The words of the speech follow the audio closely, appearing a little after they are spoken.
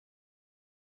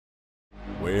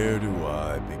Where do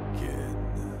I begin?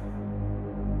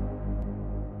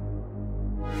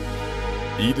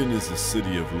 Eden is a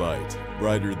city of light,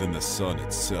 brighter than the sun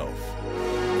itself,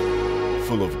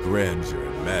 full of grandeur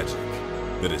and magic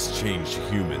that has changed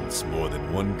humans more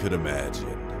than one could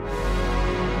imagine,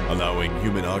 allowing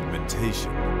human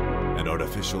augmentation and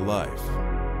artificial life.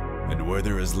 And where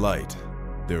there is light,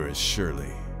 there is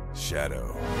surely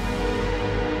shadow.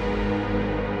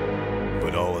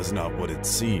 But all is not what it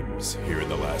seems here in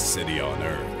the last city on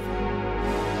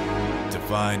Earth. To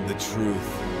find the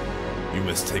truth, you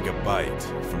must take a bite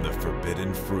from the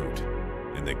forbidden fruit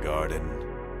in the Garden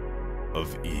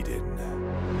of Eden.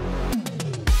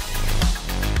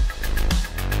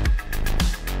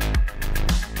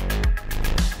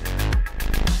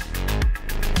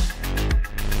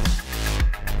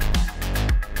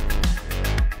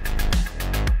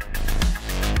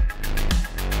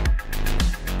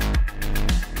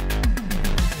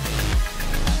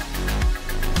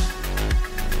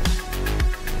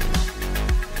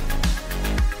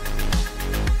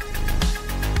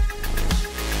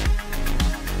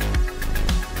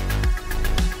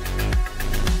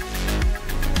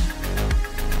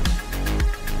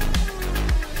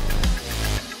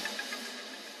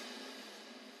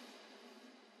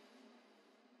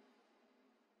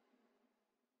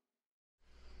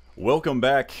 Welcome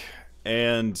back,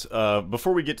 and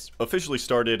before we get officially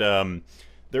started,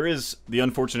 there is the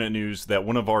unfortunate news that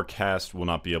one of our cast will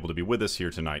not be able to be with us here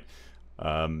tonight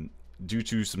due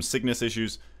to some sickness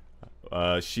issues.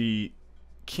 She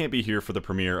can't be here for the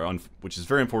premiere, which is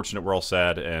very unfortunate. We're all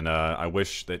sad, and I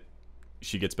wish that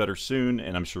she gets better soon,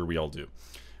 and I'm sure we all do.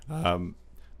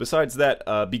 Besides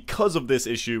that, because of this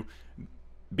issue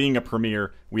being a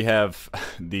premiere, we have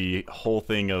the whole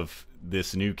thing of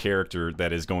this new character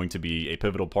that is going to be a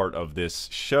pivotal part of this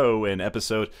show and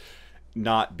episode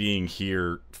not being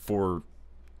here for,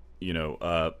 you know,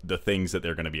 the things that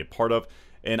they're going to be a part of.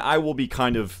 And I will be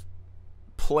kind of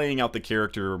playing out the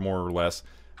character more or less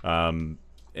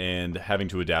and having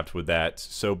to adapt with that.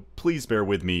 So please bear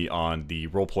with me on the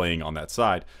role-playing on that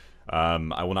side.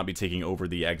 I will not be taking over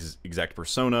the exact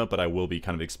persona, but I will be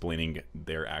kind of explaining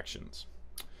their actions.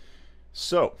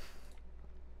 So,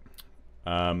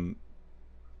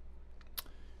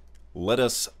 let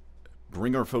us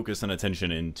bring our focus and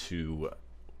attention into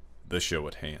the show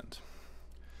at hand.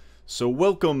 So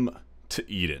welcome to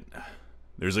Eden.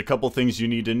 There's a couple things you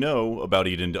need to know about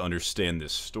Eden to understand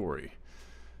this story.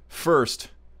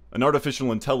 First, an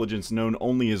artificial intelligence known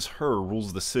only as Her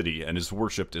rules the city and is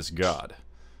worshipped as God.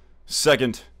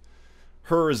 Second,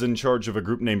 Her is in charge of a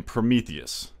group named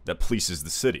Prometheus that polices the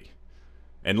city.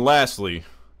 And lastly,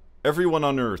 everyone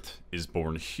on Earth is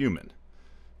born human.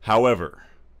 However,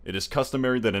 it is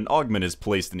customary that an augment is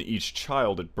placed in each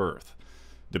child at birth.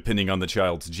 Depending on the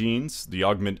child's genes, the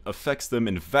augment affects them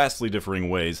in vastly differing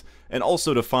ways, and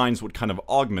also defines what kind of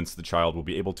augments the child will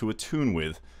be able to attune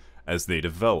with as they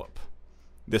develop.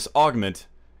 This augment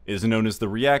is known as the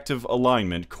reactive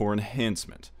alignment core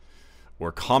enhancement,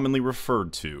 or commonly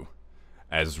referred to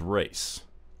as race.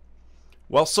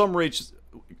 While some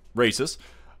races,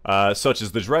 such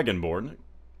as the Dragonborn,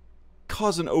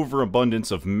 cause an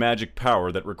overabundance of magic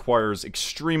power that requires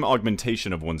extreme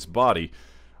augmentation of one's body,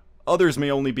 others may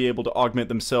only be able to augment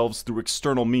themselves through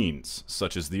external means,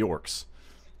 such as the orcs.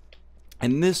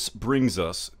 And this brings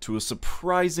us to a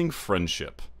surprising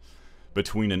friendship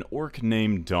between an orc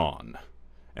named Dawn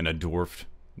and a dwarf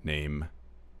named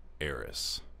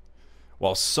Eris.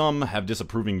 While some have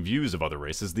disapproving views of other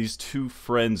races, these two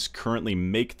friends currently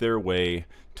make their way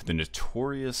to the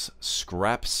notorious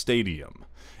Scrap Stadium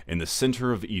in the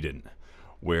center of Eden,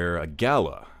 where a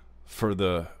gala for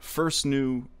the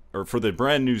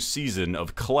brand new season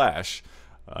of Clash,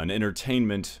 an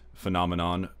entertainment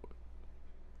phenomenon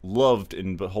loved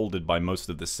and beholden by most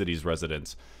of the city's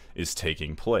residents, is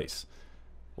taking place.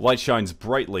 Light shines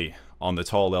brightly on the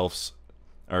tall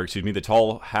the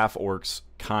tall half-orc's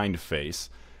kind face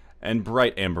and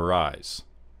bright amber eyes.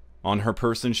 On her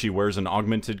person she wears an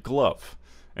augmented glove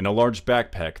and a large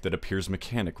backpack that appears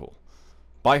mechanical.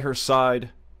 By her side,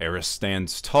 Eris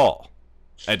stands tall,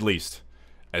 at least,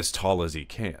 as tall as he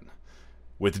can,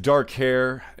 with dark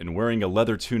hair and wearing a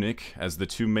leather tunic as the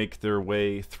two make their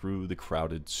way through the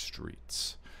crowded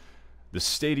streets. The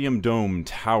stadium dome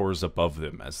towers above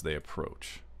them as they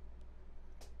approach.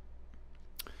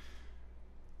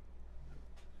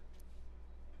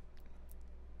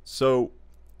 So,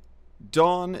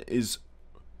 Dawn is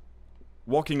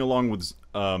walking along with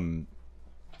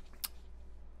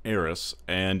Eris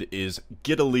and is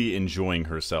giddily enjoying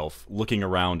herself, looking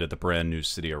around at the brand new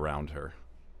city around her.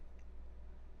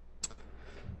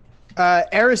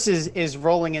 Eris is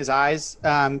rolling his eyes.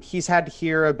 He's had to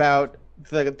hear about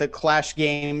the Clash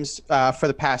games for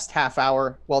the past half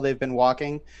hour while they've been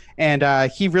walking,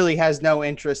 and he really has no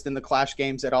interest in the Clash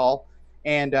games at all.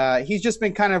 And he's just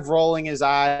been kind of rolling his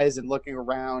eyes and looking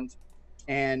around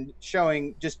and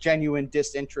showing just genuine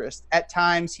disinterest. At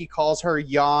times, he calls her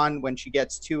yawn when she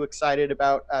gets too excited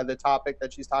about the topic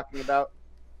that she's talking about,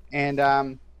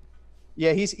 and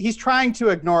yeah, he's trying to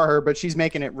ignore her, but she's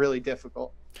making it really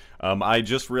difficult. I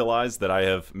just realized that I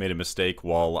have made a mistake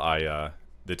while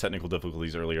the technical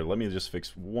difficulties earlier. Let me just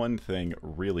fix one thing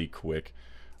really quick.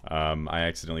 I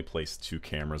accidentally placed 2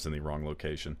 cameras in the wrong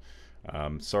location.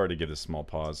 Sorry to give this small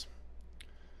pause.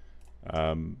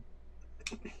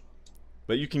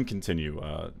 But you can continue,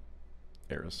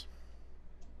 Eris.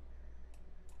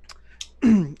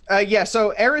 Yeah, so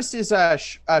Eris is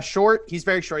short. He's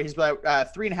very short. He's about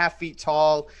 3.5 feet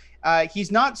tall.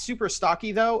 He's not super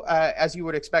stocky, though, as you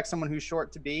would expect someone who's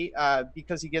short to be,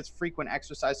 because he gets frequent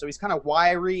exercise. So he's kind of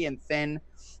wiry and thin.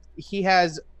 He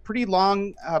has pretty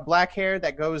long black hair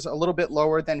that goes a little bit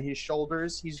lower than his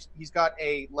shoulders. He's got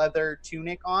a leather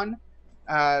tunic on.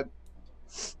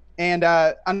 And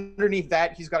underneath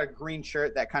that, he's got a green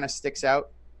shirt that kind of sticks out.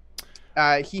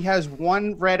 He has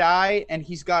one red eye, and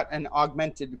he's got an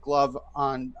augmented glove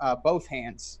on both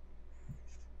hands.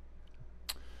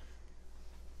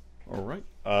 All right.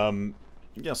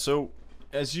 Yeah, so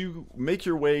as you make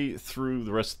your way through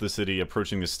the rest of the city,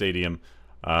 approaching the stadium,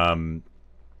 Dawn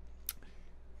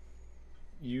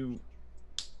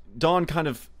kind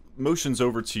of motions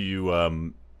over to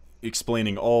you,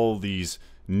 explaining all these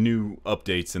new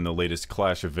updates in the latest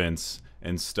Clash events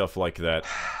and stuff like that.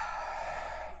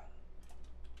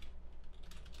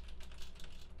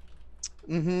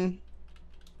 Mm-hmm.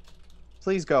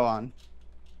 Please go on.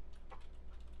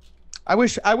 I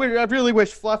really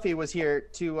wish Fluffy was here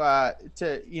to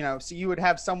so you would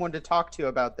have someone to talk to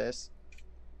about this.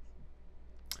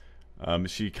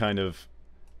 She kind of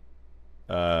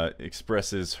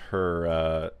expresses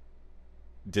her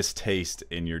distaste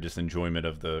in your disenjoyment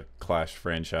of the Clash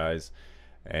franchise,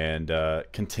 and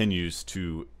continues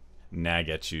to nag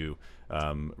at you,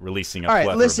 releasing a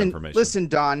plethora of information. Listen,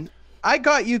 Don. I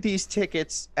got you these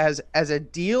tickets as a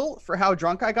deal for how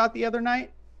drunk I got the other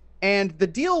night. And the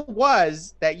deal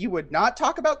was that you would not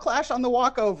talk about Clash on the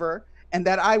walk over, and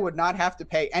that I would not have to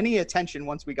pay any attention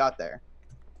once we got there.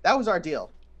 That was our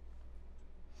deal.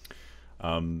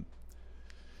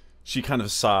 She kind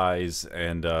of sighs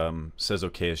and says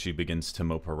okay as she begins to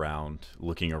mope around,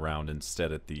 looking around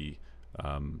instead at the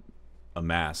a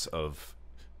mass of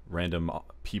random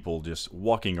people just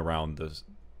walking around the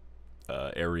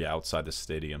area outside the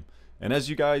stadium. And as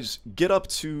you guys get up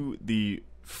to the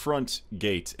front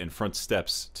gate and front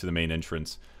steps to the main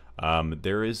entrance,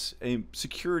 there is a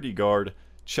security guard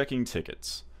checking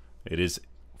tickets. It is,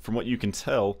 from what you can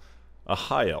tell, a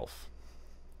high elf.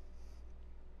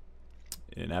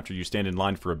 And after you stand in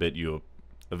line for a bit, you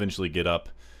eventually get up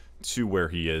to where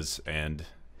he is, and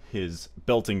his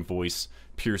belting voice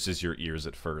pierces your ears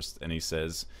at first, and he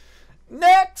says,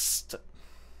 "Next!"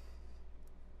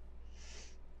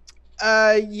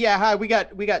 Yeah, hi, we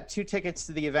got 2 tickets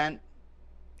to the event.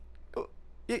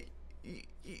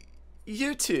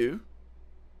 You two?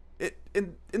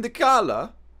 In the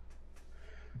gala?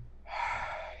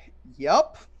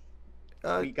 Yup.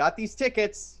 We got these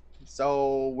tickets,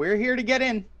 so we're here to get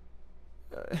in.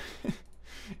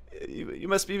 You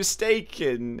must be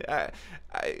mistaken. A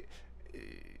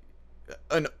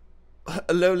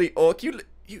lowly orc. You're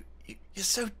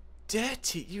so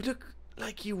dirty. You look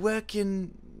like you work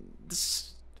in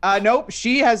this. Nope.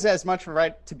 She has as much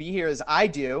right to be here as I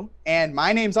do, and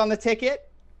my name's on the ticket.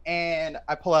 And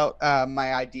I pull out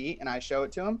my ID and I show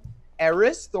it to him.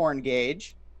 Eris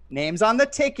Thorngage, name's on the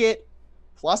ticket,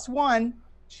 +1.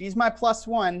 She's my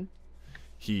 +1.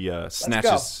 He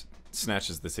snatches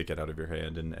the ticket out of your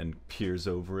hand and peers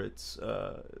over it,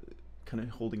 kind of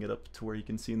holding it up to where he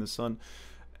can see in the sun.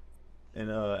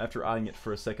 And after eyeing it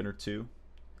for a second or two,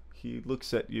 he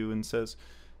looks at you and says,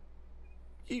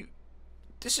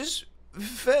 "This is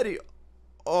very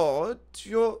odd.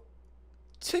 Your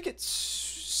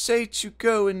tickets say to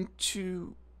go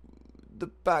into the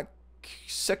back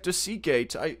Sector C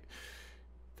gate.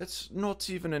 That's not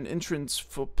even an entrance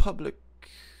for public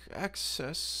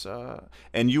access."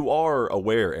 And you are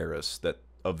aware, Eris, that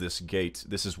of this gate.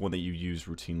 This is one that you use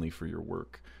routinely for your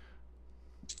work.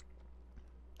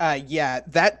 Yeah,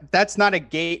 that's not a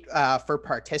gate for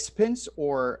participants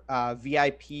or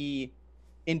VIP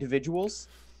individuals.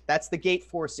 That's the gate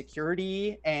for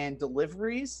security and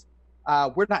deliveries.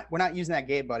 We're not using that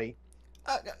gate, buddy.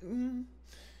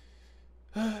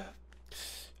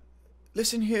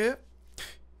 listen here.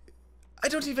 I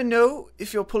don't even know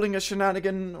if you're pulling a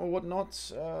shenanigan or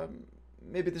whatnot.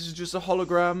 Maybe this is just a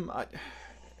hologram.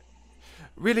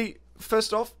 Really,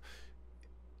 first off,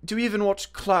 do you even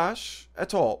watch Clash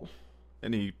at all?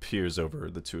 And he peers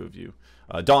over the two of you.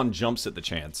 Dawn jumps at the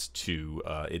chance to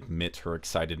admit her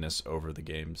excitedness over the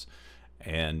games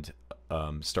and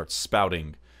starts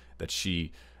spouting that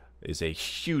she is a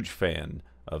huge fan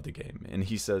of the game. And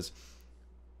he says,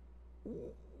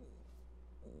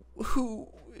 who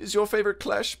is your favorite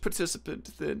Clash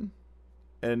participant, then?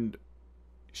 And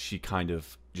she kind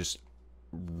of just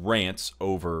rants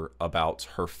over about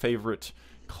her favorite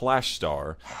Clash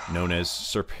star, known as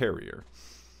Superior.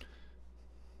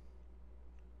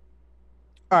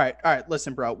 All right,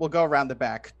 listen, bro. We'll go around the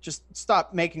back. Just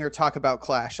stop making her talk about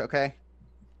Clash, okay?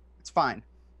 It's fine.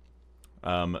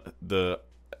 The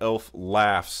elf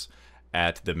laughs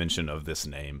at the mention of this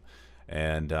name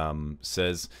and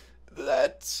says,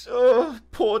 that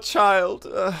poor child.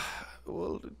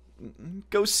 Well,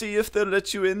 go see if they'll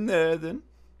let you in there, then.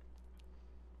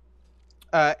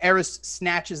 Eris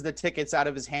snatches the tickets out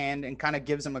of his hand and kind of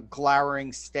gives him a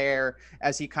glowering stare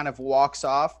as he kind of walks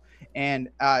off and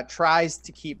tries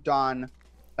to keep Dawn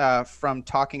from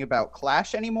talking about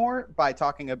Clash anymore by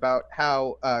talking about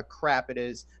how crap it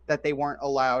is that they weren't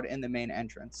allowed in the main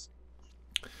entrance.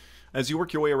 As you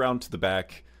work your way around to the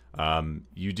back,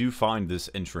 you do find this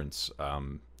entrance,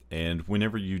 and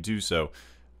whenever you do so,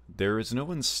 there is no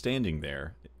one standing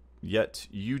there. Yet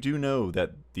you do know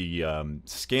that the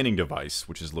scanning device,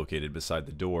 which is located beside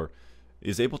the door,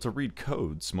 is able to read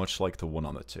codes, much like the one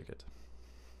on the ticket.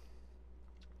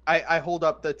 I hold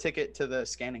up the ticket to the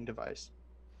scanning device.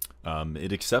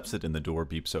 It accepts it and the door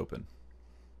beeps open.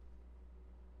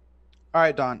 All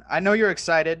right, Dawn. I know you're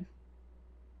excited.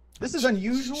 This is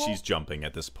unusual. She's jumping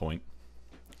at this point.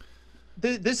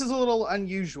 This is a little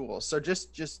unusual, so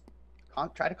just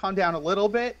try to calm down a little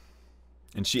bit.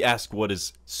 And she asks what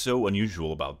is so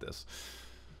unusual about this.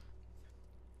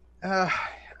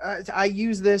 I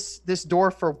use this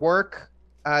door for work.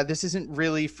 This isn't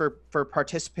really for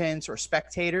participants or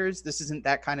spectators. This isn't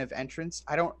that kind of entrance.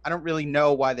 I don't really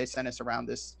know why they sent us around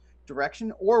this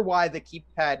direction or why the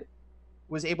keypad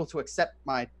was able to accept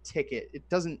my ticket. It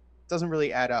doesn't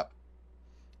really add up.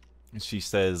 And she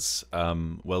says,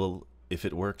 well, if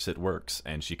it works, it works.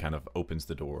 And she kind of opens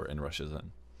the door and rushes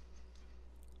in.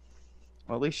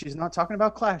 Well, at least she's not talking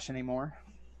about Clash anymore.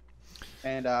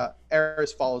 And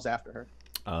Eris follows after her.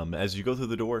 As you go through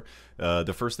the door,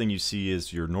 the first thing you see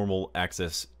is your normal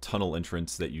access tunnel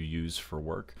entrance that you use for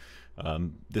work.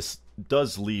 This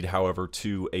does lead, however,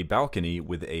 to a balcony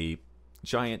with a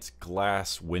giant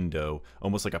glass window,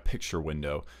 almost like a picture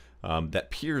window,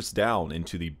 that peers down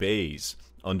into the bays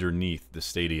underneath the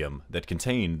stadium that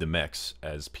contain the mechs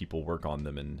as people work on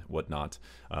them and whatnot.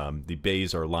 The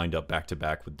bays are lined up back to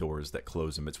back with doors that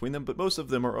close in between them, but most of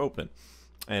them are open.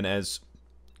 And as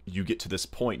you get to this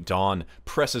point, Dawn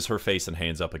presses her face and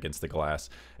hands up against the glass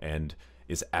and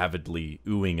is avidly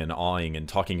oohing and awing and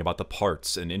talking about the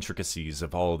parts and intricacies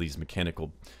of all of these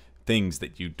mechanical things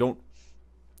that you don't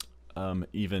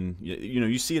even,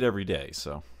 you see it every day,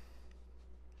 so.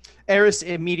 Eris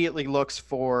immediately looks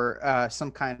for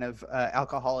some kind of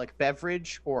alcoholic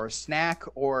beverage or snack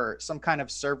or some kind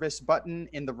of service button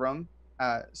in the room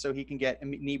so he can get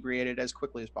inebriated as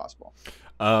quickly as possible.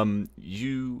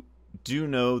 You do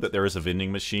know that there is a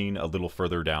vending machine a little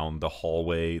further down the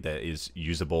hallway that is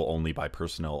usable only by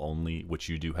personnel only, which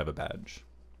you do have a badge.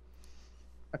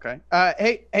 Okay.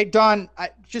 Hey, Dawn,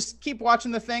 just keep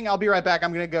watching the thing. I'll be right back.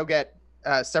 I'm going to go get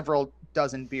several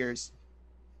dozen beers.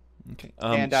 Okay.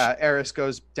 And Eris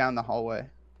goes down the hallway.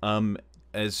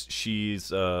 As she's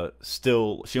she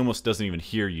almost doesn't even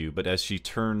hear you, but as she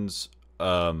turns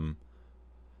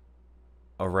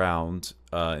around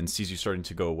and sees you starting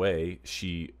to go away,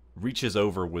 she reaches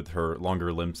over with her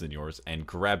longer limbs than yours and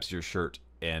grabs your shirt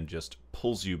and just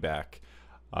pulls you back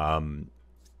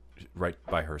right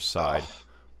by her side.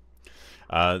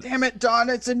 Damn it, Dawn,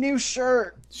 it's a new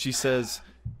shirt. She says,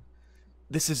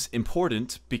 this is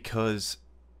important because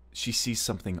she sees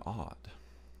something odd.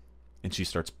 And she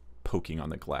starts poking on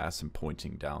the glass and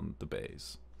pointing down the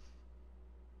bays.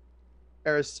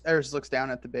 Eris looks down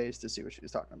at the bays to see what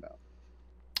she's talking about.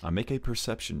 Make a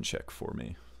perception check for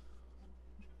me.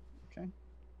 Okay.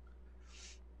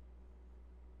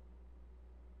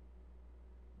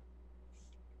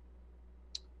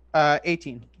 Uh,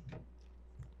 18.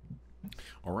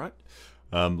 All right.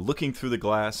 Looking through the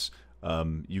glass,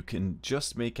 you can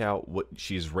just make out what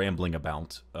she's rambling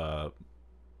about.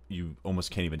 You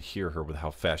almost can't even hear her with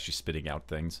how fast she's spitting out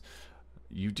things.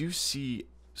 You do see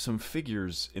some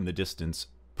figures in the distance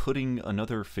putting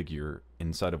another figure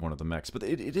inside of one of the mechs. But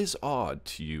it is odd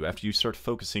to you. After you start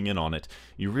focusing in on it,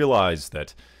 you realize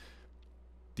that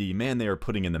the man they are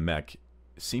putting in the mech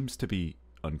seems to be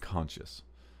unconscious.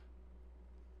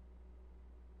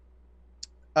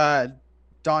 Dawn,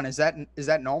 is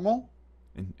that normal?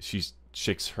 And she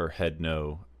shakes her head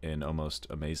no in almost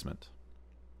amazement.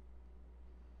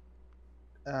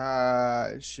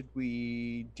 Should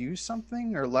we do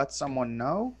something or let someone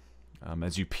know?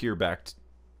 As you peer back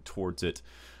towards it,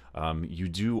 you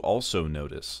do also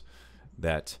notice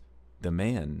that the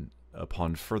man,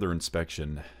 upon further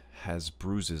inspection, has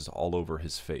bruises all over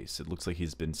his face. It looks like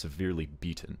he's been severely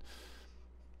beaten.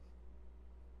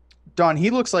 Dawn, he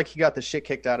looks like he got the shit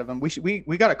kicked out of him.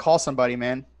 We got to call somebody,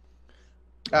 man.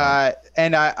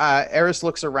 And Eris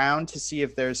looks around to see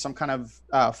if there's some kind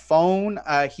of phone.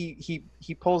 He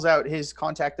pulls out his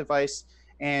contact device,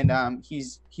 and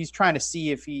he's trying to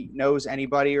see if he knows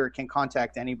anybody or can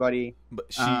contact anybody. But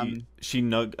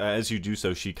as you do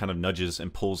so, she kind of nudges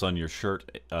and pulls on your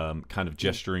shirt, kind of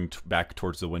gesturing back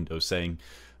towards the window, saying,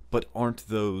 "But aren't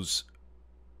those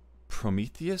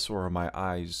Prometheus, or are my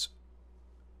eyes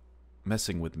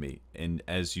messing with me?" And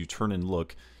as you turn and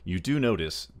look, you do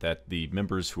notice that the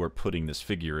members who are putting this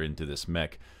figure into this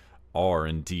mech are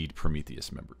indeed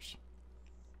Prometheus members.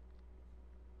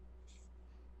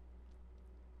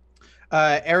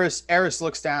 Eris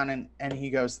looks down and he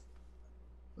goes,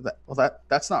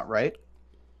 that's not right.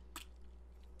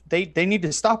 They need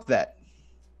to stop that.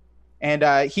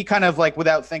 And he kind of like,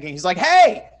 without thinking, he's like,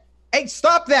 hey,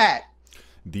 stop that.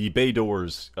 The bay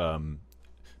doors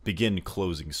begin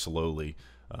closing slowly,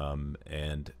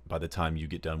 and by the time you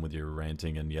get done with your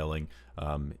ranting and yelling,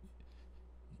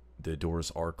 the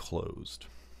doors are closed,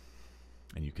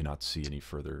 and you cannot see any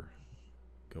further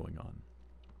going on.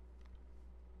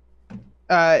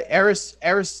 Eris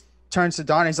turns to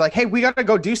Dawn and he's like, hey, we gotta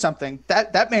go do something.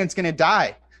 That man's gonna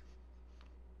die.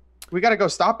 We gotta go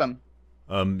stop him.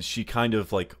 She kind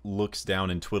of like looks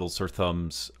down and twiddles her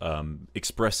thumbs,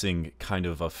 expressing kind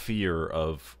of a fear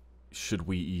of, should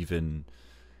we even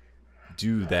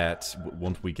do that?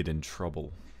 Won't we get in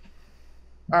trouble?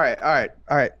 All right.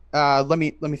 Let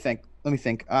me think.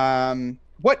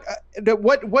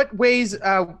 What ways?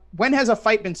 When has a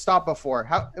fight been stopped before?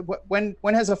 When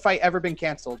has a fight ever been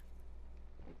canceled?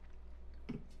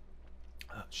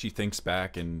 She thinks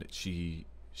back and she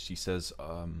says,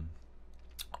 the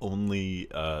only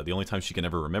time she can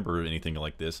ever remember anything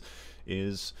like this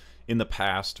is in the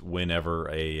past, whenever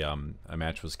a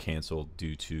match was canceled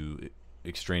due to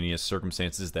extraneous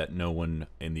circumstances that no one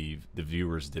in the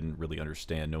viewers didn't really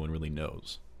understand. No one really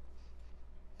knows.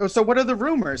 Oh, so what are the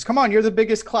rumors? Come on, you're the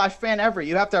biggest Clash fan ever.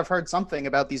 You have to have heard something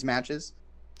about these matches.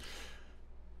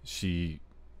 She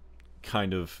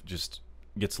kind of just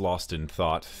gets lost in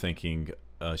thought, thinking.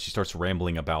 She starts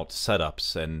rambling about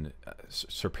setups, and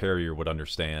Superior would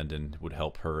understand and would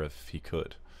help her if he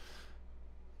could.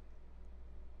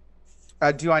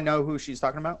 Do I know who she's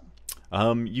talking about?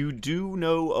 You do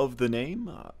know of the name.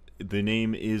 The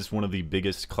name is one of the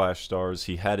biggest Clash stars.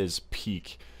 He had his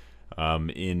peak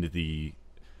in the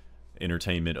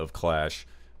entertainment of Clash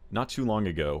not too long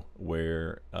ago,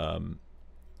 where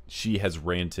she has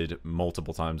ranted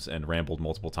multiple times and rambled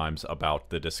multiple times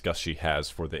about the disgust she has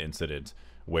for the incident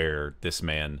where this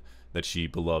man that she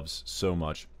beloves so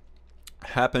much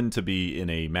happened to be in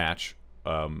a match,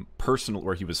 personal,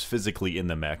 where he was physically in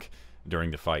the mech during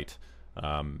the fight,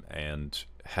 and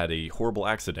had a horrible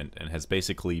accident and has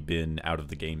basically been out of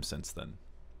the game since then.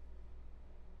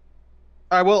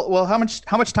 All right. Well, how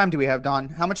much time do we have, Dawn?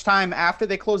 How much time after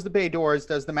they close the bay doors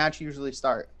does the match usually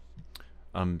start?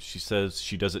 She says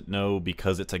she doesn't know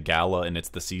because it's a gala and it's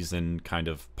the season kind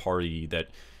of party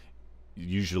that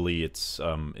usually it's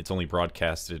only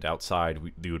broadcasted outside.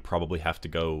 We would probably have to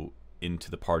go into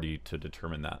the party to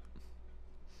determine that.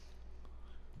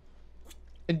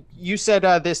 And you said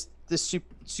this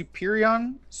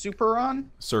Superion? Superior.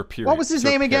 What was his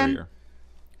name again?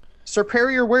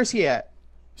 Superior. Where's he at?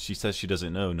 She says she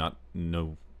doesn't know. Not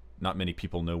many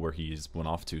people know where he's went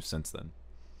off to since then.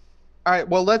 All right.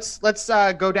 Well, let's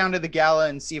go down to the gala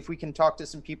and see if we can talk to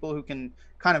some people who can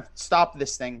kind of stop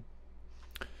this thing.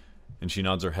 And she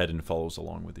nods her head and follows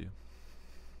along with you.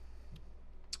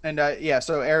 And yeah,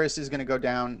 so Eris is going to go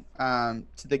down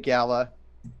to the gala.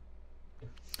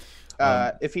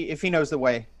 If he knows the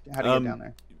way, how to get down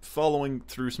there. Following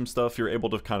through some stuff, you're able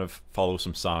to kind of follow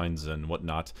some signs and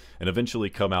whatnot, and eventually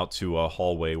come out to a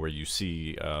hallway where you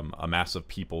see a mass of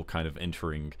people kind of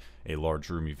entering a large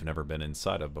room you've never been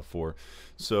inside of before.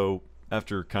 So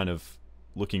after kind of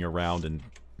looking around and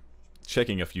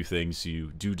checking a few things,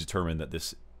 you do determine that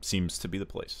this seems to be the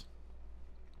place.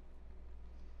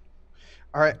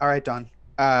 All right, Don.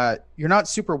 You're not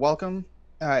super welcome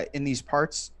in these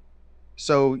parts,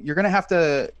 so you're gonna have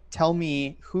to tell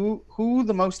me who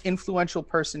the most influential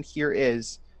person here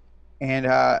is, and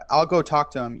I'll go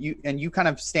talk to him. You kind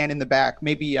of stand in the back,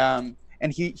 maybe. And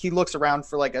he looks around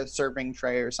for like a serving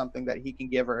tray or something that he can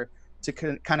give her to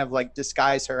kind of like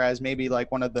disguise her as maybe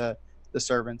like one of the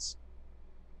servants.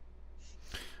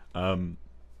 Um,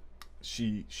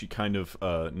 she kind of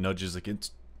nudges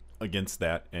against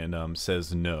that and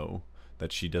says no,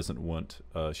 that she doesn't want,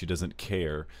 she doesn't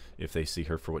care if they see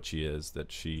her for what she is,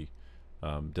 that she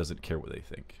doesn't care what they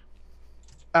think.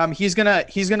 He's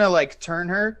gonna like turn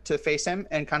her to face him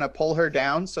and kind of pull her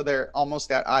down so they're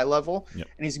almost at eye level. Yep.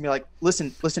 And he's gonna be like,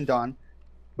 listen, Dawn.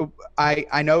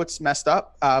 I know it's messed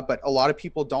up, but a lot of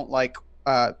people don't like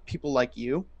people like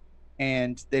you,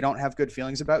 and they don't have good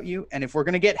feelings about you. And if we're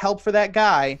gonna get help for that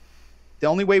guy, the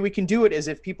only way we can do it is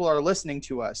if people are listening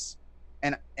to us,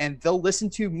 and they'll listen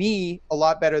to me a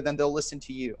lot better than they'll listen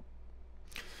to you.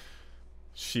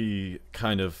 She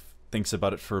kind of thinks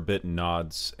about it for a bit,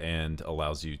 nods, and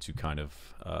allows you to kind of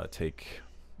take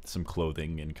some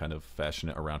clothing and kind of fashion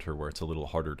it around her where it's a little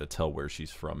harder to tell where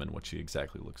she's from and what she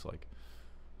exactly looks like.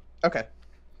 Okay.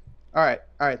 All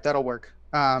right, that'll work.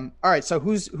 All right, so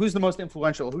who's the most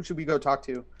influential? Who should we go talk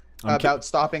to about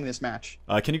stopping this match?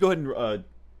 Can you go ahead and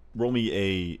roll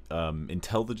me a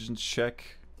intelligence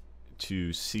check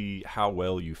to see how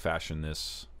well you fashion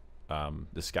this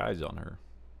disguise on her?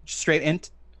 Straight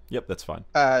int. Yep, that's fine.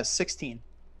 16.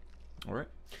 All right.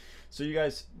 So you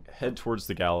guys head towards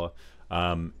the gala.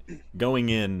 Going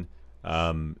in,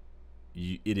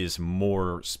 it is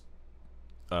more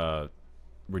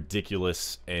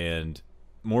ridiculous and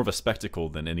more of a spectacle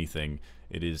than anything.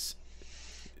 It is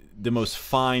the most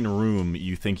fine room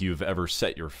you think you've ever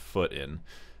set your foot in.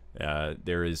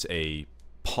 There is a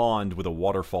pond with a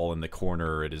waterfall in the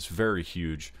corner. It is very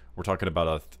huge. We're talking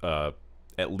about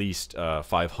at least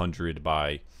 500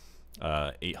 by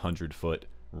 800 foot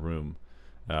room,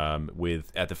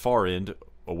 with at the far end,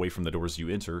 away from the doors you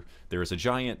enter, there is a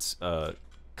giant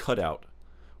cutout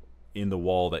in the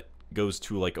wall that goes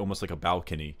to like almost like a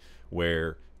balcony,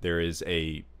 where there is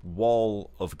a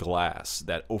wall of glass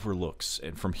that overlooks,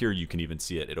 and from here you can even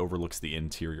see it. It overlooks the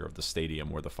interior of the stadium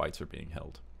where the fights are being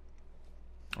held,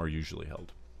 are usually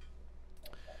held.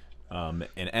 And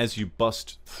as you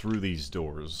bust through these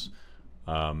doors,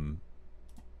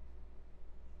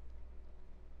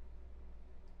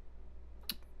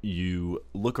 you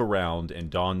look around, and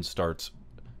Dawn starts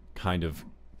kind of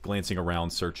glancing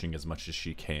around, searching as much as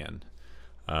she can.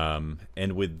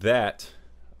 And with that,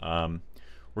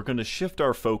 we're going to shift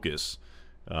our focus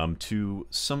to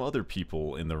some other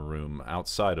people in the room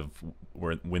outside of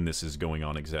when this is going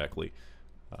on exactly.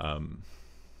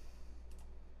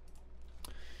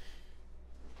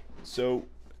 So,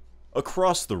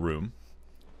 across the room,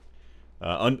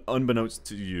 unbeknownst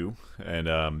to you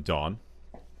and Dawn,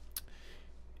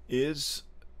 is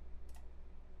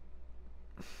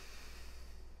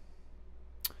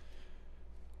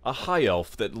a high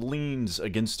elf that leans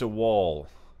against a wall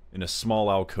in a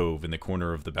small alcove in the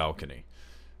corner of the balcony.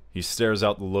 He stares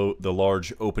out the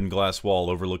large open glass wall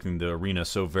overlooking the arena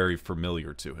so very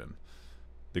familiar to him.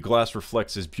 The glass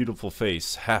reflects his beautiful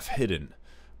face, half hidden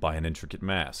by an intricate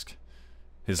mask.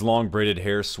 His long braided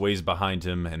hair sways behind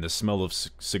him, and the smell of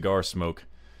cigar smoke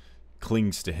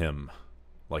clings to him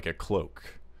like a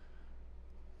cloak.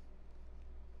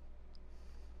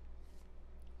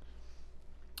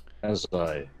 As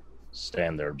I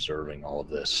stand there observing all of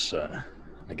this,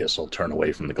 I guess I'll turn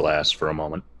away from the glass for a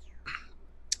moment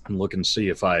and look and see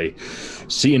if I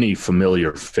see any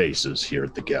familiar faces here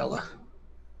at the gala.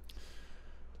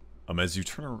 As you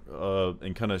turn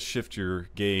and kind of shift your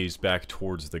gaze back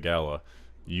towards the gala,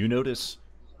 you notice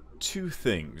two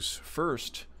things.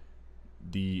 First,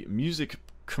 the music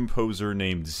composer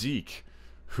named Zeke,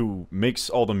 who makes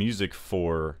all the music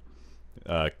for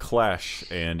Clash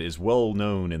and is well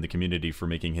known in the community for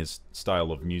making his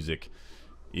style of music,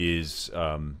 is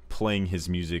playing his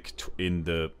music in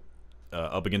the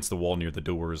up against the wall near the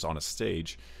doors on a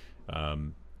stage.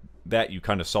 That you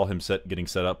kind of saw him getting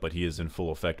set up, but he is in full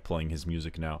effect playing his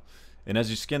music now. And as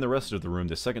you scan the rest of the room,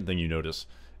 the second thing you notice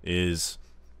is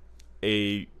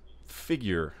a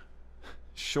figure,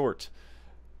 short,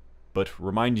 but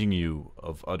reminding you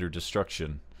of utter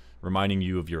destruction, reminding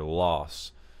you of your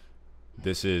loss.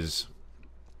 This is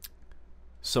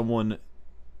someone,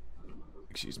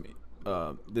 excuse me,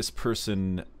 this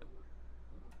person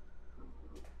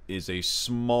is a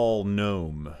small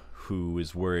gnome who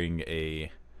is wearing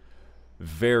a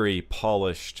very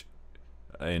polished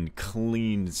and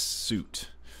clean suit,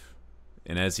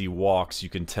 And as he walks, you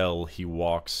can tell he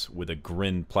walks with a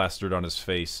grin plastered on his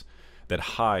face that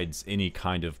hides any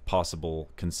kind of possible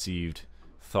conceived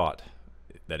thought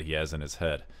that he has in his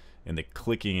head. And the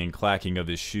clicking and clacking of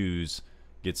his shoes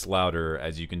gets louder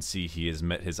as you can see he has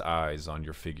met his eyes on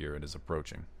your figure and is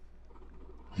approaching.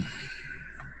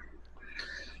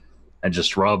 I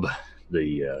just rub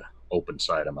the open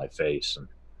side of my face and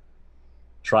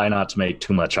try not to make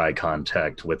too much eye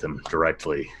contact with him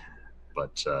directly.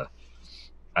 But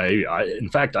in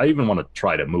fact, I even want to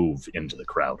try to move into the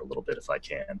crowd a little bit if I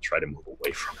can. Try to move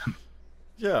away from him.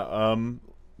 Yeah,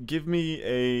 give me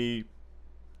a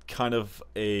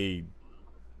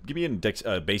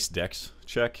base dex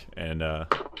check, and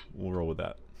we'll roll with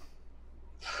that.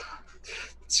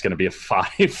 It's going to be a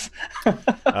 5.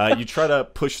 You try to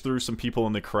push through some people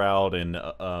in the crowd,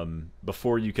 and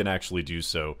before you can actually do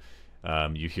so,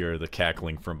 you hear the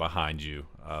cackling from behind you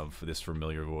of this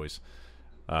familiar voice.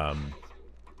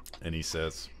 And he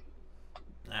says,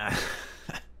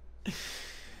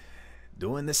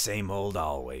 doing the same old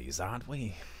always, aren't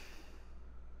we?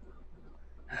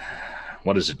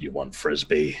 What is it you want,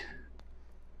 Frisbee?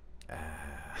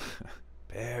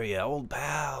 Barry, old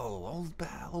pal,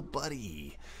 old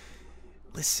buddy.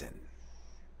 Listen,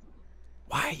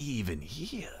 why are you even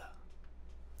here?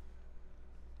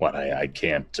 What, I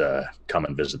can't come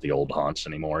and visit the old haunts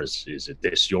anymore? Is it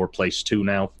this your place too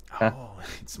now? Huh? Oh,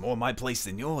 it's more my place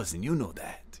than yours, and you know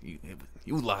that.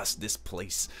 You lost this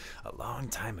place a long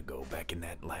time ago, back in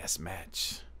that last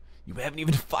match. You haven't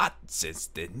even fought since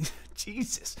then.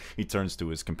 Jesus. He turns to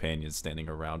his companions standing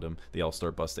around him. They all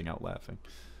start busting out laughing.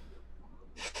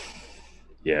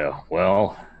 Yeah,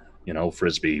 well, you know,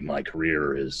 Frisbee, my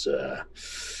career is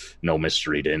no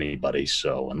mystery to anybody,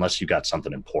 so unless you got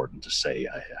something important to say,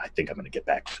 I think I'm going to get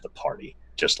back to the party,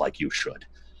 just like you should.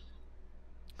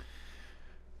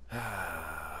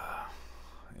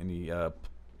 And he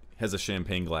has a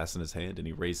champagne glass in his hand, and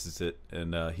he raises it,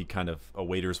 and a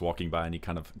waiter's walking by, and he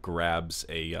kind of grabs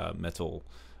a metal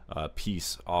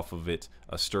piece off of it,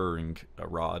 a stirring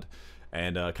rod,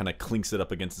 and kind of clinks it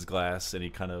up against his glass, and he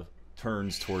kind of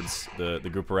turns towards the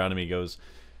group around him. He goes,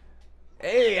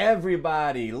 "Hey,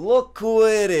 everybody, look who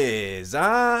it is,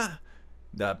 huh?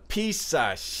 The piece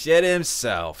of shit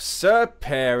himself, Sir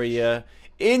Peria,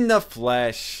 in the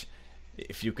flesh,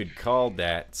 if you could call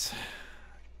that,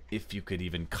 if you could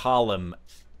even call him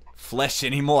flesh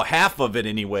anymore, half of it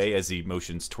anyway," as he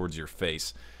motions towards your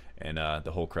face, and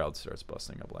the whole crowd starts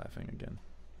busting up laughing again.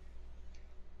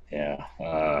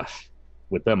 Yeah,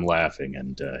 with them laughing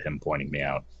and him pointing me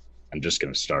out, I'm just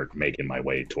going to start making my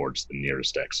way towards the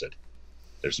nearest exit.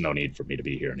 There's no need for me to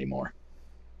be here anymore.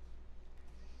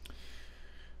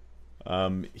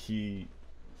 As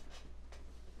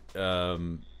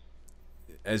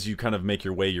you kind of make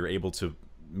your way, you're able to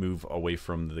move away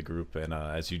from the group, and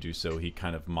as you do so, he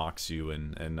kind of mocks you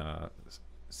and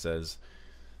says,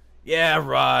 "Yeah,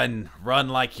 run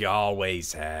like you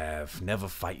always have. Never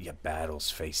fight your battles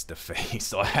face to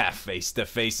face or half face to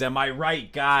face. Am I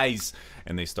right, guys?"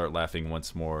 And they start laughing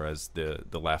once more as the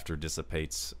laughter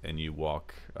dissipates, and you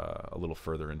walk a little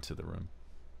further into the room.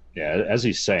 Yeah, as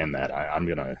he's saying that, I'm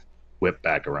gonna whip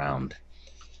back around.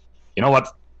 You know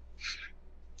what,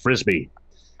 Frisbee?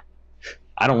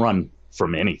 I don't run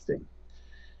from anything.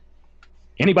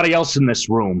 Anybody else in this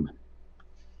room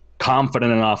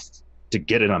confident enough to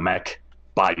get in a mech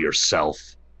by yourself?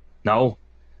 No?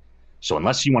 So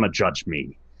unless you want to judge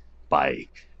me by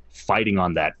fighting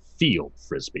on that field,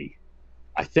 Frisbee,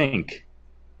 I think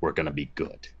we're going to be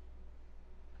good.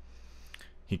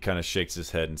 He kind of shakes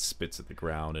his head and spits at the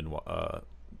ground and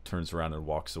turns around and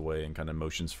walks away and kind of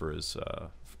motions for his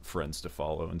friends to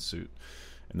follow in suit.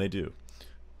 And they do.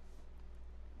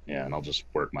 Yeah, and I'll just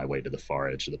work my way to the far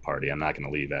edge of the party. I'm not going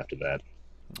to leave after that.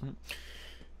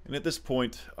 And at this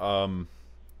point, I'd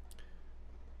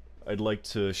like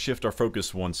to shift our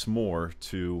focus once more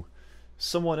to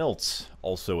someone else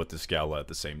also at this gala at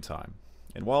the same time.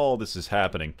 And while all this is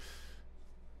happening,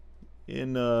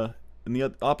 in the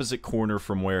opposite corner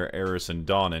from where Eris and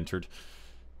Dawn entered,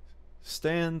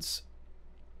 stands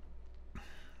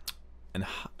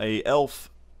a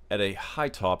elf at a high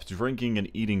top drinking and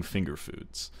eating finger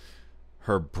foods.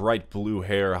 Her bright blue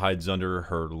hair hides under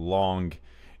her long,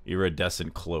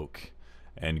 iridescent cloak,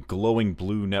 and glowing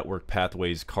blue network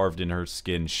pathways carved in her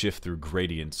skin shift through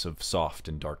gradients of soft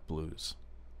and dark blues.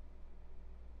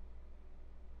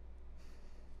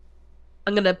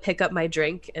 I'm gonna pick up my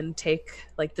drink and take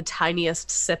like the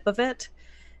tiniest sip of it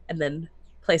and then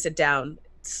place it down.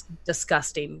 It's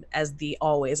disgusting, as they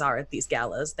always are at these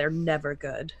galas. They're never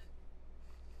good.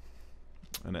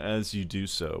 And as you do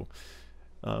so,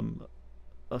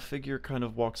 a figure kind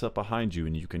of walks up behind you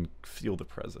and you can feel the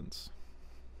presence.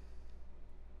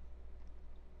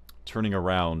 Turning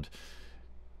around,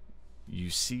 you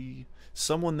see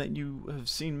someone that you have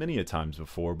seen many a times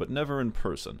before, but never in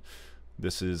person.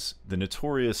 This is the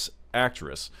notorious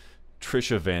actress,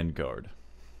 Trisha Vanguard.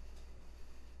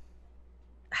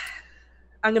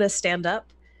 I'm gonna stand up.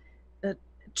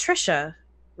 Trisha,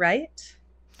 right?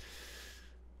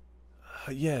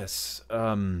 Yes,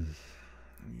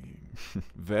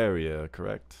 Varia,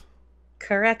 correct?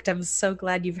 Correct. I'm so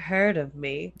glad you've heard of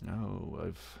me. Oh,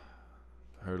 I've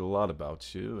heard a lot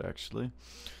about you, actually.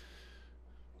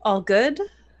 All good,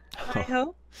 I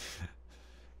hope.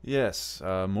 Yes,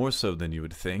 more so than you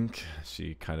would think.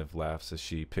 She kind of laughs as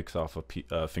she picks off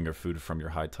a finger food from your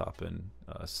high top and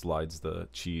slides the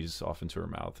cheese off into her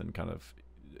mouth and kind of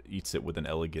eats it with an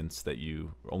elegance that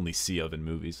you only see of in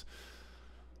movies.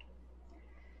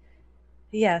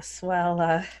 Yes,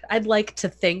 well, I'd like to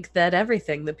think that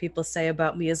everything that people say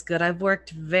about me is good. I've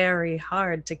worked very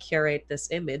hard to curate this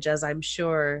image, as I'm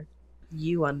sure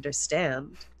you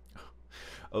understand.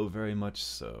 Oh, very much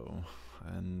so.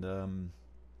 And,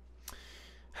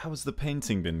 how's the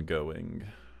painting been going?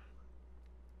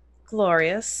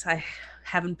 Glorious. I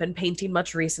haven't been painting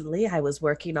much recently. I was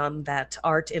working on that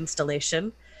art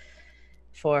installation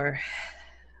for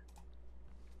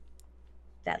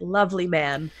that lovely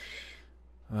man.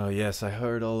 Oh, yes, I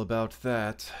heard all about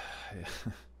that.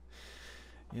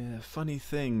 Yeah, funny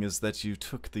thing is that you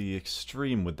took the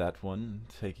extreme with that one,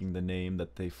 taking the name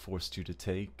that they forced you to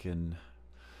take and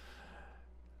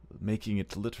making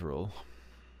it literal.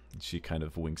 She kind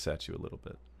of winks at you a little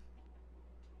bit.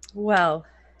 Well,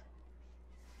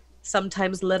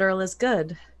 sometimes literal is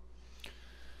good.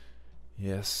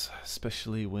 Yes,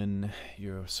 especially when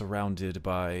you're surrounded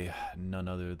by none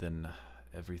other than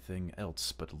everything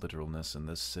else but literalness in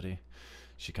this city.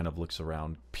 She kind of looks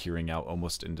around, peering out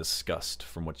almost in disgust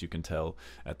from what you can tell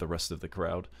at the rest of the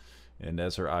crowd. And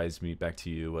as her eyes meet back to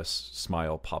you, a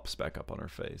smile pops back up on her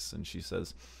face, and she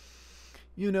says,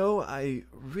 "You know, I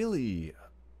really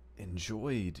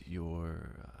enjoyed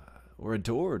your, or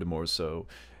adored more so,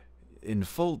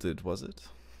 Enfolded, was it?"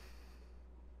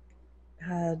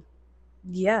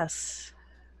 Yes.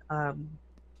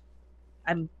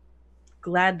 I'm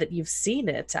glad that you've seen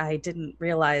it. I didn't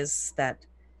realize that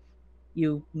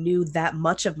you knew that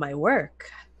much of my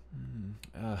work.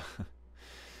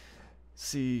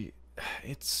 See,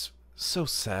 it's so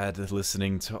sad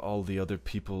listening to all the other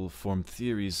people form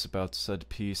theories about said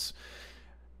piece.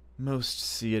 Most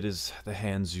see it as the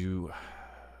hands you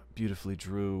beautifully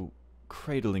drew,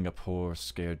 cradling a poor,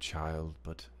 scared child,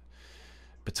 but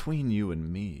between you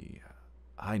and me,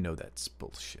 I know that's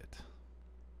bullshit.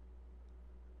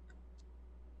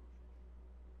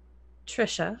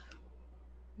 Trisha,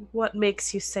 what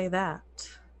makes you say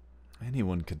that?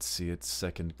 Anyone could see at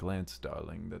second glance,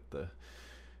 darling, that the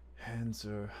hands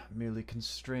are merely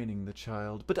constraining the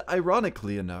child. But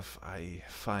ironically enough, I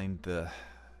find the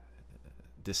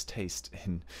distaste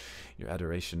in your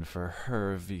adoration for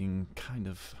her being kind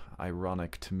of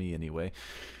ironic to me anyway.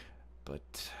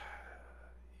 But,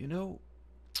 you know,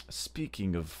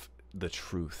 speaking of the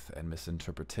truth and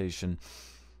misinterpretation,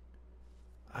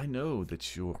 I know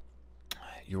that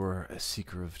you're a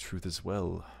seeker of truth as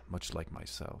well, much like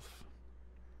myself.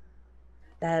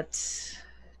 That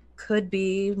could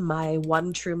be my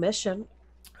one true mission,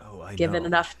 Oh, I given know.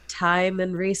 enough time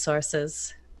and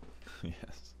resources.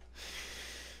 Yes.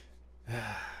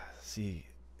 See,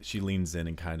 she leans in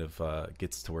and kind of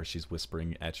gets to where she's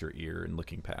whispering at your ear and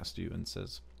looking past you and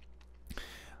says,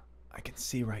 "I can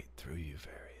see right through you,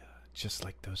 Varia, just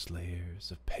like those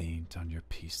layers of paint on your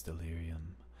peace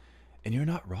delirium. And you're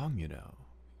not wrong, you know.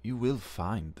 You will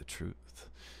find the truth.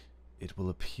 It will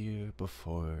appear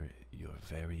before your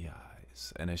very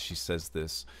eyes." And as she says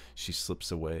this, she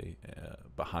slips away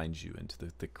behind you into the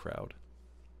thick crowd.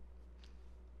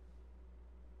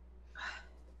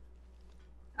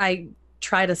 I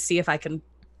try to see if I can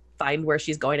find where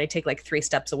she's going. I take like 3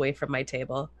 steps away from my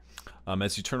table.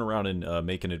 As you turn around and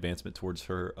make an advancement towards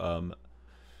her,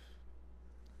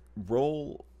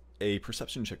 roll a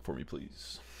perception check for me,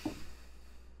 please.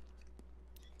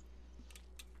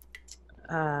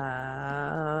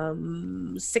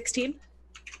 16.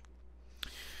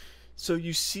 So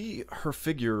you see her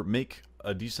figure make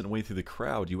a decent way through the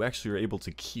crowd. You actually are able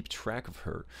to keep track of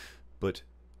her, but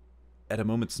at a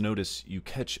moment's notice, you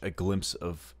catch a glimpse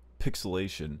of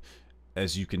pixelation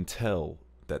as you can tell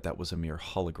that that was a mere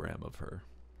hologram of her.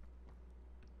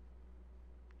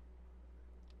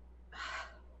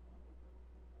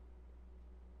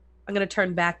 I'm going to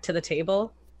turn back to the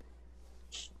table,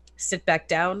 sit back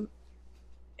down,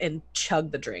 and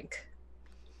chug the drink.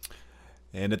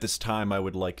 And at this time, I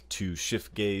would like to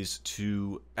shift gaze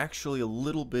to actually a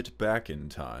little bit back in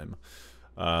time.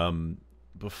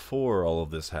 Before all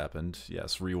of this happened,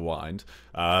 yes, rewind,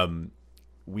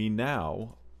 we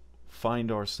now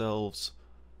find ourselves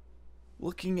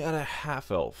looking at a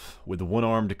half-elf with one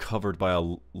arm covered by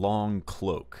a long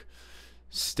cloak,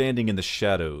 standing in the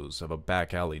shadows of a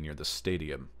back alley near the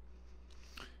stadium.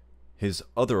 His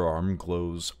other arm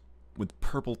glows with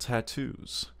purple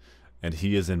tattoos, and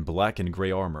he is in black and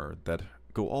gray armor that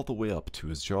go all the way up to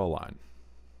his jawline.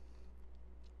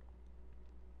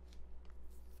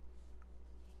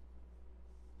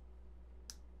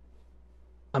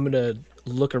 I'm gonna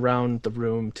look around the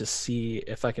room to see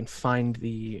if I can find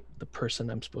the person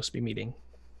I'm supposed to be meeting.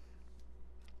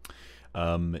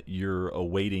 You're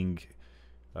awaiting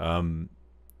kind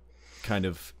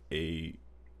of a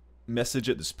message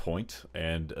at this point,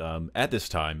 and at this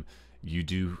time, you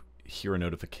do hear a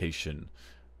notification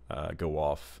go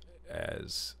off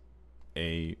as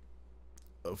a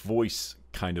voice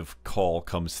kind of call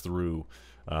comes through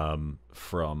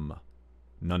from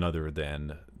none other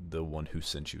than the one who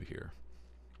sent you here.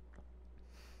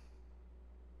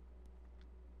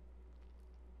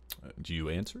 Do you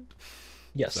answer it?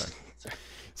 Yes.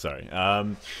 Sorry.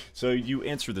 So you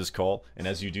answer this call, and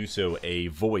as you do so, a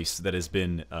voice that has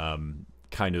been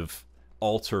kind of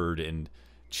altered and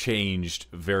changed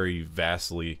very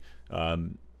vastly,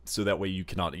 so that way you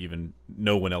cannot even,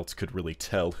 no one else could really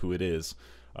tell who it is,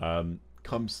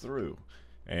 comes through.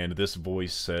 And this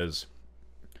voice says,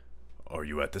 "Are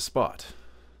you at the spot?"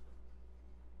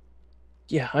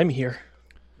 Yeah, I'm here.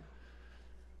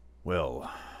 Well,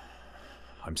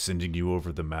 I'm sending you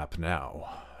over the map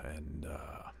now, and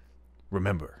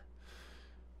remember,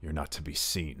 you're not to be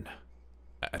seen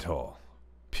at all,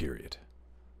 period.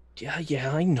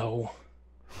 Yeah, I know.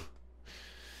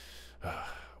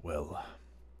 Well,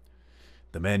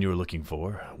 the man you're looking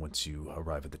for, once you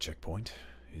arrive at the checkpoint,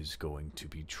 is going to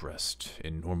be dressed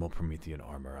in normal Promethean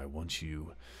armor. I want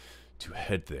you to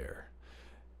head there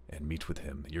and meet with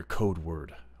him. Your code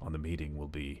word on the meeting will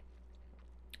be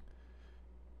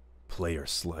play or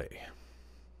slay.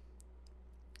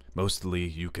 Mostly,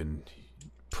 you can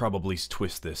probably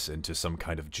twist this into some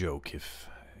kind of joke if,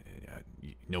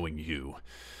 knowing you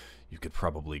could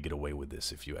probably get away with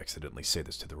this if you accidentally say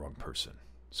this to the wrong person.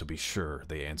 So be sure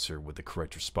they answer with the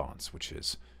correct response, which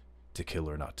is to kill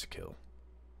or not to kill.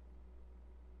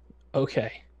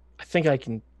 Okay. I think I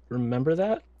can remember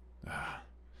that.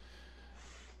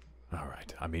 All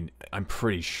right. I mean, I'm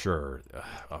pretty sure.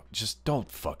 Just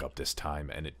don't fuck up this time,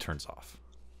 and it turns off.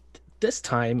 This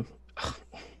time,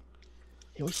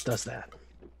 he always does that.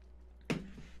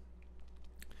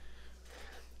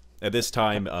 At this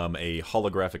time, a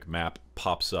holographic map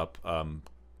pops up,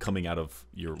 coming out of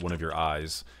one of your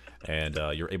eyes, and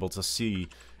you're able to see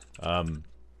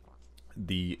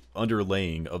the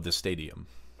underlaying of the stadium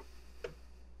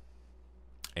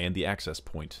and the access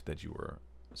point that you were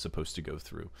supposed to go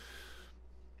through.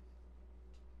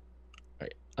 All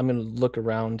right, I'm gonna look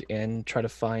around and try to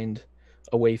find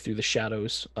a way through the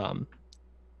shadows,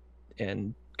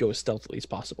 and go as stealthily as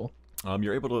possible.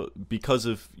 You're able to, because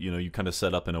of, you kind of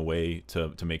set up in a way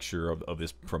to make sure of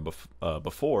this from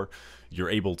before, you're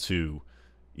able to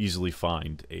easily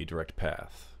find a direct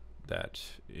path that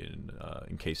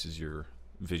encases your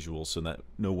visual so that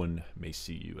no one may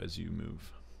see you as you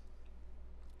move.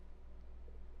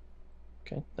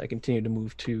 Okay, I continue to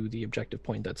move to the objective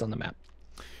point that's on the map.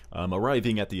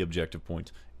 Arriving at the objective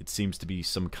point, it seems to be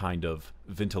some kind of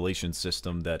ventilation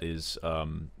system that is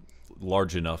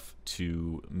large enough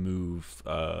to move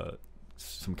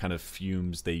some kind of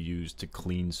fumes they use to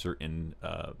clean certain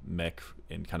mech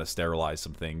and kind of sterilize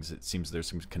some things. It seems there's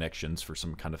some connections for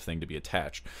some kind of thing to be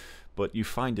attached, but you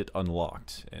find it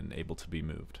unlocked and able to be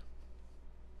moved.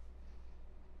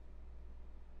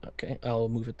 Okay, I'll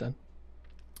move it then.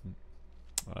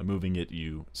 Moving it,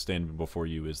 standing before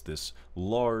you is this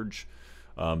large,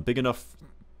 big enough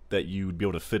that you'd be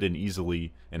able to fit in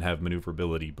easily and have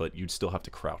maneuverability, but you'd still have to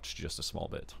crouch just a small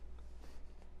bit.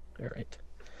 All right.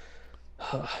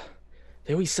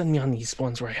 They always send me on these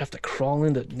ones where I have to crawl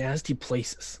into nasty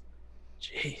places.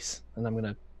 Jeez. And I'm going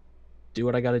to do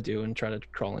what I got to do and try to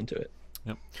crawl into it.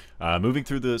 Yep. Moving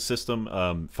through the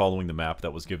system, following the map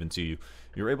that was given to you,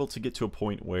 you're able to get to a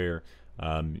point where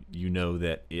you know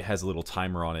that it has a little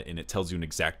timer on it, and it tells you an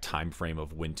exact time frame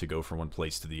of when to go from one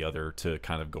place to the other to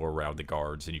kind of go around the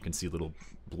guards, and you can see little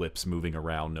blips moving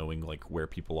around, knowing like where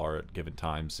people are at given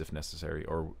times if necessary,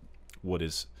 or what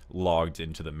is logged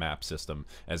into the map system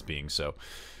as being so.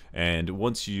 And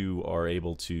once you are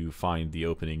able to find the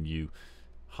opening, you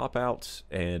hop out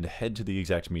and head to the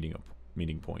exact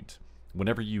meeting point.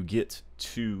 Whenever you get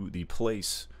to the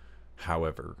place,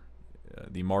 however,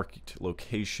 the marked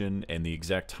location and the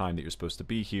exact time that you're supposed to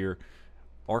be here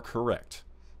are correct.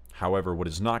 However, what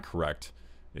is not correct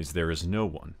is there is no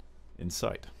one in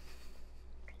sight.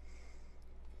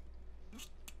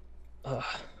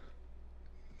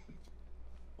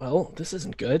 Well, this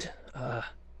isn't good. I'm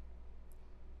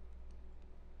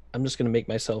just gonna make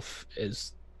myself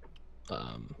as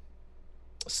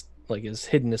as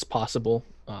hidden as possible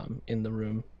in the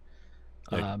room,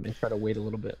 and try to wait a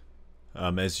little bit.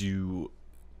 As you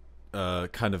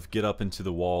kind of get up into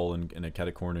the wall and in a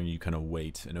cat corner, you kind of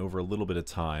wait, and over a little bit of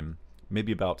time,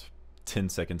 maybe about 10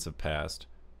 seconds have passed,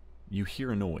 you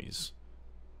hear a noise.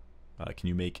 Can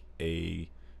you make a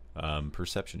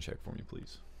perception check for me,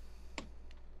 please?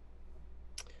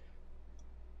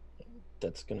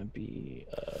 That's gonna be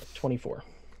 24.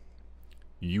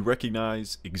 You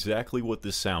recognize exactly what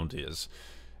this sound is,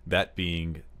 that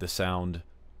being the sound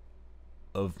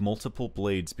of multiple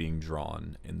blades being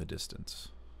drawn in the distance.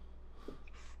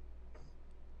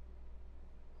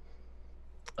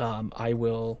 I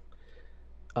will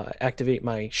activate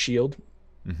my shield.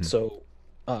 Mm-hmm. So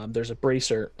there's a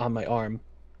bracer on my arm,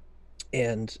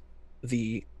 and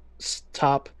the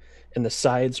top and the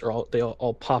sides are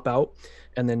all pop out,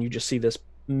 and then you just see this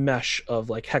mesh of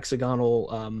like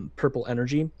hexagonal purple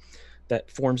energy that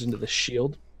forms into the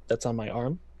shield that's on my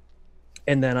arm.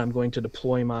 And then I'm going to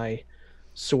deploy my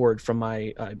sword from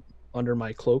my under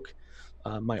my cloak,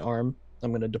 my arm.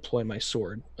 I'm going to deploy my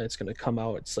sword. It's going to come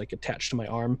out. It's like attached to my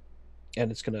arm,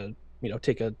 and it's going to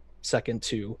take a second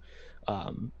to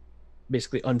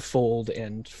basically unfold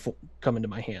and come into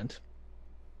my hand.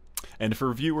 And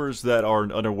for viewers that are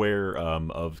unaware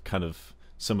of kind of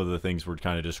some of the things we're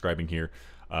kind of describing here,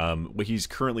 what he's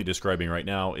currently describing right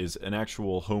now is an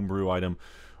actual homebrew item,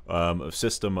 a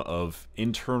system of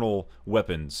internal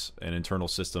weapons and internal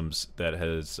systems that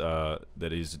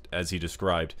is, as he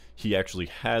described, he actually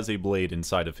has a blade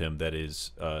inside of him that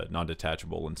is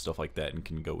non-detachable and stuff like that and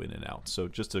can go in and out. So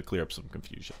just to clear up some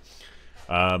confusion.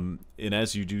 And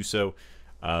as you do so,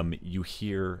 you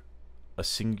hear a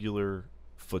singular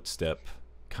footstep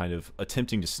kind of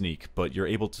attempting to sneak, but you're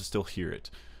able to still hear it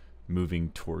moving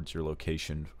towards your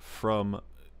location from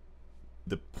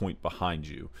the point behind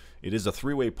you. It is a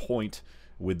three-way point,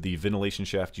 with the ventilation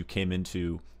shaft you came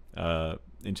into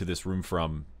this room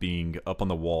from being up on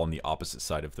the wall on the opposite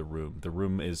side of the room. The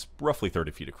room is roughly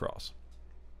 30 feet across.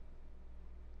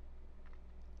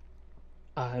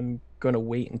 I'm going to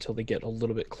wait until they get a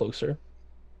little bit closer.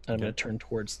 I'm Okay. going to turn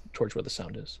towards where the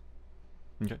sound is.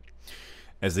 Okay.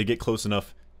 As they get close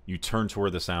enough, you turn to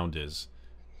where the sound is,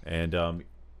 and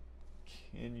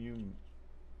can you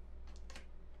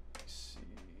see?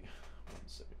 1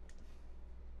 second.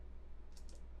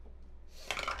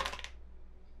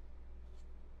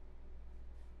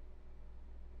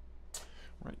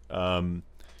 Right.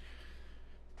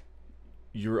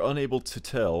 You're unable to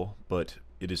tell, but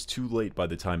it is too late by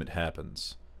the time it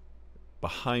happens.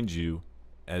 Behind you,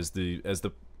 as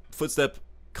the footstep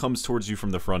comes towards you from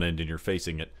the front end and you're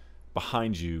facing it,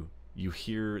 behind you, you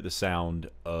hear the sound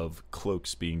of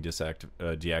cloaks being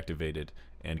deactivated,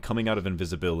 and coming out of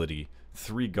invisibility,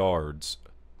 3 guards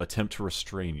attempt to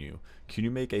restrain you. Can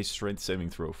you make a strength saving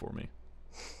throw for me?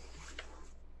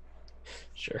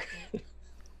 Sure.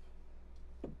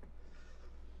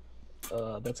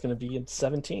 That's going to be at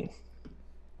 17.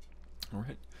 All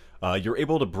right. You're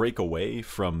able to break away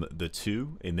from the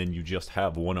 2, and then you just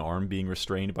have one arm being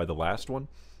restrained by the last one.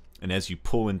 And as you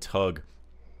pull and tug,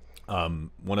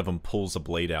 one of them pulls a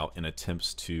blade out and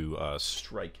attempts to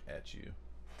strike at you.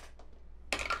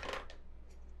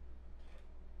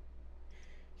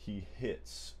 He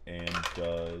hits and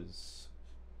does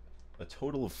a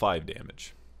total of 5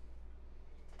 damage.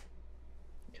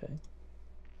 Okay.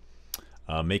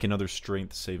 Make another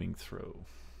strength saving throw.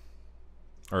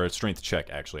 Or a strength check,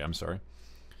 actually. I'm sorry.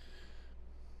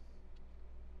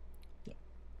 Yeah.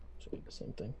 Should be the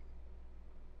same thing.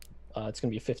 It's going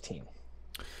to be a 15.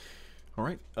 All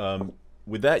right.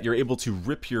 With that, you're able to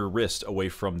rip your wrist away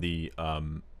from the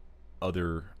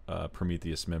other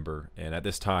Prometheus member. And at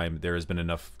this time, there has been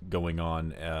enough going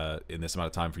on in this amount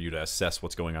of time for you to assess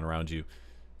what's going on around you.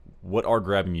 What are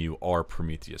grabbing you are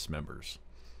Prometheus members.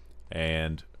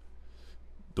 And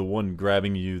the one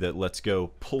grabbing you that lets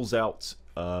go pulls out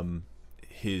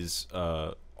his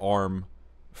arm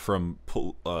from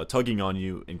tugging on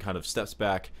you and kind of steps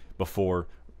back before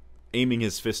aiming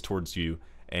his fist towards you,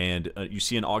 and you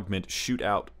see an augment shoot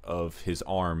out of his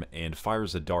arm and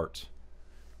fires a dart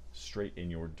straight in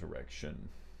your direction.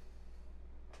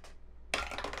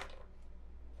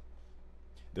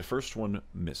 The first one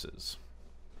misses.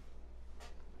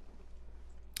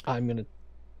 I'm gonna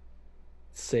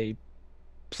say,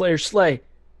 player slay,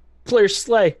 player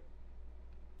slay.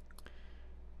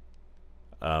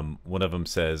 One of them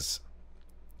says,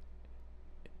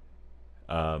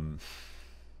 to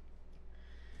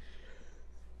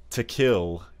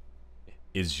kill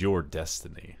is your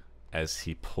destiny, as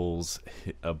he pulls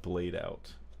a blade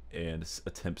out and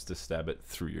attempts to stab it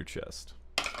through your chest.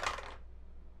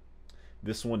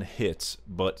 This one hits,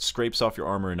 but scrapes off your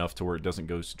armor enough to where it doesn't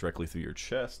go directly through your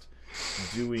chest,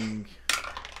 doing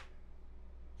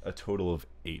a total of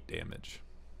 8 damage.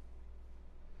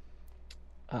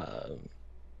 Can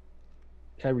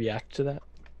I react to that?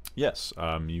 Yes,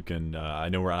 you can. I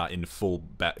know we're not in full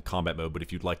combat mode, but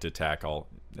if you'd like to attack,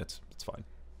 it's fine.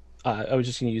 I was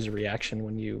just gonna use a reaction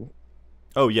when you.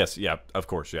 Oh yes, yeah, of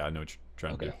course, yeah. I know what you're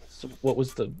trying to do. So what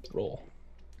was the roll?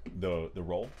 The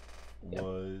roll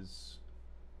was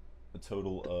a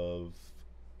total of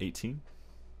 18.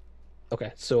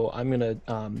 Okay, so I'm gonna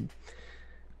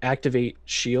activate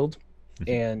shield,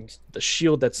 and the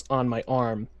shield that's on my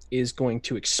arm is going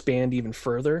to expand even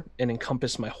further and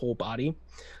encompass my whole body.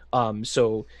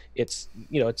 So it's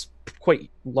it's quite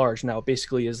large now. It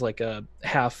basically is like a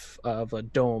half of a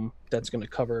dome that's going to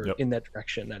cover in that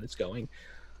direction that it's going.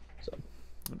 So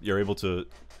you're able to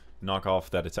knock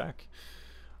off that attack.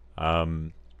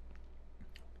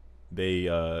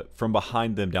 They from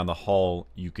behind them down the hall,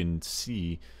 you can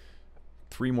see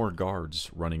 3 more guards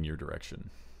running your direction.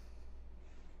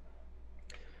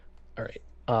 All right.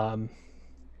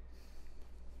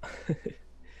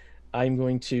 I'm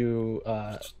going to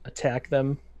attack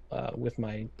them with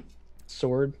my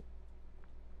sword.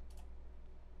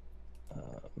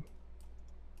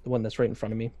 The one that's right in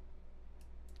front of me.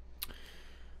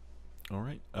 All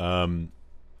right.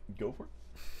 Go for it.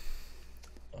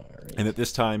 All right. And at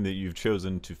this time that you've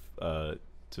chosen to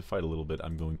fight a little bit,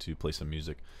 I'm going to play some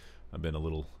music. I've been a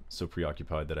little so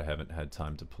preoccupied that I haven't had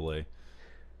time to play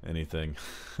anything.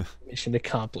 Mission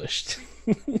accomplished.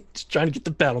 Just trying to get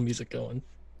the battle music going.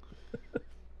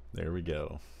 There we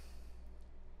go.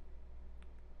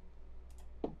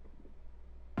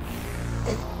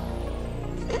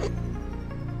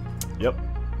 Yep.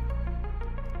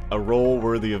 A roll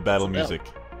worthy of battle music.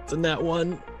 It's in that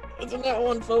one. It's in that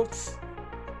one, folks.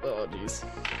 Oh, jeez.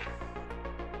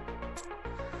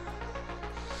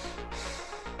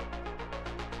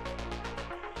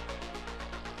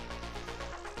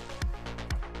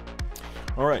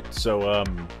 Alright, so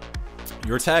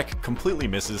your attack completely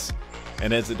misses,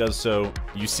 and as it does so,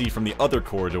 you see from the other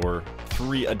corridor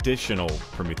 3 additional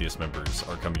Prometheus members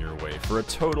are coming your way, for a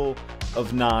total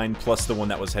of 9 plus the one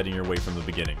that was heading your way from the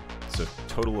beginning. So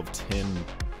total of 10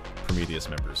 Prometheus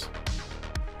members.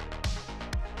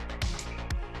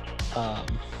 I'm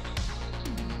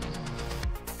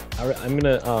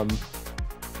gonna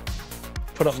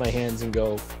put up my hands and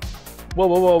go, whoa,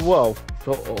 whoa, whoa, whoa.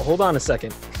 Hold on a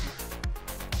second.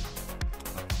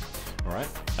 Alright.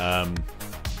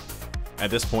 At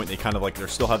this point, they kind of they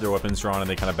still have their weapons drawn, and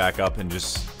they kind of back up and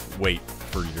just wait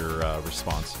for your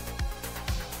response.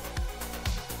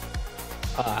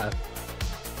 I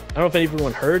don't know if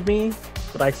everyone heard me,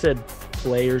 but I said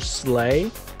player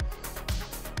slay.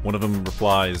 One of them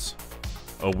replies,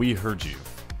 "Oh, we heard you."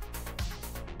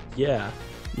 Yeah.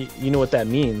 You know what that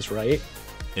means, right?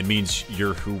 It means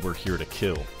you're who we're here to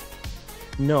kill.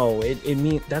 No, it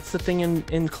means that's the thing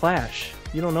in Clash.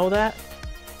 You don't know that?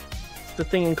 It's the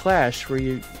thing in Clash where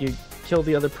you kill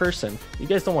the other person. You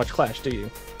guys don't watch Clash, do you?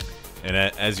 And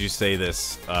as you say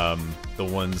this, the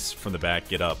ones from the back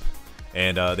get up,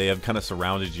 and they have kind of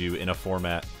surrounded you in a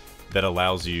format that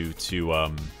allows you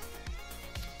to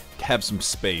have some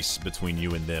space between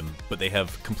you and them, but they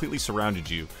have completely surrounded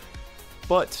you.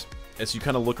 But as you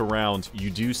kind of look around, you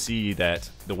do see that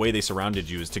the way they surrounded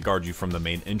you is to guard you from the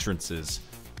main entrances,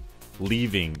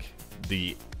 leaving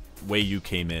the way you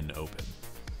came in open.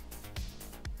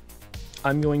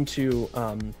 I'm going to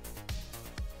I'm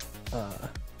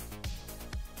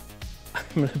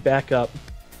going to back up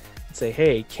and say,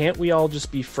 hey, can't we all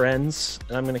just be friends?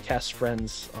 And I'm going to cast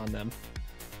friends on them.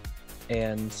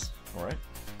 And all right.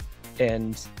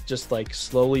 And just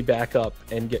slowly back up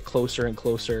and get closer and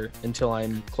closer until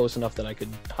I'm close enough that I could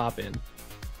hop in.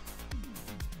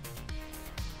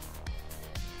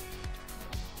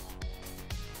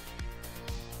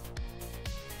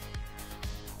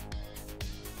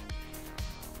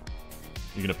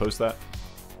 You gonna post that?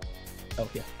 Oh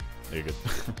yeah. There you go.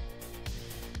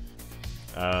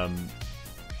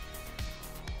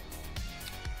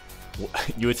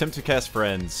 You attempt to cast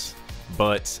friends,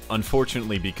 but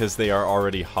unfortunately, because they are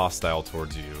already hostile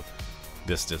towards you,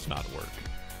 this does not work.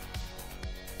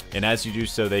 And as you do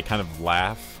so, they kind of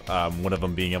laugh, one of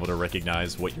them being able to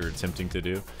recognize what you're attempting to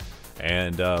do.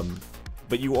 And,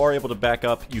 but you are able to back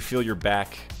up. You feel your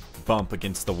back bump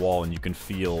against the wall, and you can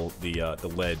feel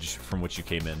the ledge from which you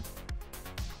came in.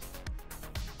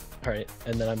 All right,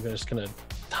 and then I'm just gonna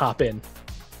hop in.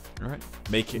 All right.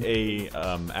 Make a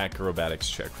acrobatics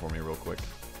check for me real quick.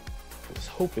 I was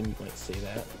hoping you might say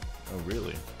that. Oh,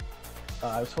 really?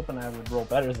 I was hoping I would roll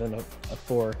better than a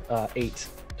 4, 8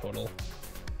 total.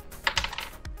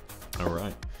 All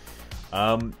right.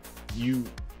 You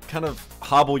kind of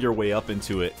hobble your way up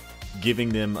into it, giving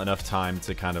them enough time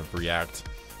to kind of react.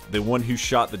 The one who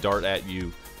shot the dart at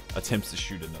you attempts to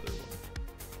shoot another one.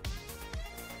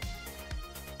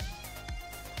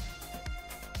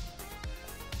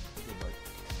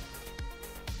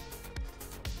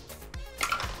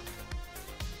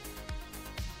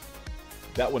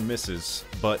 That one misses,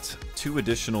 but 2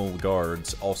 additional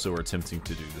guards also are attempting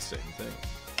to do the same thing.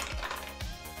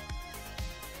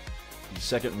 The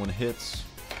second one hits.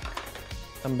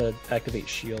 I'm gonna activate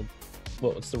shield.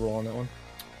 What's the roll on that one?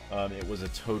 It was a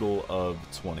total of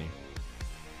 20.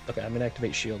 Okay, I'm gonna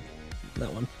activate shield on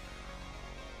that one.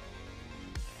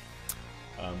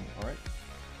 All right.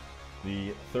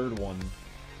 The third one,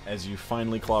 as you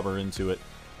finally clobber into it,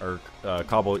 or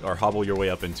hobble your way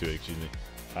up into it, excuse me,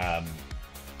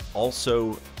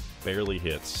 also barely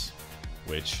hits,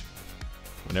 which,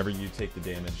 whenever you take the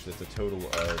damage, that's a total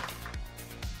of...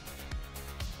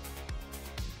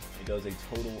 It does a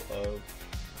total of...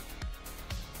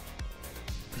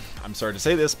 I'm sorry to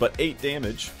say this, but 8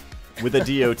 damage with a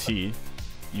DOT.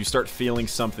 You start feeling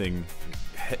something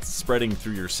spreading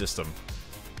through your system.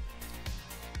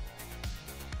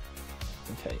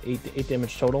 Okay, 8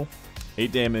 damage total.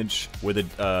 8 damage with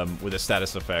a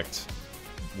status effect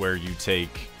where you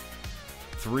take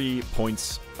 3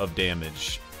 points of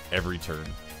damage every turn,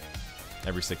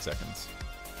 every 6 seconds.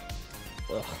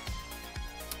 Ugh.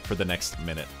 For the next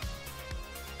minute.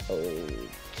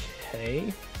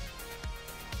 Okay.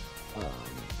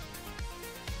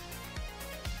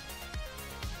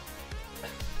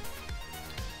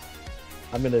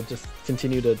 I'm gonna just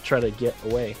continue to try to get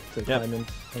away to climb in.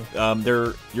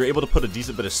 You're able to put a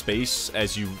decent bit of space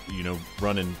as you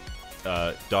run and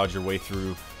dodge your way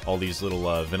through all these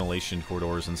little ventilation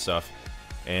corridors and stuff.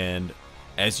 And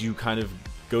as you kind of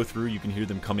go through, you can hear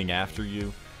them coming after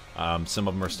you. Some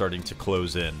of them are starting to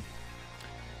close in.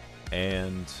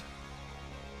 And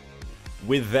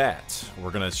with that,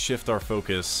 we're gonna shift our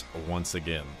focus once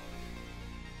again.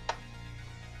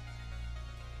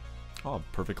 Oh,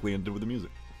 perfectly ended with the music.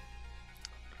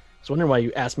 I was wondering why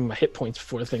you asked me my hit points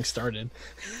before the thing started.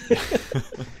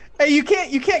 Hey, you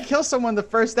can't kill someone the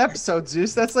first episode,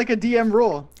 Zeus. That's like a DM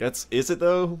rule. Is it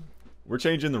though? We're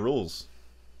changing the rules.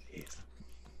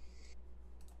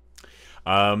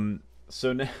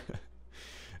 So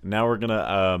now we're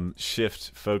gonna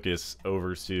shift focus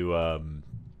over to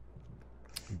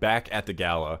back at the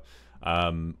gala.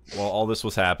 While all this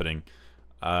was happening,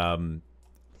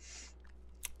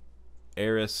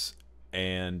 Eris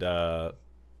and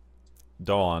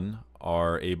Dawn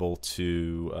are able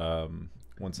to...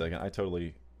 one second, I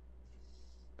totally...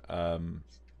 let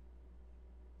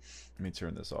me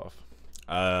turn this off.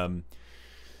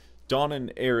 Dawn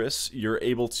and Eris, you're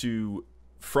able to...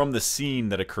 From the scene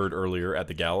that occurred earlier at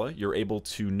the gala, you're able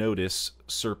to notice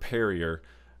Sir Perrier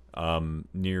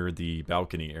near the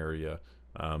balcony area,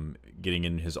 getting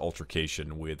in his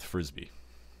altercation with Frisbee.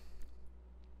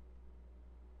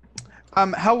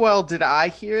 How well did I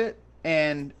hear it?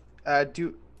 And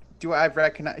do I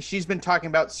recognize? She's been talking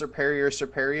about Sir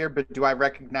Perrier, but do I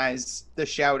recognize the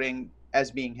shouting as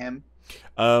being him?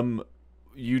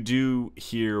 You do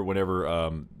hear whenever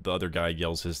the other guy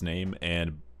yells his name,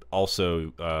 and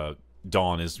also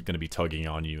Dawn is going to be tugging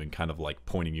on you and kind of like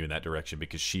pointing you in that direction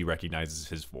because she recognizes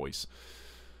his voice.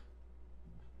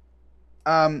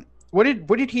 What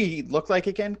did he look like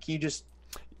again? Can you just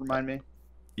remind me?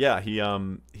 Yeah, he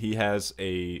has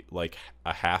a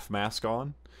half mask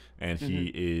on, and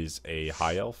he is a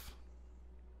high elf.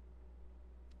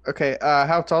 Okay,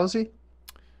 how tall is he?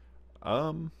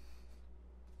 Go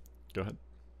ahead.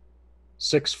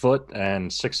 6 foot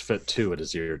and 6'2" at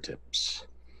his ear tips.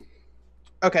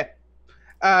 Okay.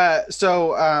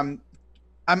 So I'm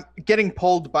getting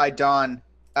pulled by Dawn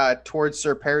towards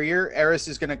Sir Perrier. Eris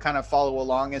is going to kind of follow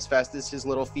along as fast as his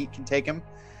little feet can take him.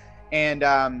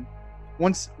 And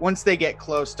once they get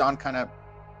close, Dawn kind of,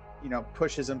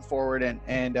 pushes him forward,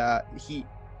 and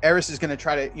Eris is going to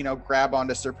try to, grab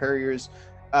onto Sir Perrier's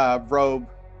robe.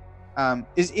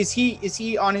 Is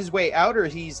he on his way out, or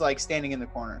he's like standing in the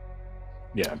corner?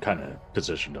 Yeah, I'm kind of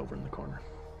positioned over in the corner.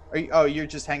 Are you, oh, you're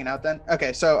just hanging out then?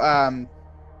 Okay, so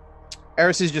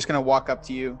Eris is just gonna walk up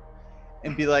to you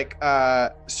and be like,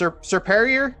 Sir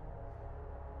Perrier?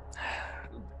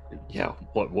 Yeah,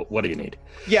 what do you need?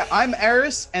 Yeah, I'm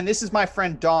Eris, and this is my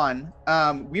friend Dawn.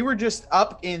 We were just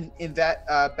up in that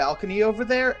balcony over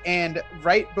there, and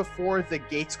right before the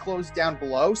gates closed down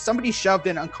below, somebody shoved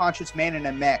an unconscious man in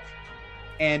a mech,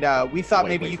 and we thought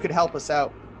maybe you could help us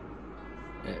out.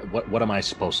 What am I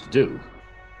supposed to do?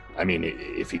 I mean,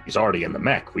 if he's already in the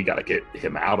mech, we got to get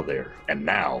him out of there, and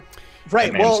now.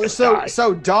 Right. Well,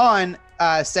 so Dawn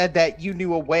said that you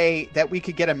knew a way that we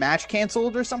could get a match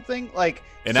canceled or something. Like,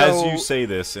 and as you say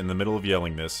this, in the middle of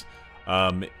yelling this,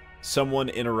 someone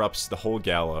interrupts the whole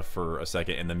gala for a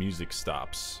second, and the music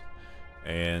stops,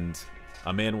 and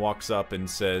a man walks up and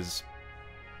says,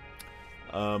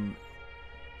 well,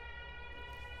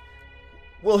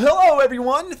 hello,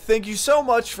 everyone! Thank you so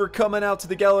much for coming out to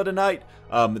the gala tonight.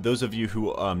 Those of you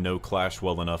who know Clash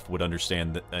well enough would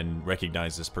understand that and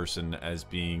recognize this person as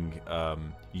being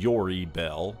Yori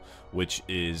Bell, which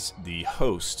is the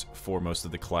host for most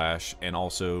of the Clash and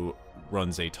also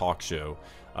runs a talk show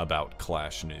about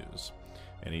Clash news.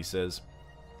 And he says,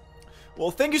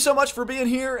 well, thank you so much for being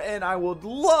here, and I would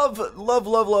love...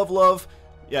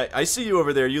 Yeah, I see you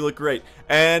over there. You look great.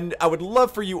 And I would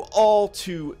love for you all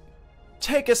to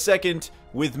take a second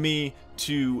with me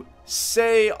to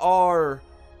say our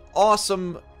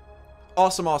awesome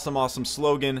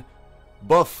slogan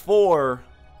before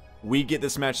we get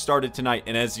this match started tonight.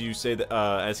 And as you say that,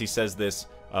 as he says this,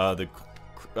 the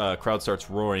crowd starts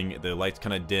roaring. The lights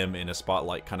kind of dim, and a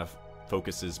spotlight kind of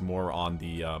focuses more on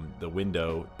the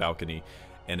window balcony.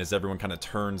 And as everyone kind of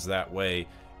turns that way,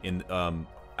 in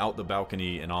out the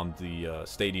balcony and on the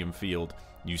stadium field,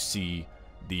 you see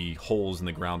the holes in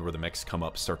the ground where the mechs come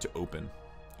up start to open,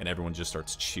 and everyone just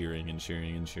starts cheering and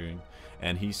cheering and cheering.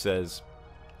 And he says,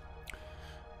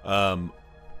 who?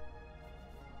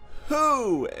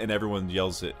 And everyone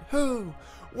yells it. Who?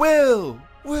 Will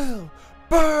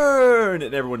burn!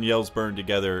 And everyone yells burn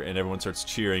together, and everyone starts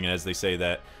cheering. And as they say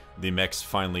that, the mechs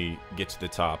finally get to the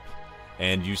top,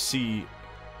 and you see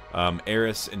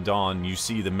Eris and Dawn. You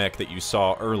see the mech that you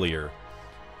saw earlier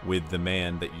with the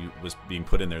man that was being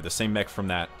put in there. The same mech from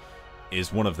that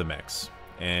is one of the mechs.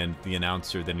 And the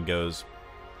announcer then goes,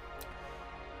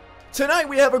 tonight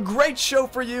we have a great show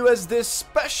for you as this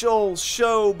special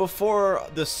show before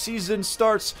the season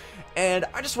starts. And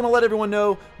I just want to let everyone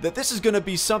know that this is going to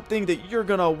be something that you're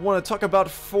going to want to talk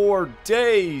about for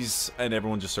days. And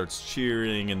everyone just starts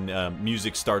cheering, and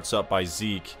music starts up by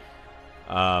Zeke.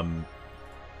 And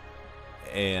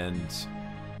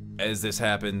as this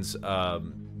happens,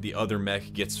 the other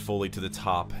mech gets fully to the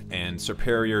top, and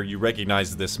Superior, you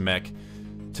recognize this mech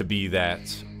to be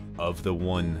that of the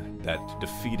one that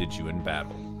defeated you in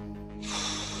battle.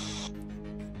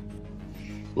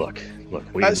 Look,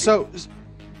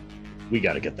 we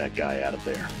got to get that guy out of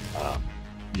there.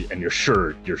 And you're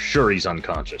sure he's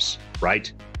unconscious,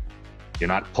 right? You're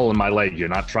not pulling my leg. You're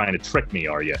not trying to trick me,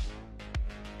 are you?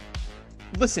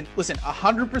 Listen,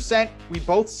 100%. We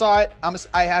both saw it.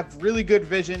 I have really good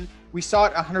vision. We saw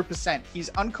it 100%. He's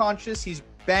unconscious. He's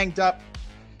banged up.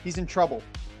 He's in trouble.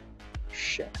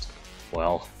 Shit.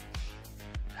 Well,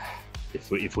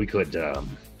 if we could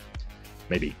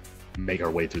maybe make our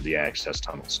way through the access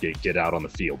tunnels, get out on the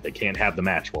field. They can't have the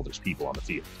match while there's people on the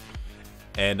field.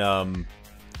 And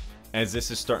as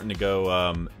this is starting to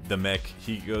go, the mech,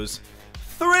 he goes,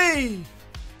 3,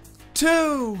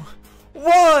 2,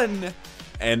 1,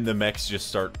 and the mechs just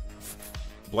start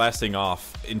blasting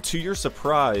off. And to your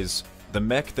surprise, the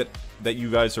mech that you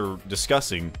guys are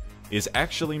discussing is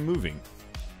actually moving,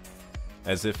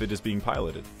 as if it is being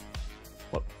piloted.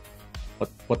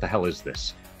 What the hell is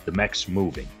this? The mech's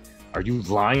moving. Are you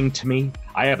lying to me?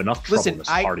 I have enough trouble in this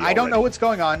party I don't know what's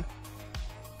going on.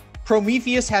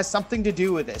 Prometheus has something to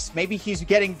do with this. Maybe he's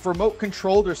getting remote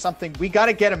controlled or something. We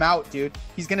gotta get him out, dude.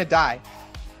 He's gonna die.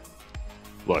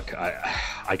 Look,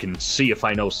 I can see if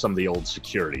I know some of the old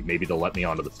security. Maybe they'll let me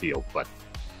onto the field, but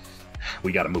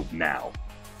we got to move now.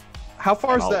 How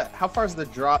far is the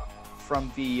drop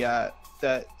from the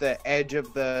edge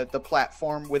of the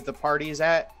platform with the parties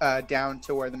at down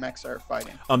to where the mechs are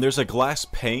fighting? There's a glass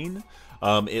pane.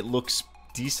 It looks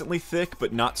decently thick,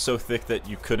 but not so thick that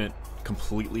you couldn't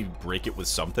completely break it with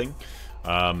something.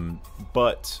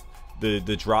 But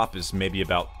the drop is maybe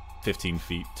about 15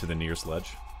 feet to the nearest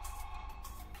ledge.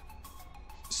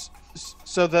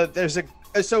 So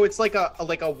so it's like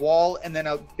a wall and then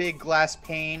a big glass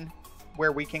pane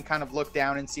where we can kind of look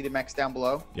down and see the mechs down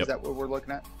below. Yep. Is that what we're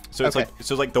looking at? So it's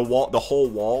like the whole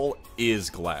wall is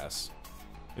glass,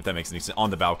 if that makes any sense, on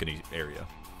the balcony area.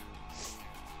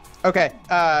 Okay.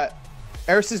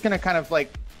 Eris is gonna kind of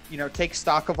like, take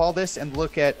stock of all this and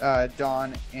look at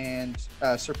Dawn and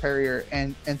Superior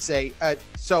and say,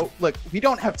 so look, we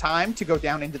don't have time to go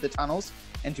down into the tunnels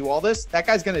and do all this. That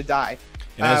guy's gonna die.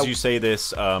 And as you say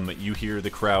this, you hear the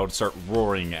crowd start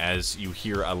roaring as you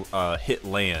hear a hit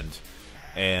land,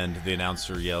 and the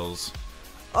announcer yells,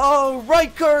 "Oh,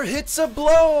 Riker hits a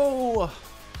blow!"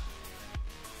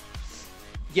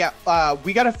 Yeah,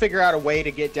 we got to figure out a way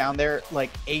to get down there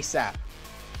like ASAP.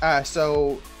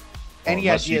 So, any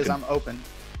ideas? I'm open.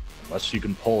 Unless you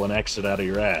can pull an exit out of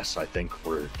your ass, I think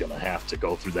we're gonna have to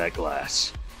go through that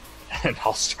glass. And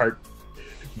I'll start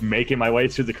making my way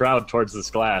through the crowd towards this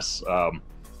glass,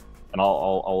 and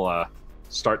I'll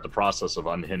start the process of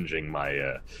unhinging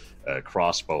my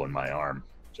crossbow in my arm.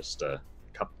 Just a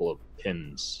couple of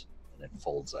pins, and it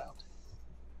folds out.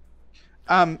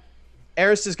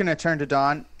 Eris is going to turn to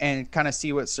Dawn and kind of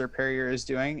see what Superior is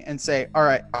doing and say, all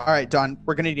right, Dawn,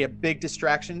 we're going to need a big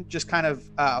distraction. Just kind of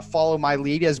follow my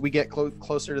lead as we get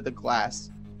closer to the glass.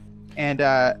 And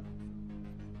as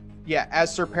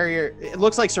Superior, it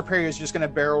looks like Superior is just going to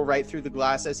barrel right through the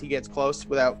glass as he gets close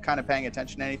without kind of paying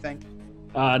attention to anything.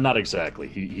 Not exactly.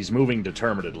 He's moving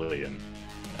determinedly and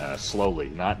slowly,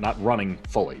 not running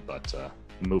fully, but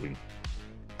moving.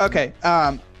 Okay.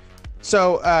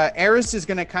 So Eris is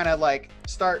going to kind of like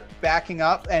start backing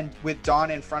up and with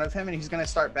Dawn in front of him, and he's going to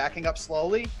start backing up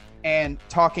slowly and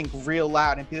talking real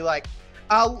loud and be like,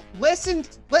 listen,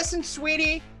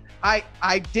 sweetie,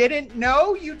 I didn't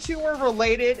know you two were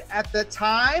related at the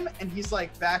time. And he's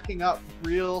like backing up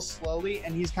real slowly,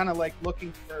 and he's kind of like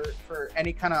looking for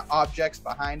any kind of objects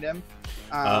behind him.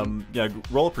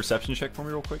 Roll a perception check for me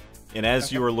real quick. And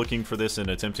as you are looking for this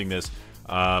and attempting this,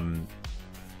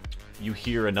 you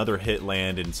hear another hit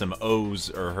land and some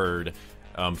O's are heard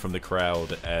from the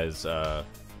crowd as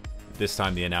this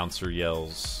time the announcer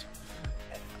yells,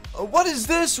 What is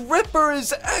this? Ripper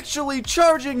is actually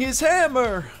charging his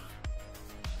hammer!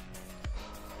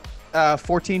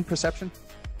 14 perception.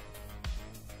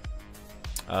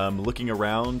 Looking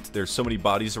around, there's so many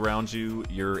bodies around you.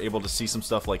 You're able to see some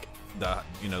stuff like the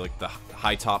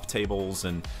high top tables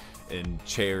and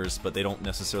chairs, but they don't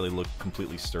necessarily look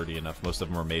completely sturdy enough. Most of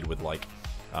them are made with like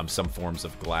some forms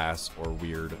of glass or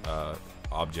weird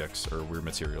objects or weird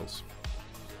materials.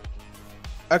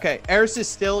 Okay, Eris is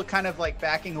still kind of like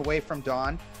backing away from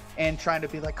Dawn and trying to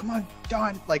be like, come on,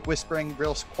 Dawn, like whispering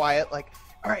real quiet, like,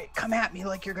 all right, come at me,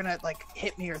 like you're gonna like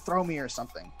hit me or throw me or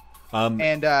something.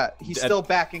 And he's still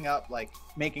backing up, like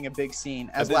making a big scene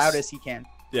as loud as he can.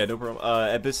 Yeah, no problem.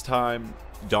 At this time,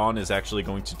 Dawn is actually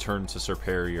going to turn to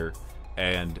Superior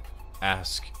and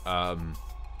ask,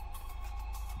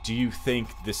 do you think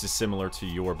this is similar to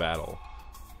your battle?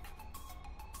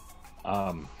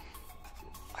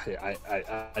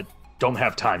 I don't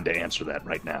have time to answer that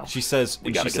right now. She says,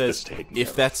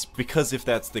 if that's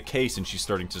the case, and she's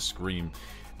starting to scream,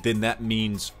 then that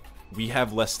means we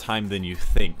have less time than you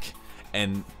think.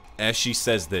 And as she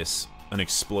says this, an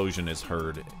explosion is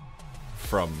heard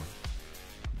from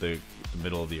the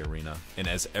middle of the arena, and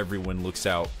as everyone looks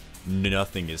out,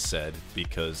 nothing is said,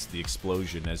 because the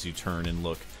explosion, as you turn and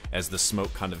look, as the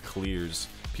smoke kind of clears,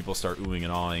 people start oohing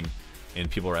and awing, and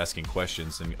people are asking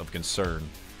questions of concern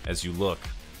as you look.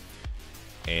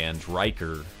 And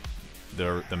Riker,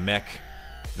 the mech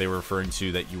they were referring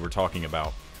to that you were talking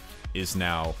about, is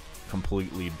now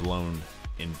completely blown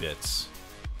in bits.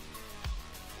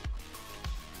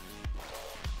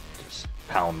 Just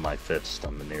pound my fist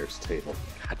on the nearest table.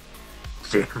 God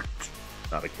damn it.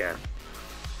 Not again.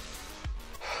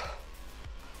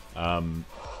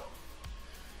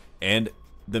 And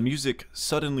the music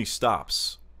suddenly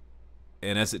stops.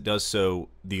 And as it does so,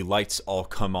 the lights all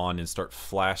come on and start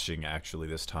flashing, actually,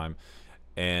 this time.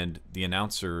 And the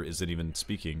announcer isn't even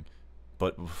speaking.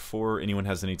 But before anyone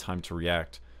has any time to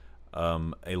react,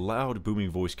 a loud, booming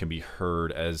voice can be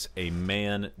heard as a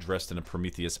man dressed in a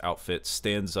Prometheus outfit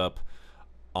stands up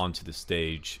onto the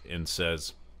stage and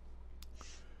says,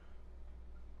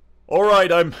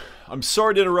 "Alright, I'm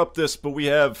sorry to interrupt this, but we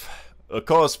have a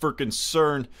cause for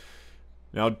concern.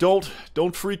 Now, don't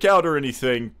freak out or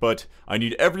anything, but I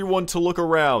need everyone to look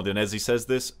around." And as he says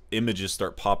this, images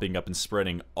start popping up and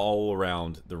spreading all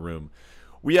around the room.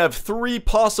 "We have 3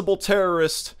 possible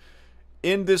terrorists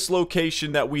in this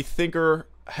location that we think are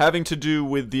having to do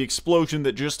with the explosion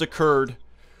that just occurred.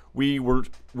 We were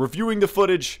reviewing the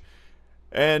footage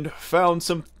and found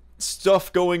some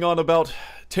stuff going on about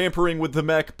tampering with the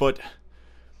mech, but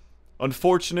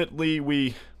unfortunately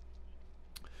we're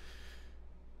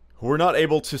not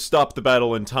able to stop the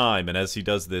battle in time." And as he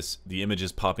does this, the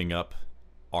images popping up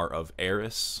are of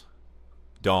Eris,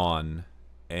 Dawn,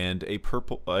 and a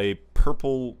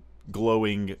purple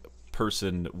glowing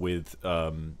person with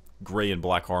gray and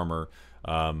black armor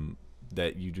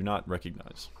that you do not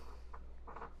recognize.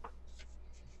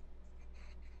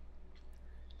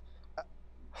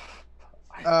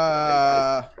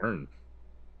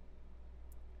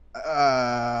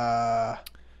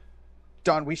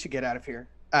 Don, we should get out of here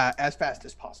as fast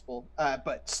as possible,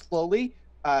 but slowly,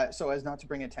 so as not to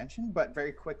bring attention, but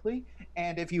very quickly.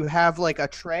 And if you have like a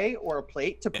tray or a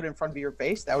plate to put in front of your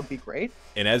face, that would be great.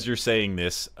 And as you're saying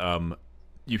this,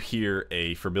 you hear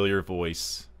a familiar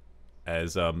voice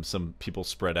as some people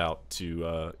spread out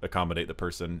to accommodate the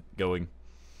person going,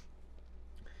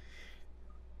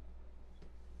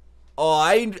 "Oh,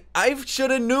 I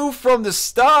should have knew from the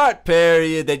start,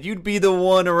 Perry, that you'd be the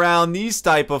one around these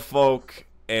type of folk."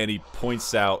 And he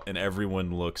points out, and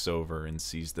everyone looks over and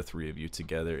sees the three of you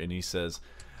together, and he says,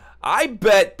 "I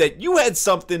bet that you had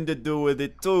something to do with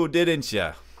it too, didn't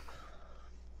you?"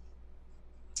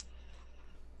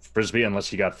 Frisbee,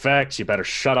 unless you got facts, you better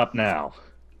shut up now.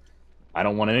 I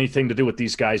don't want anything to do with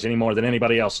these guys any more than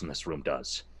anybody else in this room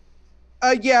does.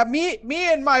 Yeah, me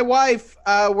and my wife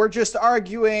were just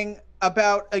arguing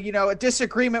about a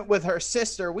disagreement with her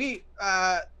sister. We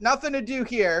nothing to do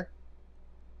here.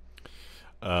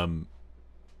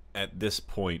 At this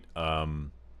point,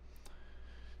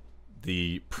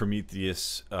 the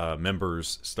Prometheus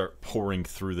members start pouring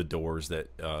through the doors that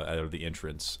out of the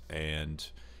entrance, and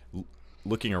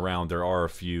looking around, there are a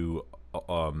few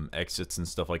exits and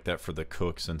stuff like that for the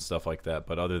cooks and stuff like that.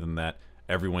 But other than that,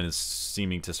 everyone is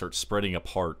seeming to start spreading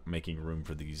apart, making room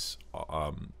for these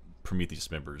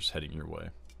Prometheus members heading your way.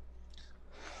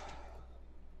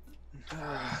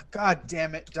 God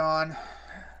damn it, Don.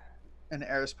 And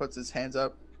Eris puts his hands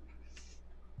up.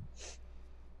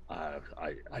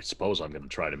 I suppose I'm going to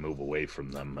try to move away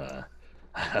from them.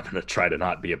 I'm going to try to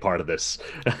not be a part of this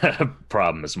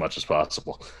problem as much as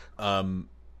possible.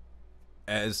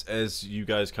 As you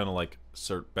guys kind of like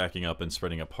start backing up and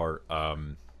spreading apart,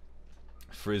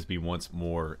 Frisbee once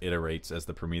more iterates as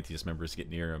the Prometheus members get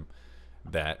near him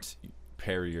that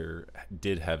Perrier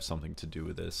did have something to do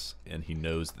with this, and he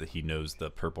knows that he knows the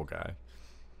purple guy.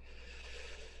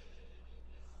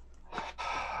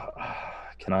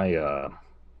 Can I I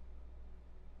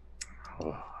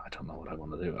don't know what I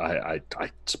want to do. I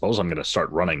suppose I'm going to start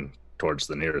running towards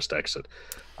the nearest exit.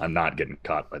 I'm not getting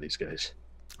caught by these guys.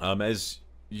 As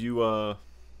you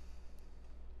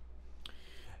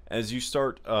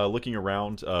start looking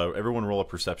around, everyone roll a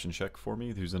perception check for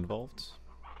me who's involved.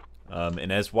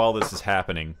 And while this is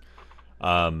happening,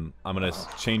 I'm going to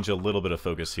change a little bit of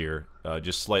focus here,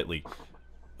 just slightly.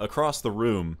 Across the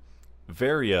room,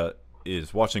 Varia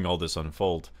is watching all this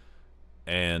unfold,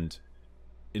 and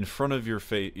in front of your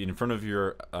face,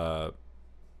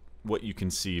 what you can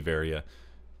see, Varia,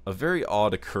 a very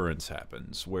odd occurrence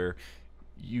happens where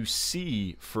you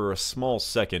see for a small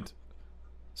second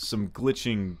some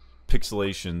glitching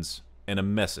pixelations and a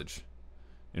message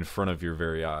in front of your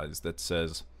very eyes that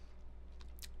says,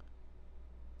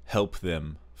 "Help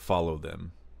them, follow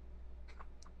them."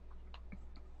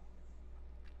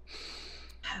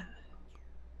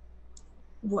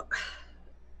 What?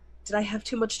 Did I have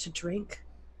too much to drink?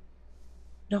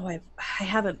 No, I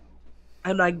haven't.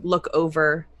 And I look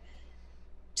over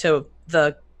to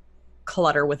the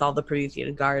clutter with all the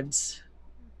Promethean guards.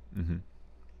 Mm-hmm.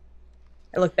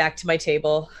 I look back to my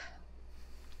table.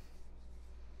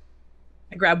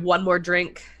 I grab one more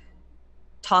drink,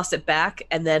 toss it back,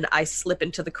 and then I slip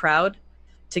into the crowd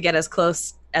to get as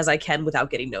close as I can without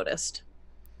getting noticed.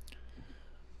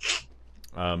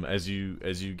 As you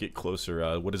get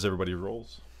closer, what does everybody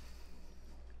rolls?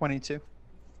 22.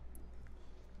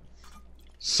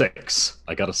 6.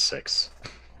 I got a 6.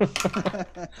 All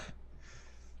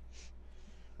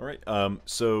right.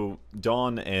 So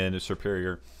Dawn and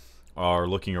Superior are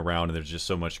looking around, and there's just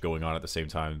so much going on at the same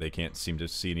time. They can't seem to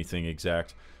see anything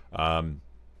exact.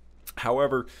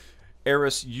 However,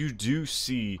 Eris, you do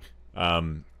see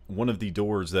one of the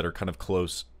doors that are kind of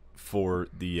close for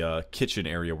the kitchen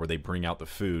area where they bring out the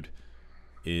food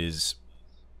is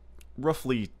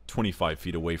roughly 25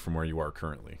 feet away from where you are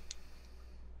currently.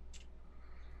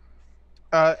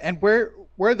 And where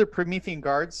are the Promethean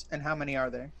guards, and how many are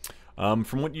there?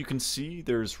 From what you can see,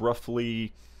 there's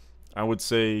roughly, I would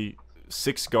say,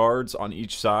 6 guards on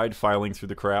each side filing through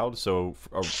the crowd, so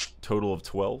a total of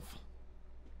 12.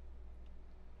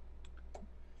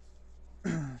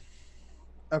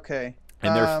 Okay.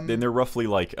 And they're roughly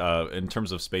like, in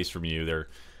terms of space from you,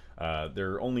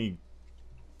 they're only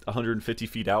 150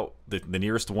 feet out. The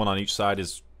nearest one on each side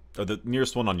is, or the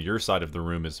nearest one on your side of the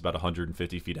room is about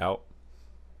 150 feet out.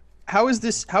 how is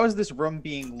this room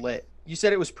being lit? You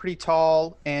said it was pretty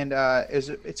tall, and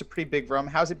it's a pretty big room.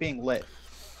 How's it being lit?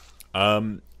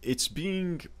 It's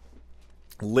being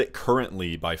lit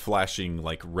currently by flashing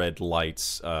like red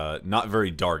lights. Not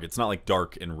very dark. It's not like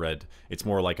dark and red. It's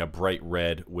more like a bright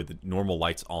red with normal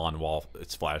lights on while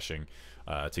it's flashing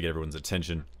to get everyone's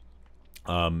attention.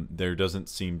 There doesn't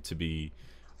seem to be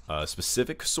a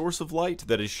specific source of light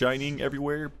that is shining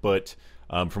everywhere, but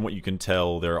from what you can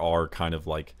tell, there are kind of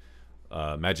like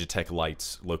Magitech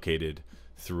lights located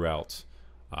throughout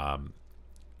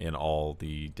in all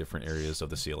the different areas of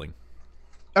the ceiling.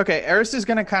 Okay, Eris is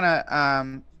gonna kind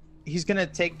of he's gonna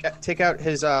take out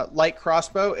his light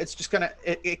crossbow. It's just gonna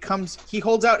it comes. He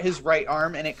holds out his right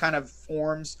arm, and it kind of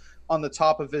forms on the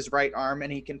top of his right arm,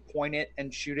 and he can point it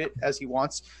and shoot it as he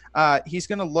wants. He's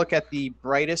gonna look at the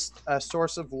brightest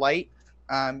source of light,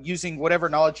 using whatever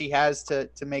knowledge he has to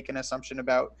make an assumption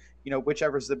about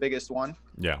whichever's the biggest one.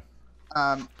 Yeah.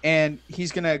 And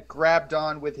he's gonna grab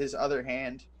Dawn with his other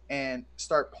hand and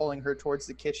start pulling her towards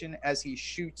the kitchen as he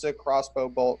shoots a crossbow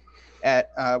bolt at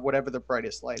whatever the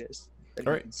brightest light is.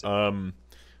 All right.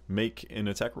 Make an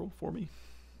attack roll for me.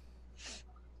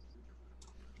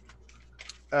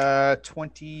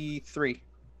 23.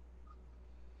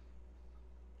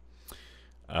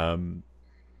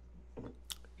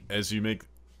 As you make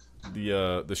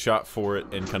the shot for it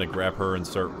and kind of grab her and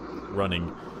start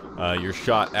running, your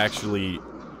shot actually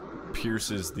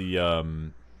pierces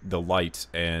the light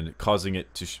and causing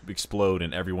it to explode,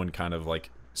 and everyone kind of like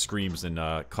screams and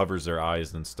covers their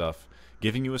eyes and stuff,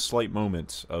 giving you a slight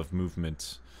moment of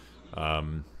movement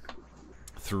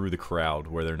through the crowd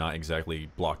where they're not exactly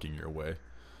blocking your way.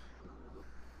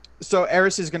 So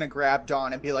Eris is going to grab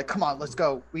Dawn and be like, come on, let's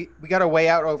go. We got a way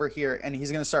out over here. And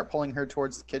he's going to start pulling her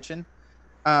towards the kitchen.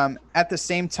 At the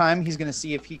same time, he's going to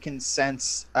see if he can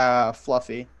sense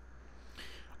Fluffy.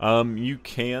 You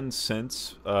can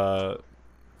sense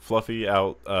Fluffy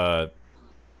out.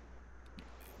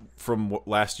 From what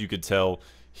last you could tell,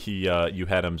 you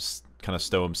had him kind of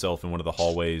stow himself in one of the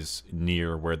hallways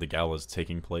near where the gala is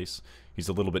taking place. He's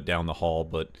a little bit down the hall,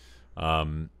 but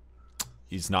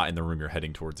he's not in the room you're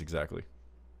heading towards exactly.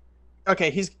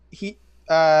 Okay, he's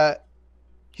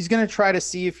gonna try to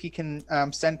see if he can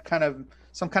send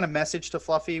some kind of message to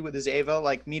Fluffy with his Ava,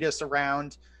 like meet us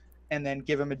around, and then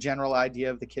give him a general idea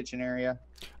of the kitchen area.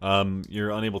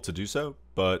 You're unable to do so,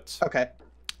 but okay.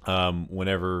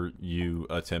 Whenever you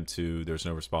attempt to, there's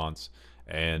no response,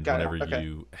 and whenever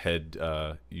you head,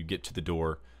 you get to the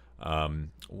door.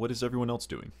 What is everyone else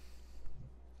doing?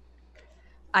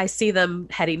 I see them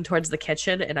heading towards the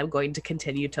kitchen, and I'm going to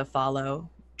continue to follow,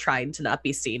 trying to not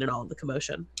be seen in all the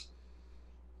commotion.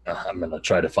 I'm going to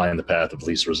try to find the path of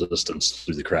least resistance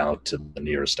through the crowd to the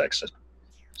nearest exit.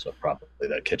 So probably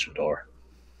that kitchen door.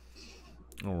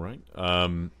 All right.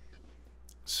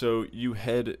 So you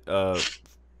head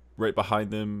right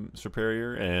behind them,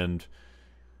 Superior, and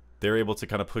they're able to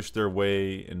kind of push their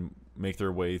way and make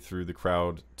their way through the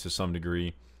crowd to some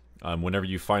degree. Whenever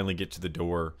you finally get to the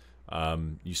door,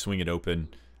 you swing it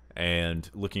open, and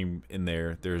looking in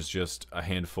there, there's just a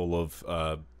handful of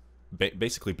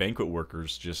basically banquet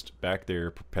workers just back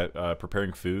there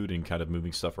preparing food and kind of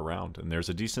moving stuff around. And there's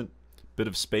a decent bit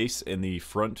of space in the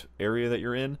front area that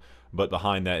you're in, but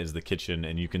behind that is the kitchen,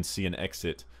 and you can see an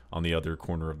exit on the other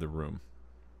corner of the room.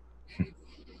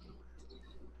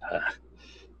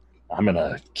 I'm going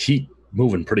to keep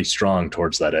moving pretty strong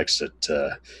towards that exit.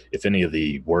 If any of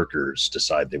the workers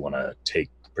decide they want to take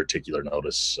particular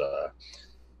notice,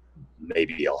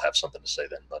 maybe I'll have something to say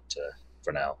then, but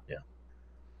for now, yeah.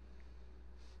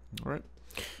 All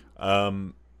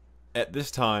right. At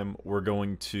this time, we're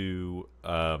going to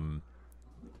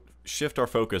shift our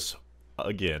focus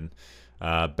again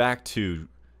back to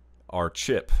our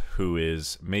Chip, who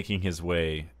is making his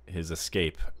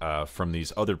escape from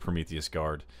these other Prometheus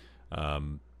Guard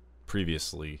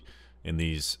previously in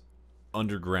these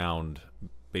underground,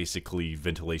 basically,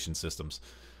 ventilation systems.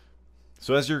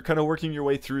 So as you're kind of working your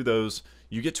way through those,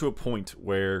 you get to a point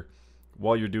where,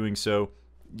 while you're doing so,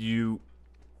 you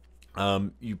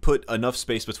put enough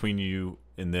space between you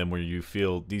and them where you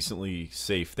feel decently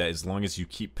safe that as long as you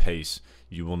keep pace,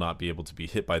 you will not be able to be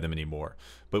hit by them anymore.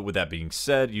 But with that being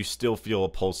said, you still feel a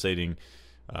pulsating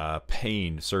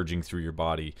pain surging through your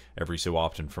body every so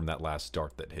often from that last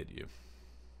dart that hit you.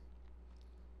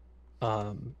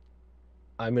 I'm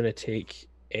going to take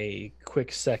a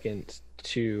quick second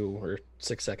or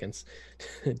 6 seconds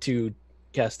to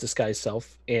cast Disguise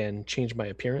Self and change my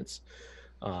appearance.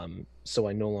 So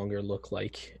I no longer look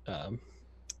like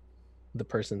the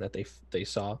person that they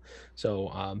saw.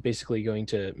 So basically going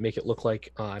to make it look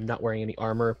like I'm not wearing any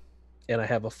armor, and I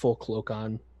have a full cloak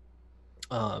on.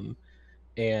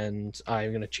 And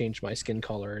I'm gonna change my skin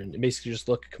color and basically just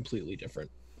look completely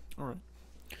different. All right.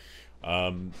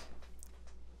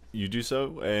 You do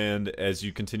so, and as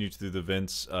you continue through the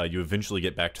vents, you eventually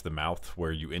get back to the mouth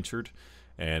where you entered,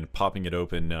 and popping it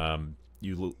open,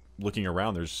 looking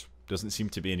around, there's doesn't seem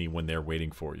to be anyone there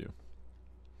waiting for you.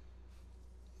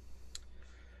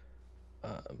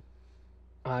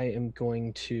 I am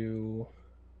going to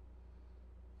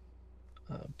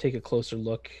take a closer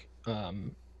look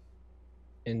and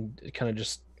kind of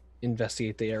just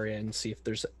investigate the area and see if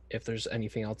there's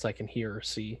anything else I can hear or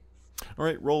see. All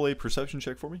right, roll a perception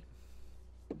check for me.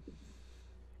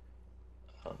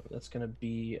 That's going to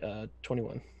be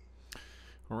 21.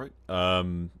 All right.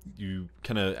 You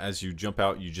kind of, as you jump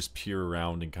out, you just peer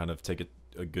around and kind of take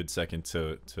a good second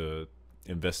to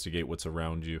investigate what's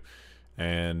around you.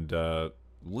 And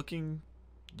looking,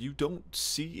 you don't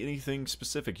see anything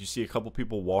specific. You see a couple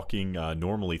people walking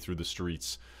normally through the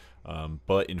streets,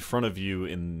 but in front of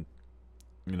you,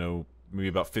 maybe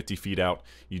about 50 feet out,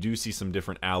 you do see some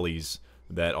different alleys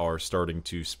that are starting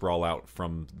to sprawl out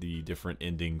from the different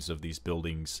endings of these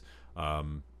buildings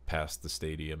past the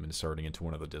stadium and starting into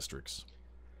one of the districts.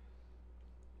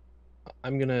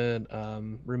 I'm gonna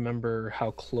remember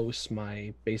how close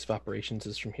my base of operations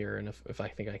is from here, and if I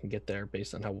think I can get there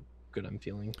based on how good I'm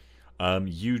feeling.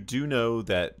 You do know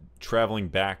that traveling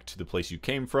back to the place you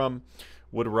came from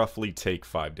would roughly take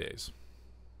 5 days.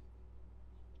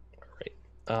 All right.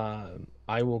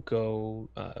 I will go.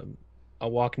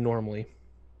 I'll walk normally,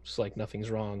 just like nothing's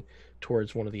wrong,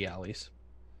 towards one of the alleys,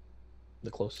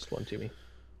 the closest one to me.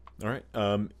 All right.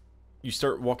 You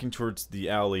start walking towards the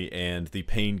alley, and the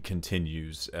pain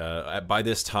continues. By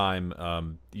this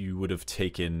time, you would have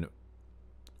taken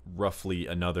roughly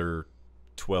another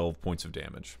 12 points of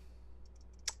damage.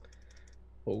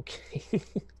 Okay.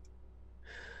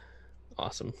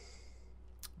 Awesome.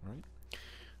 All right.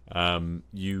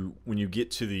 When you get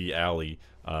to the alley,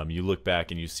 you look back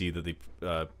and you see that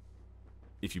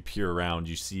if you peer around,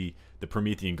 you see the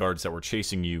Promethean guards that were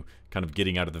chasing you kind of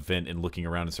getting out of the vent and looking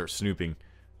around and start snooping.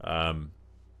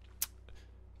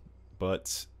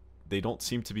 But they don't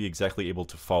seem to be exactly able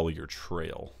to follow your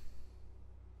trail.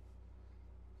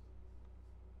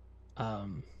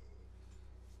 I'm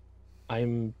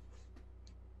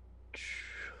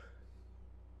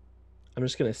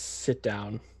just gonna sit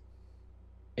down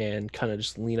and kind of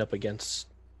just lean up against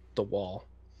the wall,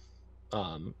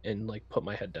 and like put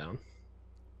my head down.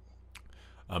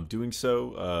 Doing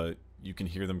so, you can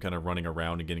hear them kind of running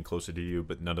around and getting closer to you,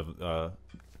 but none of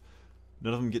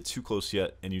them get too close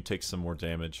yet, and you take some more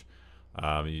damage.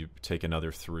 You take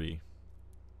another 3.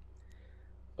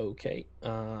 Okay.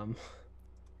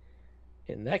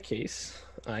 In that case,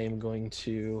 I am going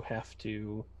to have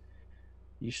to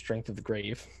use Strength of the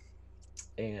Grave,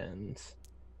 and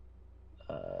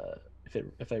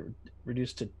if I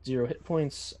reduce to 0 hit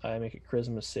points, I make a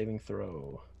Charisma saving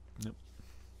throw. Yep.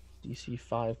 DC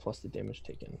 5 plus the damage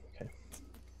taken. Okay.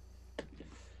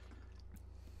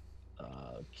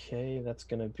 Okay, that's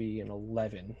gonna be an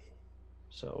 11,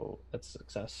 so that's a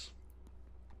success.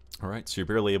 All right, so you're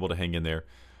barely able to hang in there,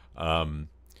 and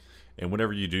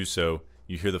whenever you do so,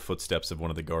 you hear the footsteps of one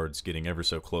of the guards getting ever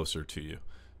so closer to you.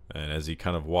 And as he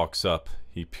kind of walks up,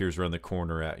 he peers around the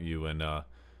corner at you and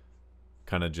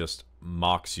kind of just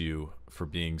mocks you for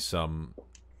being some,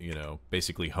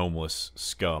 basically homeless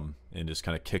scum, and just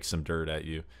kind of kicks some dirt at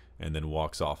you and then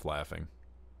walks off laughing.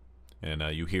 And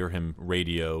you hear him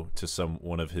radio to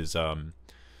one of his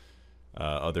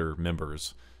other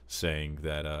members saying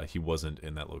that he wasn't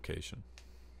in that location.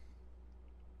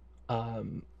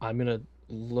 I'm gonna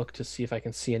look to see if I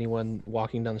can see anyone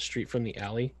walking down the street from the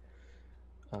alley.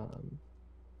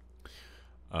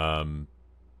 Are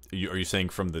you saying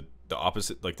from the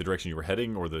opposite, like the direction you were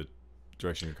heading, or the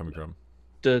direction you're coming from?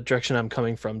 The direction I'm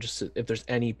coming from, just if there's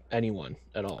anyone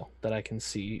at all that I can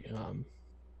see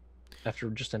after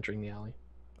just entering the alley.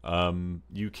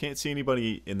 You can't see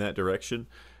anybody in that direction.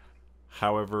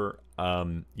 However,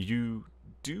 you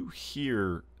do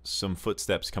hear some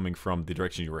footsteps coming from the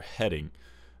direction you were heading,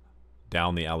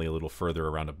 down the alley a little further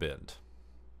around a bend.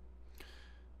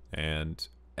 And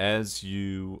as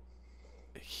you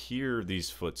hear these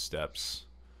footsteps,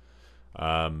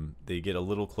 they get a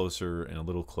little closer and a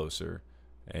little closer,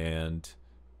 and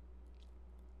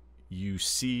you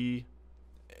see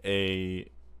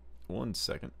one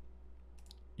second.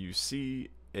 You see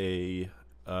the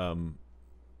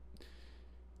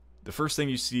first thing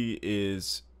you see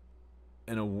is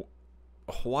a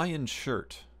Hawaiian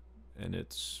shirt, and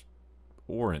it's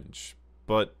orange.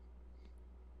 But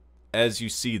as you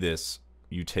see this,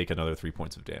 you take another 3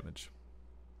 points of damage.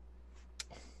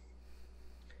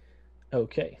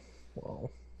 Okay.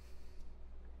 Well,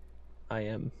 I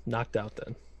am knocked out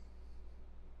then.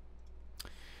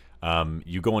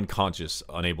 You go unconscious,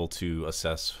 unable to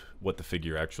assess what the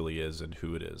figure actually is and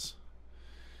who it is.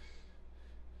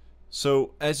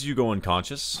 So, as you go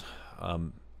unconscious,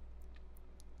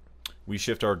 we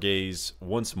shift our gaze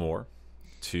once more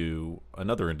to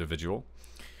another individual.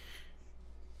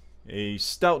 A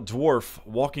stout dwarf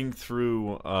walking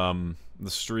through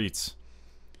the streets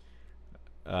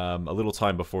a little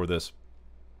time before this,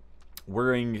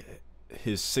 wearing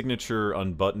his signature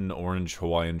unbuttoned orange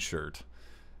Hawaiian shirt,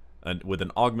 and with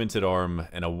an augmented arm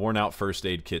and a worn-out first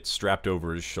aid kit strapped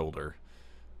over his shoulder,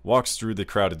 walks through the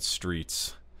crowded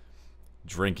streets,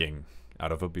 drinking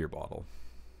out of a beer bottle.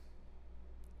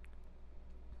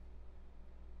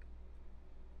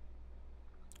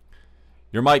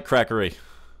 Your mic, Crackery.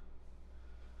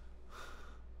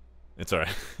 It's alright.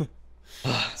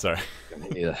 Sorry.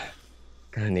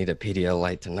 Gonna need a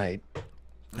Pedialyte tonight.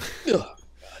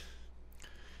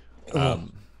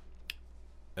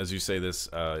 As you say this,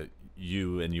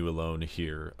 you and you alone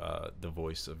hear the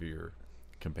voice of your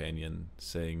companion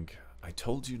saying, "I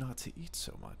told you not to eat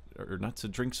so much, or not to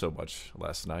drink so much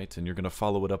last night, and you're gonna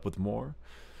follow it up with more."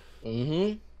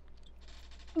 Mm-hmm.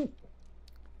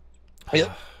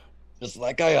 Yep. Just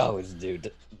like I always do.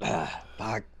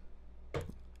 Fuck.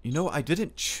 You know, I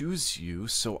didn't choose you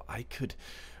so I could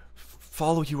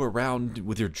follow you around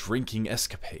with your drinking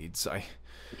escapades.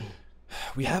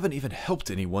 We haven't even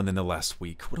helped anyone in the last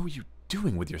week. What are you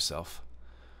doing with yourself?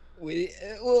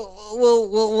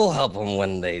 We'll help them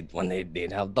when they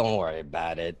need help. Don't worry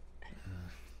about it.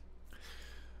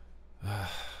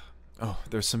 Oh,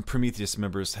 there's some Prometheus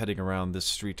members heading around this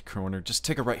street corner. Just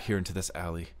take a right here into this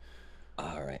alley.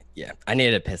 All right. Yeah, I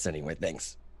needed a piss anyway.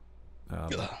 Thanks.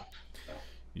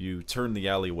 You turn the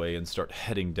alleyway and start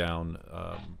heading down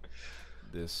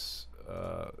this.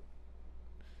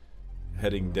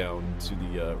 Heading down to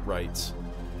the right,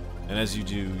 and as you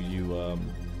do, you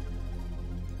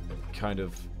kind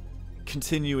of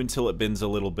continue until it bends a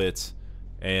little bit,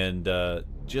 and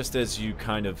just as you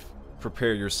kind of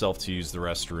prepare yourself to use the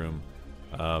restroom,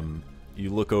 you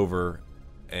look over,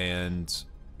 and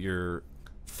your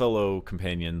fellow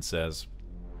companion says,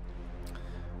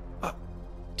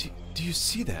 do you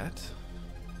see that?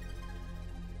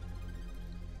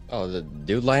 Oh, the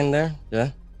dude lying there?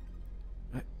 Yeah.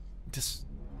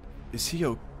 Is he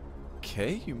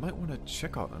okay? You might want to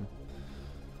check on him.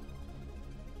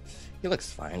 He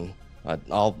looks fine.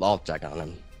 I'll check on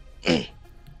him.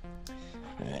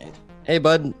 All right. Hey,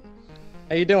 bud.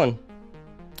 How you doing?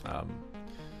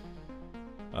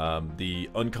 The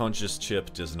unconscious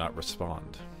chip does not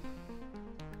respond.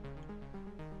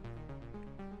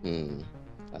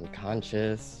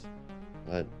 Unconscious.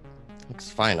 But looks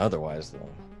fine otherwise, though.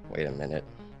 Wait a minute.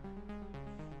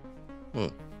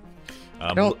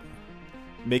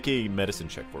 Make a medicine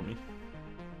check for me.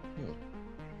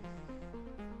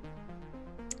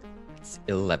 It's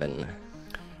 11.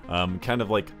 Kind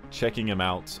of like checking him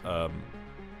out,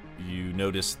 you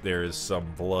notice there is some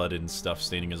blood and stuff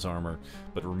staining his armor,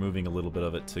 but removing a little bit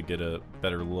of it to get a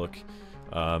better look.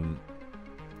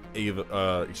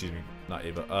 Excuse me, not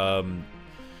Ava.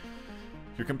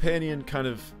 Your companion kind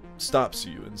of stops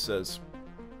you and says,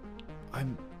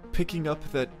 "I'm picking up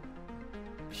that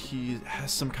he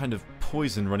has some kind of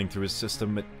poison running through his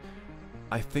system.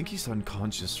 I think he's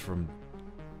unconscious from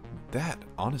that,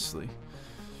 honestly."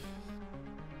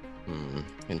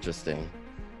 Interesting.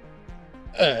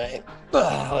 Alright,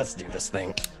 let's do this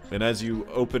thing. And as you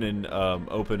open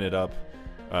it up,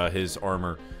 his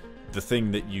armor, the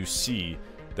thing that you see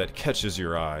that catches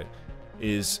your eye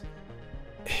is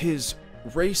his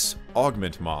race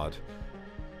augment mod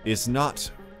is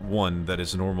not one that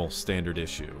is normal standard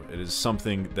issue. It is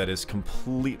something that is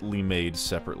completely made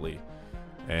separately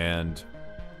and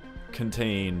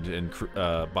contained and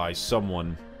by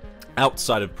someone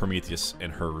outside of Prometheus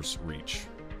and her's reach.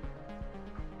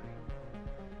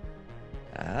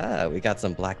 We got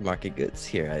some black market goods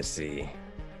here, I see.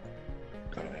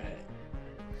 Alright.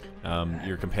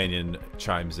 Your companion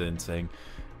chimes in saying,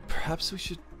 "Perhaps we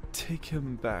should take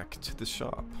him back to the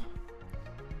shop."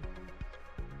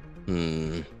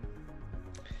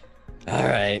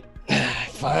 Alright.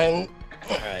 Fine.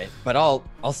 Alright. But I'll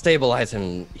stabilize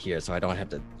him here so I don't have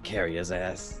to carry his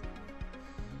ass.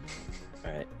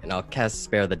 Alright. And I'll cast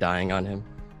Spare the Dying on him.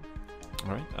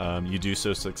 Alright. You do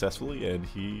so successfully, and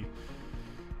he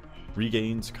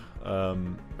regains,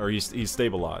 or he's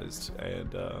stabilized,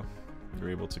 and you're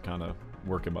able to kind of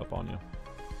work him up on you.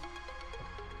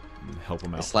 And help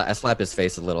him out. I slap his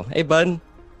face a little. Hey, bud.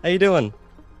 How you doing?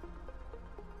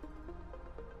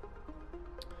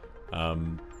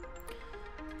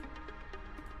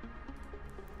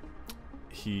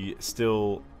 He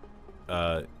still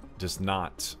does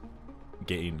not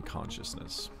gain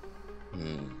consciousness. All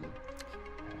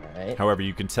right. However,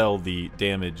 you can tell the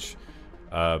damage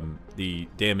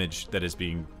that is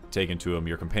being taken to him.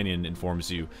 Your companion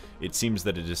informs you it seems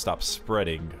that it has stopped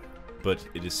spreading, but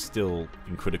it is still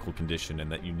in critical condition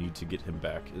and that you need to get him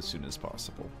back as soon as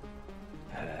possible.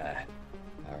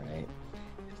 All right.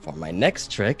 For my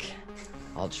next trick,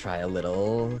 I'll try a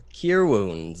little cure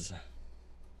wounds.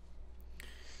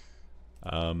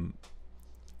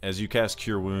 As you cast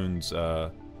Cure Wounds,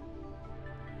 the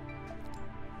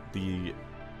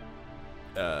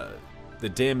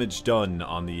damage done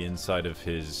on the inside of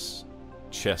his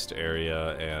chest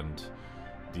area and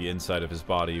the inside of his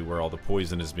body where all the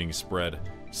poison is being spread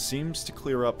seems to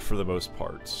clear up for the most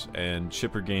part, and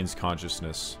Chipper gains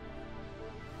consciousness.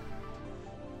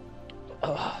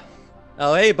 Oh,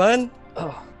 hey, bud.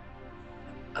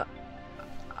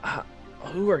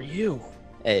 Who are you?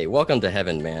 Hey, welcome to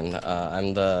heaven, man.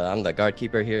 I'm the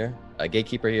guardkeeper here,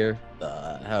 gatekeeper here.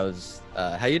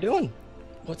 How you doing?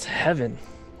 What's heaven?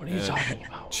 What are you talking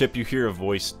about? Chip, you hear a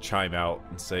voice chime out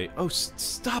and say, "Oh,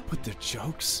 stop with the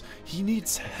jokes. He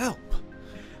needs help."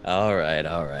 All right,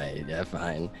 yeah,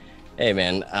 fine. Hey,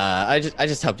 man, I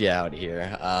just helped you out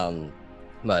here.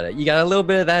 But you got a little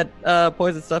bit of that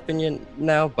poison stuff in you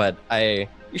now, but you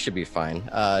should be fine.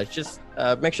 Just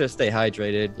make sure to stay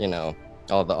hydrated. You know,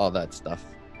 all that stuff.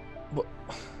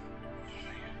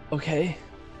 Okay.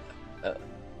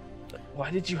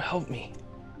 Why did you help me?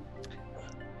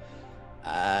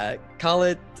 Call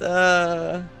it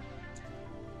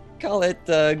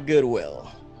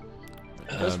goodwill.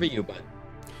 Just for you, bud.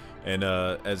 And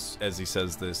as he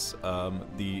says this,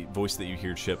 the voice that you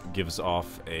hear, Chip, gives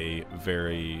off a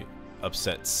very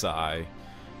upset sigh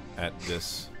at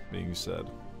this being said.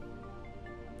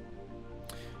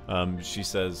 She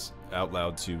says out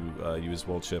loud to you as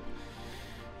well, Chip,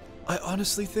 "I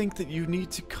honestly think that you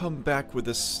need to come back with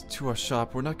us to our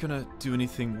shop. We're not gonna do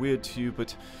anything weird to you,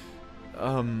 but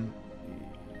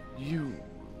you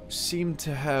seem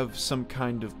to have some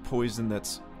kind of poison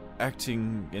that's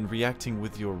acting and reacting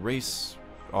with your race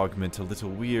augment a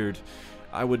little weird.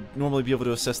 I would normally be able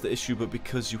to assess the issue, but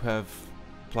because you have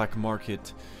black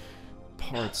market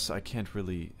parts, I can't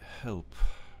really help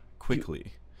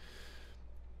quickly."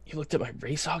 You looked at my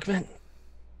race augment?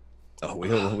 Oh, we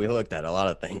looked at a lot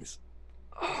of things.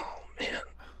 Oh, man.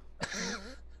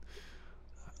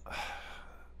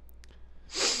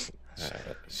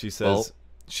 She says,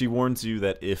 she warns you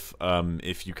that if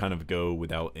you kind of go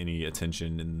without any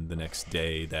attention in the next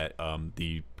day, that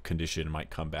the condition might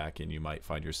come back and you might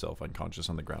find yourself unconscious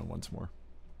on the ground once more.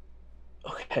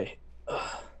 Okay.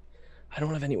 I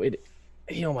don't have any way to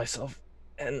heal myself,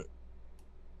 and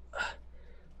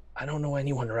I don't know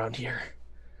anyone around here.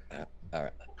 All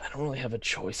right. I don't really have a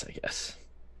choice, I guess.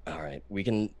 All right. We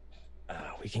can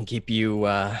keep you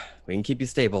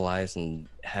stabilized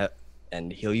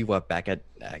and heal you up back at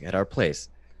our place.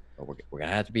 But we're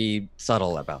gonna have to be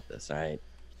subtle about this, all right?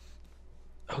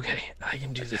 Okay, I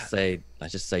can do that.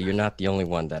 Let's just say you're not the only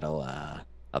one that'll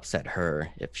upset her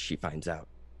if she finds out.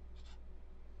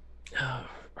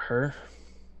 Her?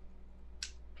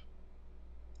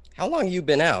 How long you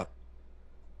been out?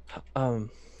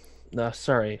 No,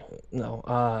 sorry.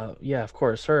 No, yeah, of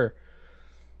course, her.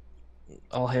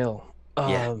 All hail.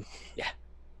 Yeah.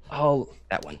 I'll...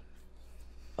 That one.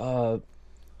 Hold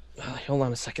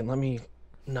on a second. Let me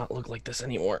not look like this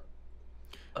anymore.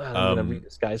 I'm gonna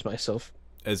redisguise myself.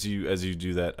 As you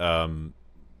do that,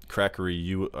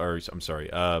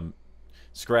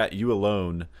 Scrat, you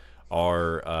alone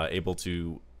are able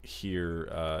to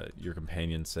hear your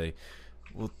companion say,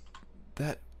 "Well,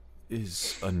 that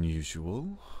is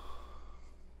unusual."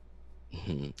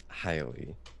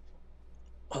 Highly.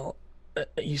 Well,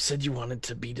 you said you wanted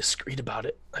to be discreet about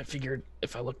it. I figured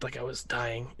if I looked like I was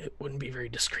dying, it wouldn't be very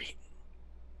discreet.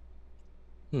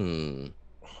 Let's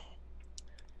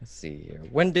see here.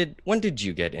 When did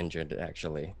you get injured,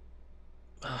 actually?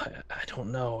 I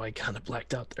don't know. I kind of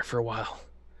blacked out there for a while.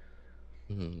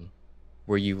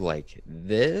 Were you like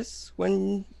this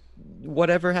when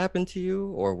whatever happened to you,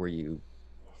 or were you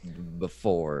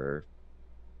before?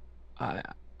 I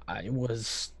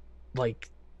was like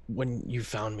when you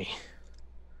found me.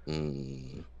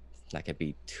 That could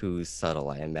be too subtle,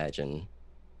 I imagine.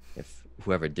 If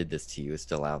whoever did this to you is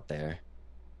still out there.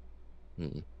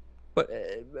 But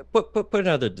put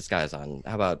another disguise on.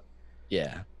 How about,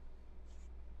 yeah.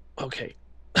 Okay.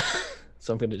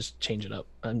 So I'm gonna just change it up.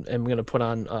 I'm gonna put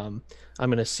on. I'm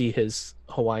gonna see his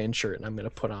Hawaiian shirt, and I'm gonna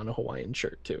put on a Hawaiian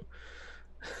shirt too.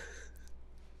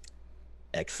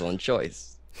 Excellent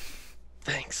choice.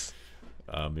 Thanks.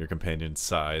 Your companion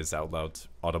sighs out loud,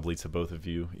 audibly to both of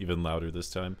you, even louder this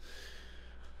time.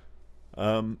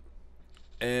 And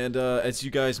as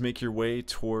you guys make your way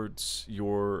towards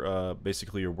your,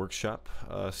 basically your workshop,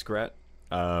 Scrat,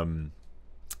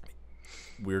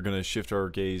 we're going to shift our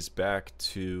gaze back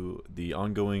to the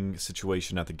ongoing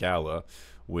situation at the gala,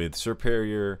 with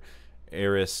Superior,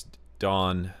 Eris,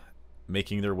 Dawn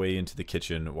making their way into the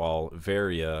kitchen, while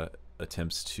Varia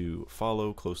attempts to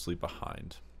follow closely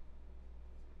behind.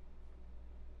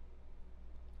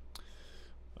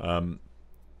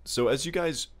 So as you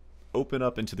guys open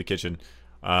up into the kitchen,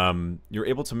 you're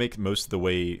able to make most of the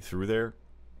way through there,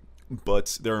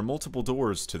 but there are multiple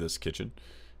doors to this kitchen,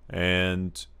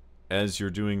 and as you're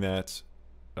doing that,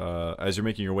 as you're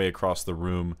making your way across the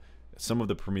room, some of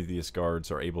the Prometheus guards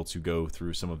are able to go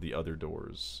through some of the other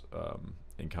doors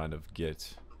and kind of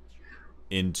get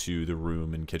into the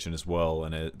room and kitchen as well,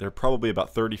 and they're probably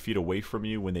about 30 feet away from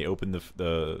you when they open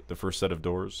the first set of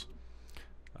doors.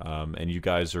 And you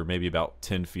guys are maybe about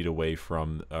 10 feet away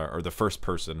from, or the first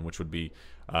person, which would be,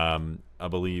 I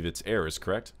believe it's Eris,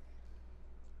 correct?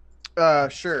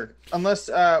 Sure. Unless,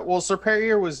 well,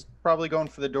 Superior was probably going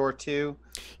for the door too.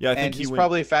 Yeah, I think and he's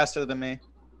probably faster than me.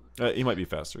 He might be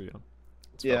faster, yeah.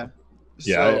 Yeah.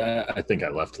 Yeah, I think I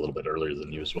left a little bit earlier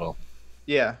than you as well.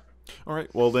 Yeah. All right,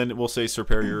 well then we'll say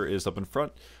Superior is up in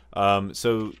front.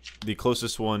 So the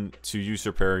closest one to you,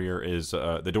 Superior, is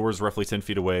the door is roughly 10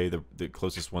 feet away. The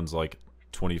closest one's like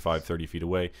 25, 30 feet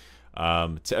away.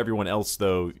 To everyone else,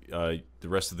 though, the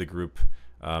rest of the group,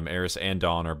 Eris and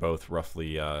Dawn, are both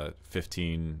roughly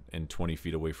 15 and 20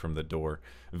 feet away from the door.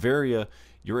 Varia,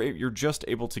 you're just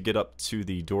able to get up to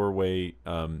the doorway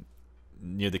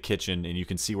near the kitchen, and you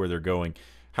can see where they're going.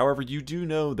 However, you do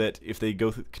know that if they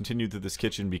continue through this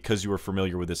kitchen, because you are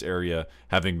familiar with this area,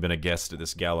 having been a guest at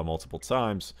this gala multiple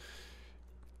times,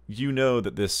 you know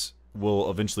that this will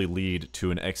eventually lead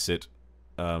to an exit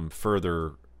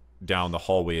further down the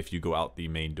hallway if you go out the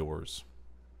main doors.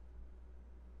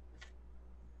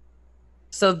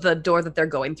 So the door that they're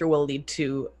going through will lead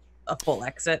to a full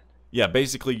exit? Yeah,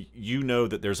 basically, you know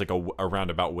that there's like a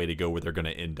roundabout way to go where they're going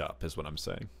to end up, is what I'm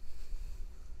saying.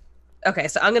 Okay,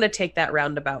 so I'm going to take that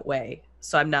roundabout way,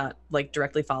 so I'm not like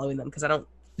directly following them, because I don't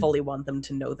fully want them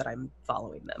to know that I'm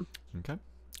following them. Okay.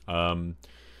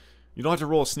 You don't have to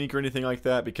roll a sneak or anything like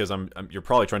that, because you're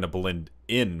probably trying to blend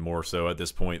in more so at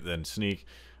this point than sneak.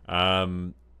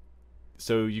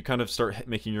 So you kind of start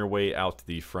making your way out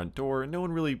the front door, and no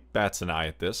one really bats an eye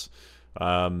at this.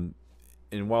 And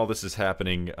while this is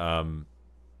happening,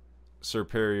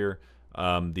 Superior,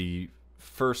 the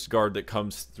first guard that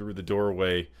comes through the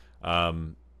doorway,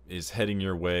 is heading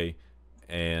your way,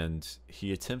 and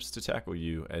he attempts to tackle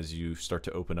you as you start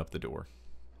to open up the door.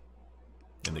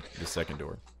 In the second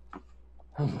door.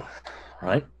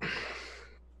 Right.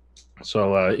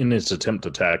 So, in his attempt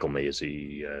to tackle me, is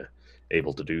he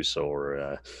able to do so,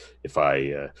 or if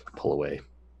I pull away?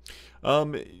 I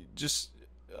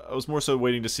was more so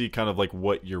waiting to see kind of like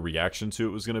what your reaction to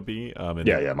it was going to be.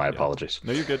 My apologies.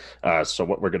 No, you're good. So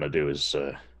what we're going to do is,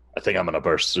 I think I'm going to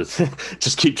burst through.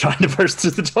 Just keep trying to burst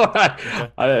through the door.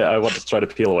 Okay. I want to try to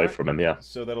peel away from him. Yeah.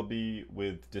 So that'll be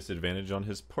with disadvantage on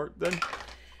his part then.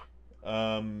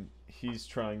 He's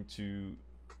trying to.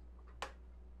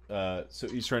 So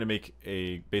he's trying to make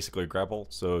basically a grapple.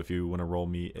 So if you want to roll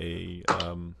me a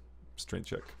strength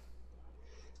check.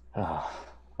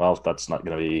 Well, that's not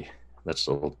going to be. That's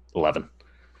 11.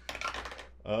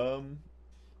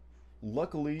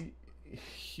 Luckily,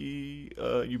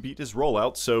 you beat his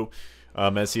rollout. So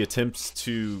as he attempts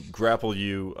to grapple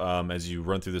you as you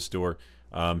run through this door,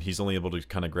 he's only able to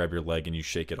kind of grab your leg and you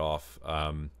shake it off.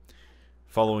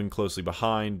 Following closely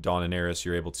behind, Dawn and Eris,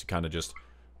 you're able to kind of just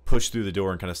push through the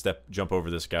door and kind of jump over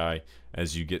this guy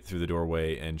as you get through the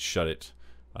doorway and shut it.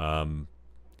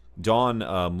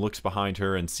 Dawn looks behind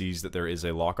her and sees that there is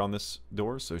a lock on this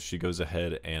door, so she goes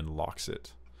ahead and locks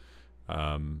it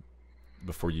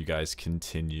before you guys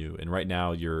continue. And right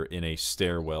now you're in a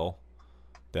stairwell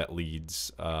that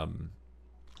leads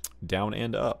down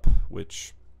and up,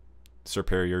 which,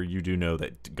 Superior, you do know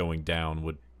that going down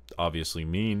would obviously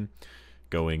mean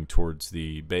going towards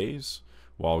the bays,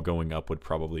 while going up would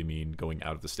probably mean going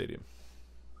out of the stadium.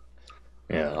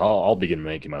 Yeah, I'll begin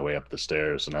making my way up the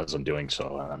stairs, and as I'm doing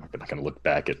so, I'm going to look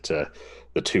back at the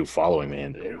two following me,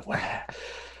 and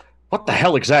what the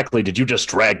hell exactly did you just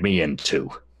drag me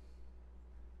into?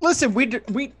 Listen,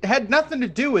 we had nothing to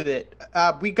do with it.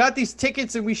 We got these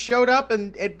tickets, and we showed up,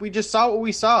 and we just saw what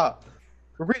we saw.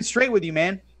 We're being straight with you,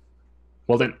 man.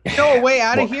 Well then, you know a way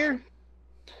out of here?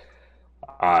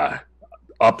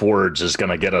 upwards is going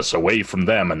to get us away from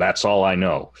them, and that's all I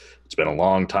know. It's been a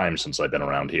long time since I've been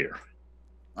around here.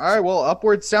 All right, well,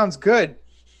 upwards sounds good.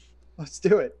 Let's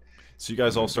do it. So you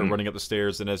guys all start running up the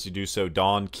stairs, and as you do so,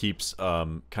 Dawn keeps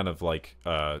kind of like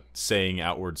saying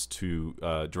outwards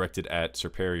to directed at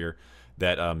Superior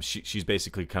that she's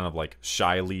basically kind of like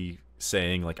shyly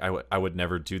saying like I would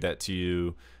never do that to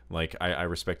you. Like I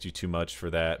respect you too much for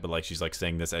that, but like she's like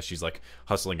saying this as she's like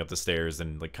hustling up the stairs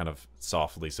and like kind of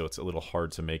softly, so it's a little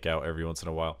hard to make out every once in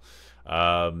a while.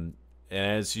 And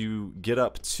as you get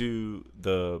up to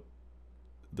the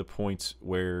point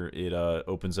where it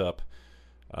opens up,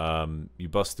 you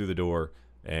bust through the door,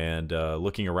 and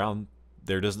looking around,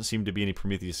 there doesn't seem to be any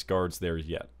Prometheus guards there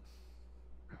yet.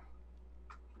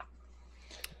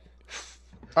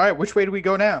 All right, which way do we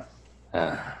go now?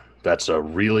 That's a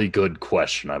really good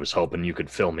question. I was hoping you could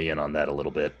fill me in on that a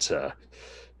little bit.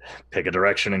 Pick a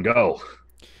direction and go.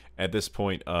 At this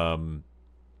point,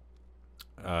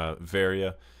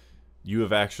 Varia, you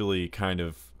have actually kind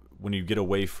of, when you get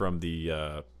away from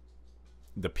the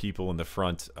people in the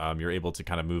front, you're able to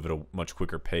kind of move at a much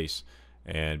quicker pace,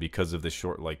 and because of the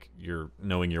short, like you're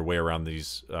knowing your way around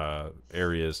these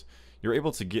areas, you're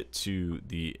able to get to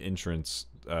the entrance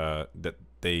that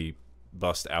they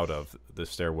bust out of the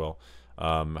stairwell.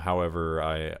 However,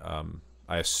 I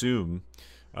assume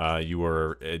you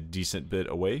are a decent bit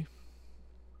away.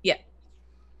 Yeah.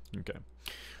 Okay.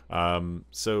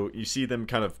 So you see them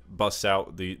kind of bust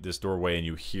out this doorway, and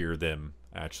you hear them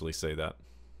actually say that.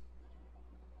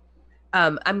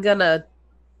 I'm gonna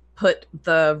put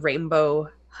the rainbow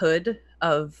hood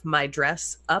of my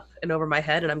dress up and over my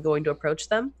head, and I'm going to approach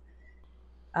them.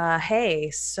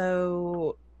 Hey,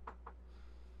 so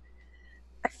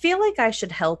I feel like I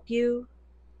should help you.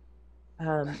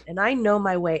 And I know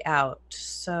my way out,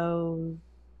 so...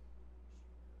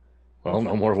 Well,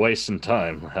 no more wasting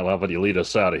time. How about you lead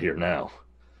us out of here now?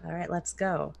 All right, let's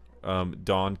go.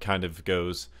 Dawn kind of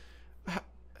goes,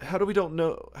 how do we don't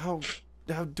know, how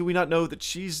do we not know that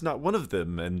she's not one of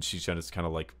them? And she just kind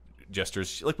of like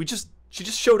gestures, like she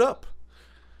just showed up.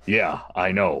 Yeah,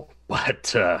 I know.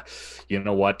 But, you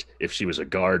know what? If she was a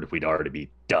guard, we'd already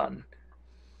be done.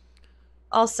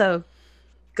 Also,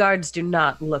 guards do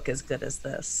not look as good as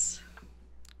this.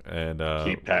 And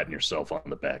keep patting yourself on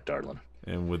the back, darling.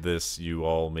 And with this, you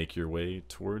all make your way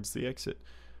towards the exit.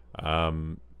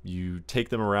 You take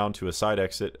them around to a side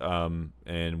exit,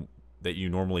 and that you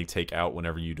normally take out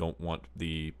whenever you don't want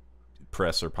the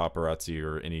press or paparazzi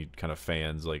or any kind of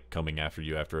fans like coming after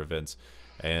you after events.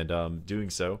 And doing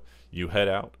so, you head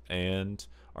out and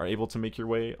are able to make your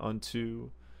way onto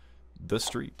the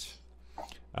street.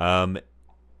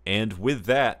 And with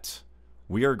that,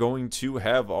 we are going to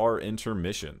have our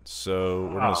intermission. So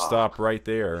we're going to stop right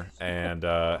there and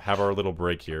have our little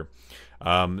break here.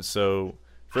 So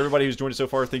for everybody who's joined us so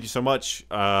far, thank you so much.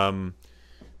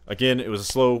 Again, it was a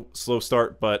slow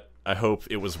start, but I hope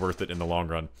it was worth it in the long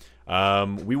run.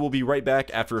 We will be right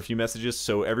back after a few messages.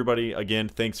 So everybody, again,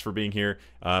 thanks for being here.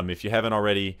 If you haven't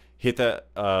already, hit that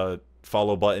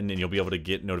follow button and you'll be able to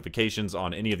get notifications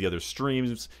on any of the other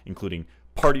streams, including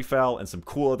Party Foul and some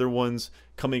cool other ones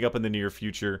coming up in the near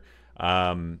future.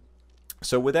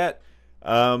 So with that,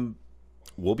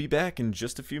 we'll be back in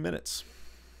just a few minutes.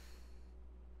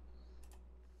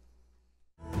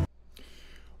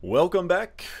 Welcome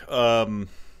back.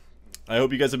 I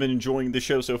hope you guys have been enjoying the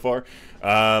show so far.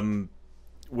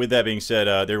 With that being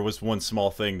said, there was one small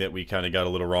thing that we kind of got a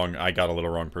little wrong. I got a little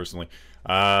wrong personally.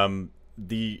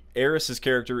 The heiress's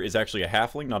character is actually a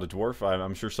halfling, not a dwarf.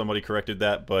 I'm sure somebody corrected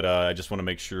that, but I just want to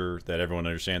make sure that everyone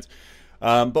understands.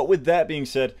 But with that being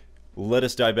said, let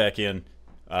us dive back in.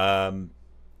 And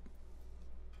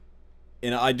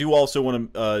I do also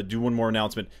want to do one more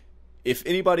announcement. If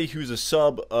anybody who's a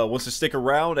sub wants to stick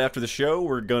around after the show,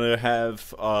 we're going to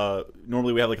have...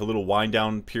 normally we have like a little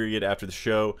wind-down period after the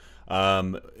show.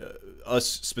 Us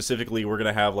specifically, we're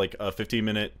going to have like a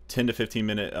 10 to 15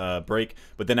 minute break.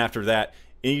 But then after that,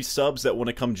 any subs that want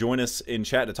to come join us in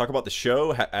chat to talk about the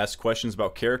show, ask questions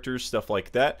about characters, stuff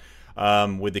like that,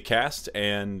 with the cast.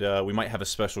 And we might have a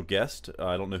special guest.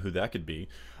 I don't know who that could be.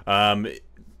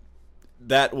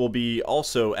 That will be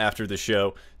also after the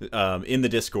show in the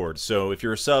Discord. So if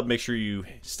you're a sub, make sure you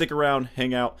stick around,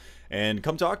 hang out, and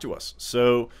come talk to us.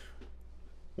 So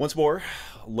once more,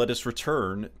 let us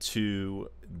return to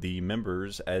the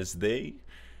members as they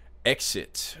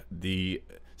exit the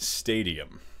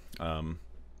stadium.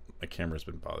 My camera's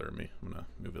been bothering me. I'm gonna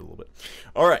move it a little bit.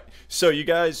 All right, so you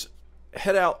guys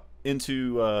head out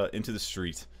into the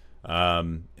street,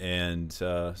 so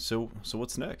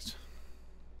what's next?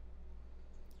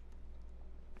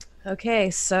 Okay,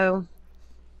 so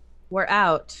We're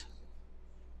out.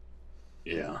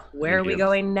 Yeah. Where are we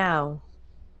going now?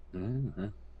 Mm-hmm.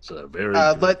 It's a very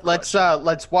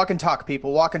let's walk and talk,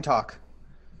 people. Walk and talk.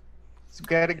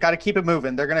 Got to keep it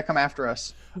moving. They're gonna come after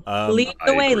us. Lead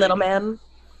the way, little man.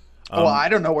 Well, I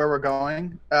don't know where we're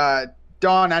going.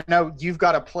 Dawn, I know you've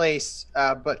got a place,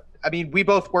 but I mean, we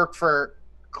both work for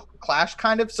Clash,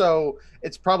 kind of, so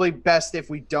it's probably best if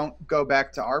we don't go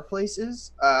back to our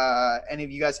places. Any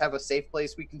of you guys have a safe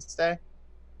place we can stay?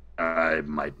 I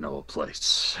might know a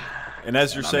place. And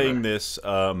as you're saying this,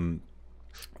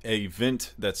 a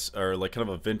vent or like kind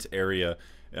of a vent area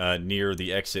near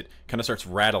the exit kind of starts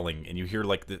rattling, and you hear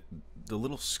like the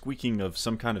little squeaking of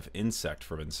some kind of insect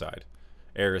from inside.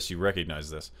 Eris, you recognize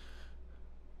this.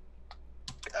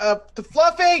 The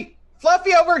Fluffy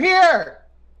over here.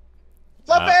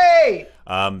 Fluffy.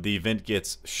 The vent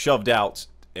gets shoved out,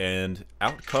 and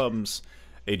out comes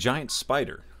a giant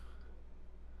spider.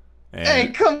 And, hey,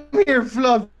 come here,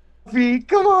 Fluffy.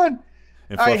 Come on.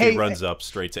 And Fluffy runs up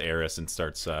straight to Eris and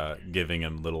starts giving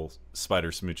him little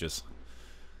spider smooches.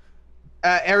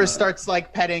 Eris starts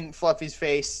like petting Fluffy's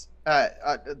face,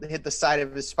 hit the side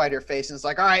of his spider face, and it's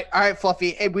like, all right,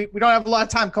 Fluffy. Hey, we don't have a lot of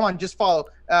time. Come on, just follow.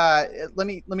 Let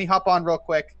me hop on real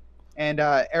quick. And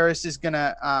Eris is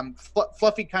gonna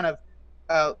Fluffy kind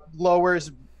of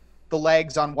lowers the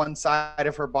legs on one side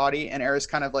of her body, and Eris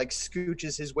kind of like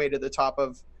scooches his way to the top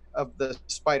of the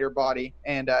spider body,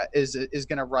 and is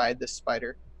gonna ride this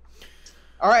spider.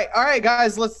 All right,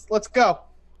 guys, let's go.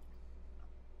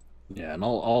 Yeah, and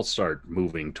I'll start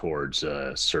moving towards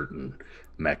a certain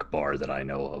mech bar that I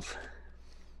know of.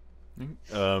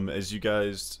 As you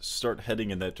guys start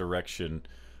heading in that direction,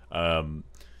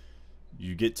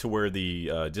 you get to where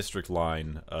the district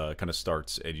line kind of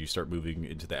starts, and you start moving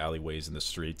into the alleyways and the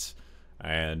streets.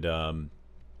 And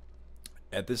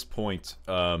at this point,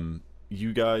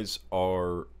 you guys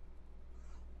are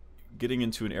getting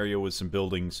into an area with some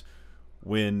buildings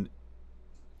when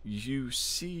you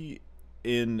see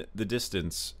in the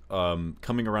distance,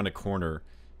 coming around a corner,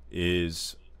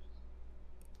 is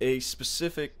a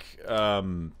specific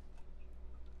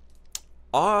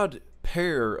odd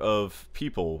pair of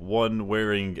people. One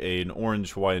wearing an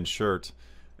orange Hawaiian shirt,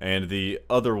 and the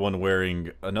other one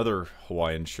wearing another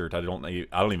Hawaiian shirt. I don't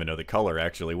even know the color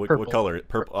actually. What color?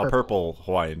 A purple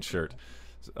Hawaiian shirt.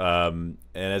 And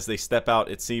as they step out,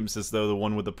 it seems as though the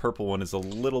one with the purple one is a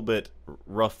little bit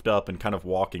roughed up and kind of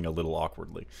walking a little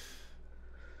awkwardly.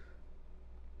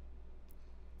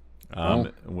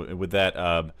 With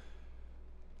that,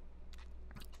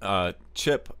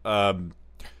 Chip,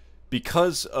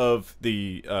 because of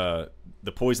the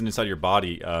poison inside your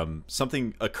body,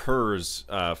 something occurs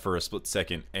for a split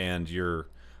second, and your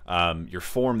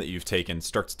form that you've taken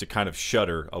starts to kind of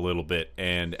shudder a little bit.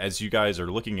 And as you guys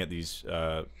are looking at these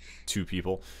two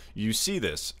people, you see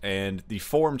this, and the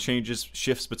form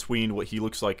shifts between what he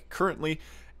looks like currently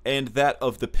and that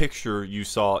of the picture you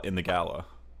saw in the gala.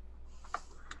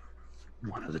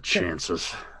 What are the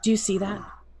chances? Do you see that,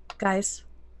 guys?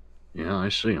 Yeah, I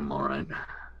see him, all right.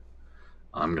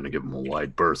 I'm going to give him a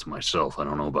wide berth myself. I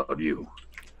don't know about you.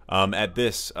 At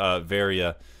this,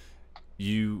 Varia,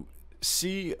 you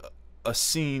see a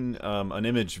scene, an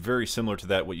image very similar to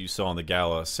that what you saw in the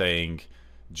gala, saying,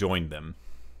 "Join them."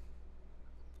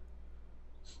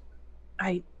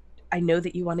 I know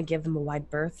that you want to give them a wide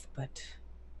berth, but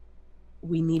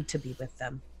we need to be with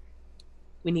them.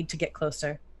 We need to get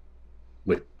closer.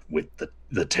 With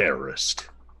the terrorist.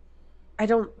 I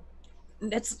don't. We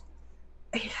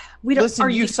don't. Listen,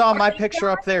 you saw my picture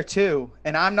up there too,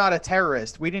 and I'm not a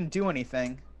terrorist. We didn't do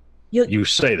anything. You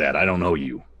say that. I don't know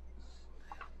you.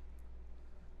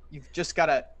 You've just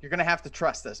gotta. You're gonna have to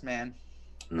trust us, man.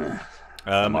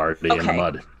 I'm already in the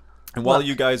mud. And while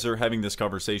you guys are having this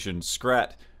conversation,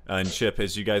 Scrat and Chip,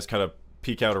 as you guys kind of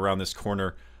peek out around this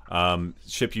corner,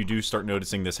 Chip, you do start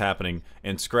noticing this happening,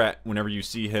 and Scrat, whenever you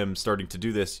see him starting to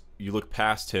do this, you look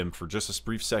past him for just a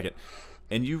brief second,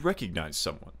 and you recognize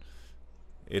someone.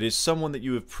 It is someone that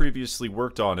you have previously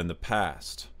worked on in the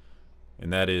past,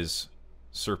 and that is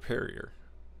Sir Perrier,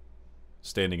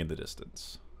 standing in the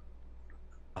distance.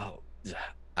 Oh,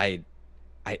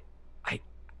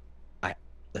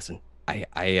 listen.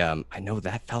 I know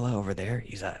that fella over there.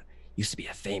 He's used to be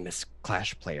a famous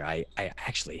Clash player. I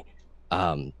actually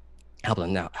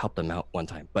helped him out one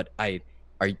time. But are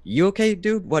you okay,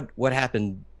 dude? What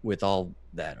happened with all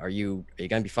that? Are you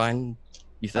gonna be fine?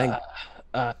 You think?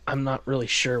 I'm not really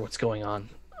sure what's going on.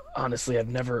 Honestly, I've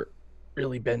never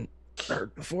really been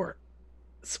hurt before.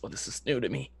 This is new to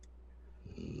me.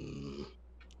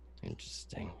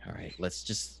 Interesting. All right, let's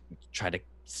just try to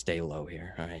stay low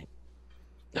here. All right.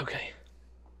 Okay.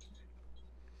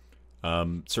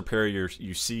 Sir Perry,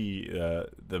 you see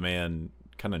the man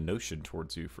kind of notion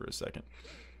towards you for a second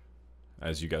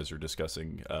as you guys are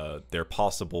discussing their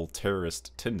possible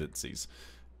terrorist tendencies.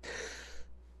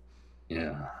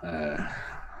 Yeah,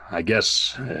 I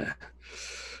guess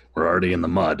we're already in the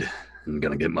mud and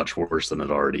gonna get much worse than it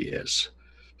already is.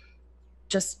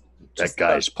 That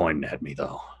guy's pointing at me,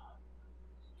 though.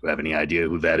 Do you have any idea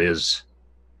who that is?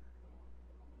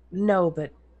 No,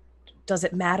 but does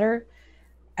it matter?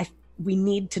 We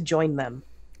need to join them.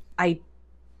 I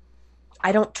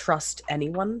don't trust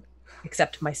anyone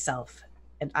except myself,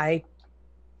 and I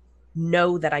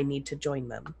know that I need to join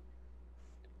them.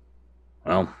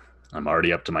 Well, I'm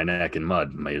already up to my neck in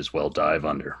mud. May as well dive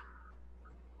under.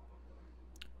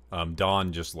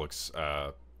 Dawn just looks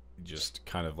just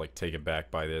kind of like taken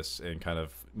back by this and kind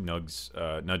of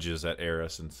nudges at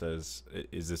Eris and says,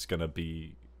 "Is this gonna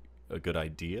be a good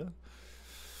idea?"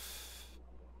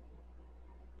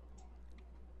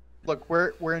 Look,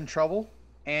 we're in trouble,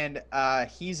 and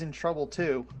he's in trouble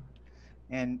too.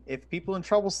 And if people in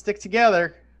trouble stick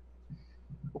together,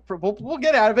 we'll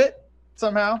get out of it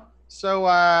somehow. So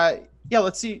yeah,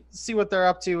 let's see what they're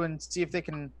up to and see if they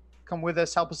can come with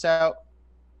us, help us out.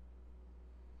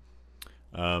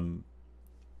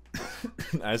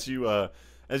 As you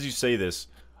say this,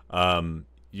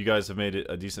 you guys have made it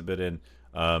a decent bit in.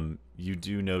 You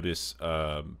do notice,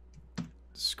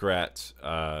 Scrat,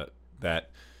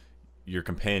 that your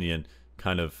companion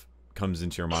kind of comes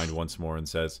into your mind once more and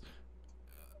says,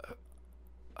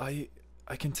 I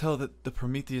can tell that the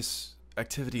Prometheus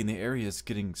activity in the area is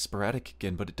getting sporadic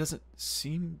again, but it doesn't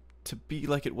seem to be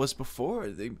like it was before.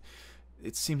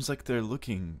 It seems like they're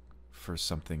looking for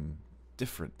something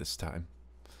different this time.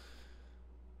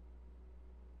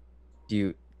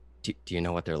 Do you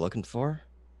know what they're looking for?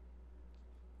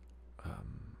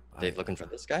 They looking for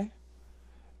this guy?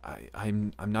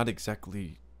 I'm not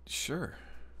exactly sure.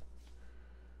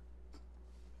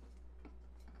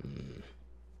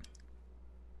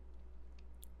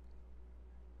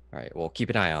 All right, well, keep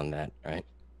an eye on that, all right?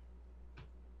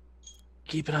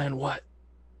 Keep an eye on what?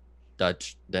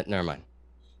 Dutch, never mind.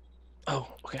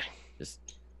 Oh, okay. Just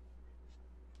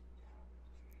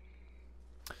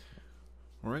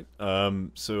all right.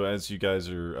 So as you guys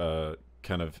are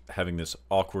kind of having this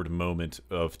awkward moment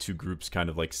of two groups kind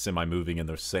of like semi-moving in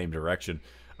the same direction,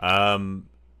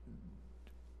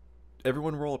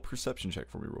 everyone roll a perception check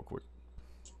for me real quick.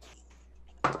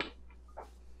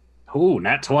 Ooh,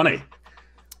 nat 20.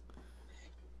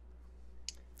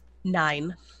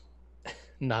 9.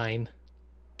 9.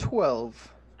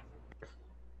 12.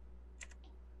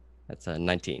 that's a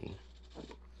 19.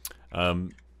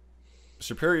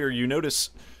 Superior, you notice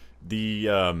the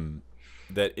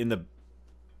that in the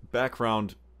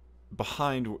background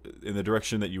behind, in the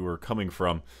direction that you were coming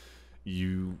from,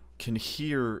 you can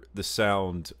hear the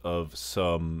sound of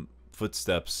some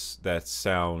footsteps that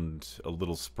sound a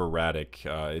little sporadic.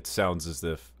 It sounds as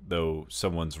though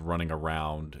someone's running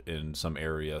around in some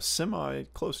area semi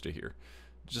close to here,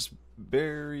 just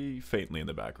very faintly in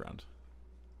the background.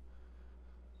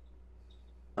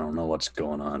 I don't know what's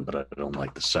going on, but I don't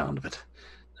like the sound of it.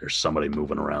 There's somebody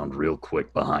moving around real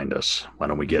quick behind us. Why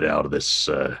don't we get out of this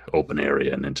open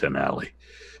area and into an alley?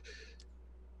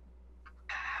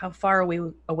 How far are we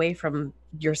away from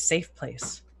your safe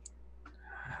place?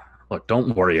 Look,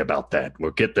 don't worry about that.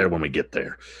 We'll get there when we get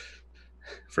there.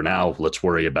 For now, let's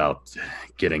worry about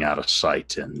getting out of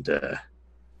sight. And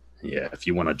yeah, if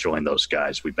you want to join those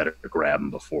guys, we better grab them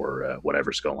before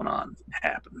whatever's going on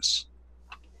happens.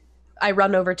 I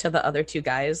run over to the other two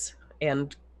guys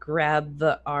and grab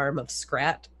the arm of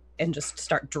Scrat and just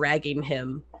start dragging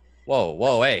him.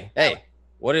 Whoa, hey.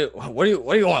 What do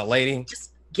you want, lady?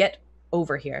 Just get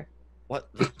over here.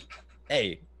 What?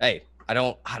 Hey, I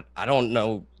don't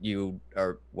know you,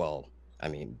 or well, I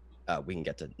mean, we can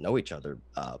get to know each other,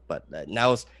 but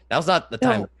now's not the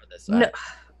time for this. No.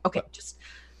 Okay, just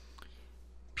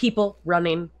people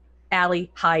running,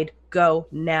 alley, hide, go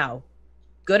now.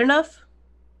 Good enough?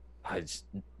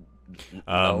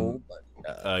 No,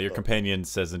 your companion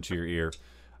says into your ear,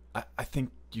 I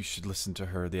think you should listen to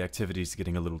her. The activity's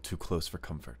getting a little too close for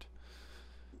comfort.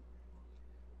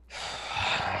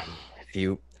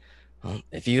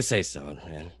 If you say so,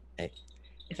 man. Hey,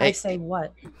 I say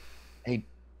what? Hey,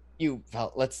 you.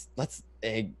 Let's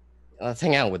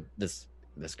hang out with this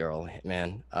girl,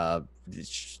 man. I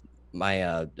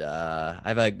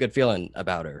have a good feeling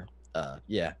about her.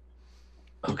 Yeah.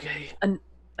 Okay.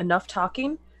 Enough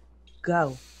talking.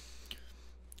 Go.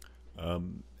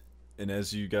 And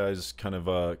as you guys kind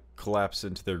of collapse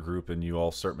into their group and you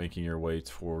all start making your way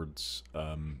towards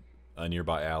a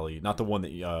nearby alley. Not the one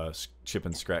that Chip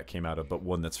and Scrat came out of, but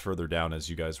one that's further down as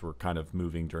you guys were kind of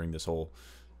moving during this whole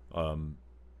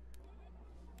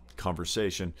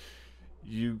conversation.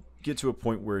 You get to a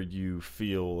point where you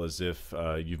feel as if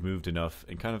you've moved enough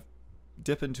and kind of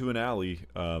dip into an alley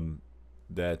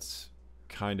that's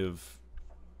kind of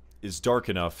is dark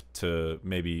enough to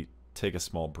maybe take a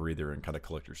small breather and kind of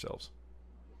collect yourselves.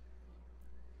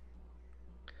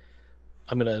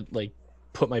 I'm gonna like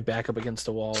put my back up against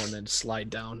the wall and then slide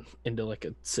down into like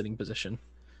a sitting position,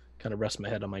 kind of rest my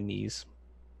head on my knees.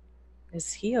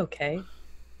 Is he okay?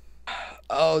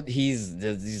 Oh, he's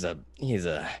a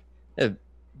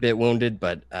bit wounded,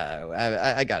 but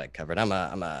I got it covered. I'm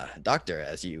a doctor,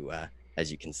 as you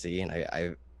can see, and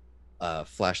I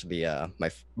flashed the my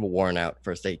worn out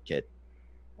first aid kit.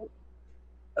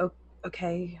 Oh,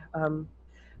 okay.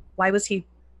 Why was he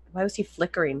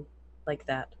flickering like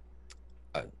that?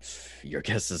 Your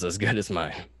guess is as good as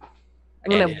mine.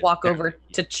 I'm gonna walk over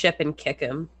to Chip and kick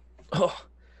him. Oh,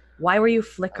 why were you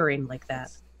flickering like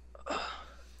that?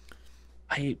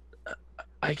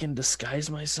 I can disguise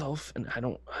myself, and I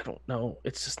don't know.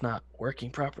 It's just not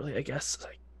working properly, I guess.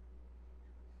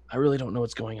 I really don't know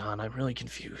what's going on. I'm really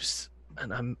confused,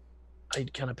 and I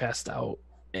kind of passed out,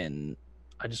 and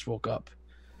I just woke up.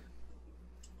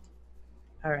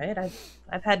 All right,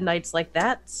 I've had nights like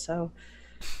that, so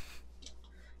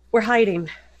we're hiding.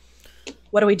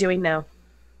 What are we doing now?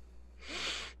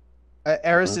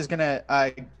 Eris is gonna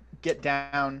get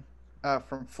down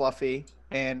from Fluffy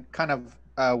and kind of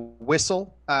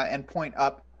whistle and point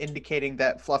up, indicating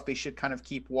that Fluffy should kind of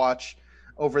keep watch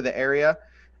over the area.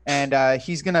 And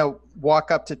he's gonna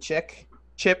walk up to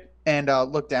Chip and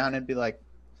look down and be like,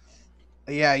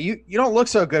 "Yeah, you don't look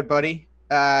so good, buddy.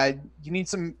 You need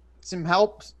some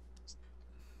help,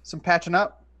 some patching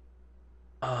up."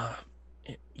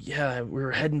 Yeah, we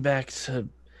were heading back to.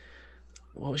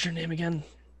 What was your name again?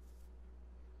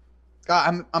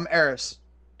 I'm Eris.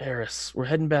 Eris. We're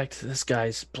heading back to this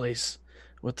guy's place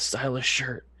with the stylish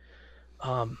shirt.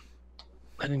 I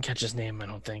didn't catch his name, I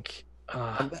don't think.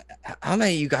 How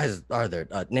many of you guys are there?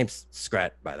 Name's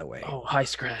Scrat, by the way. Oh, hi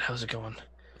Scrat. How's it going?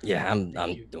 Yeah, I'm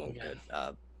doing good.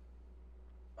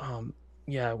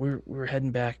 Yeah, we're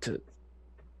heading back so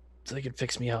they could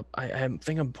fix me up. I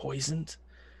think I'm poisoned.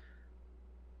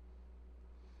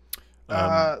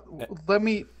 Let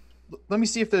me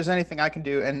see if there's anything I can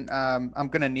do, and I'm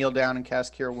gonna kneel down and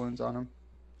cast Cure Wounds on him.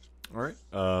 All right.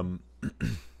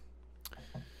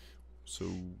 So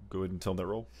go ahead and tell them that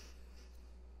roll.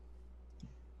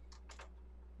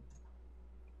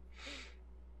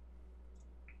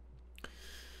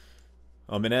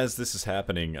 And as this is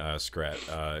happening,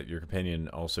 Scrat, your companion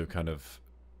also kind of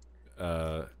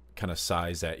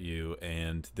sighs at you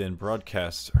and then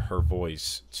broadcasts her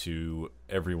voice to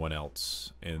everyone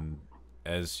else. And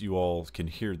as you all can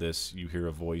hear this, you hear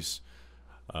a voice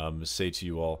say to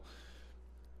you all,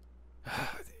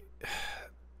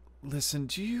 "Listen,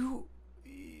 do you?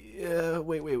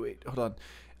 Wait. Hold on.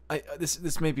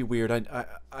 This may be weird.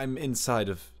 I'm inside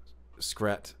of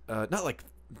Scrat. Not like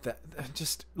that.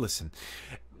 Just listen.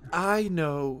 I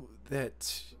know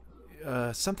that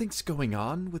something's going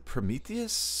on with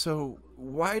Prometheus. So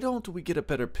why don't we get a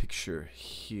better picture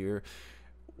here?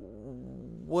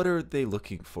 What are they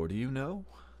looking for? Do you know?"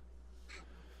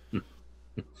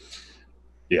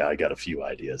 Yeah, I got a few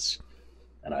ideas,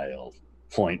 and I'll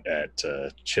point at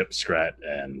Chip, Scrat,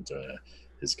 and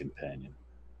his companion.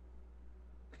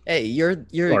 Hey, you're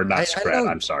or not Scrat.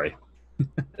 I'm sorry,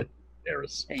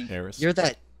 Eris. Hey, Eris. You're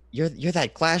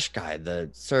that Clash guy, the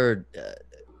Sir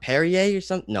Perrier or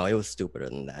something. No, it was stupider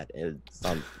than that. It's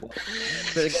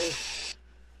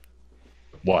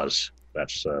Was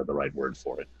that's the right word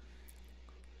for it.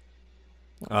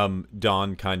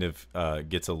 Dawn kind of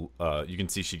gets you can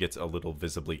see she gets a little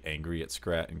visibly angry at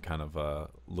Scrat and kind of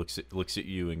looks at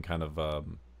you and kind of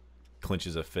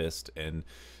clenches a fist and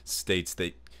states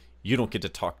that you don't get to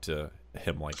talk to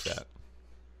him like that.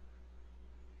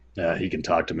 He can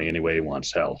talk to me any way he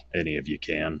wants. Hell, any of you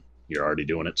can. You're already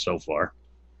doing it so far.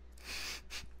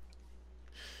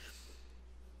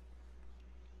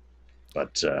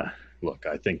 But look,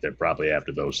 I think they're probably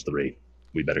after those three.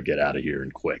 We better get out of here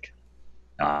and quick.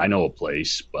 I know a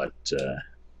place, but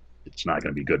it's not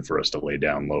going to be good for us to lay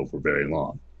down low for very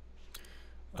long.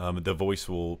 The voice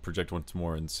will project once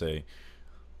more and say,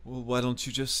 "Well, why don't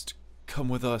you just come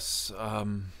with us?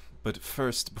 But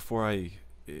first, before I...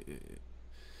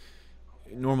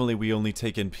 Normally we only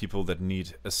take in people that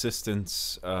need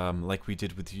assistance, like we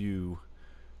did with you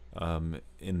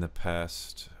in the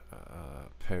past,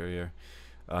 Perrier.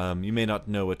 You may not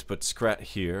know it, but Scrat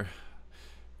here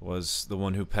was the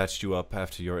one who patched you up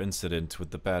after your incident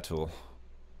with the battle.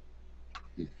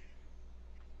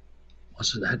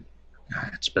 Was it that?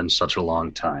 It's been such a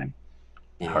long time.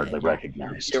 Hardly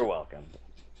recognized. You're welcome.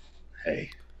 Hey,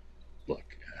 look,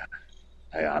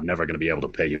 I'm never going to be able to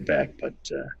pay you back, but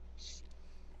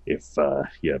if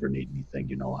you ever need anything,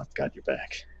 you know I've got your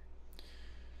back.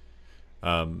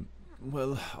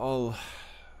 Well,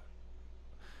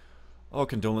 all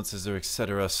condolences or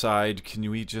etc. aside, can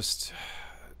we just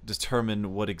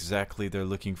determine what exactly they're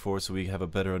looking for so we have a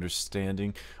better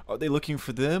understanding? Are they looking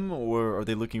for them, or are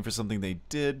they looking for something they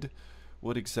did?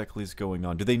 What exactly is going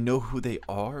on? Do they know who they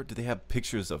are? Do they have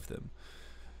pictures of them?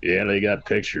 Yeah, they got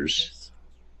pictures.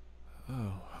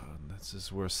 Oh, this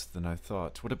is worse than I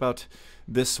thought. What about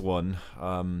this one?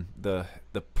 The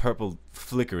purple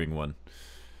flickering one.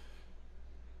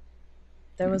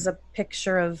 There was a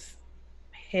picture of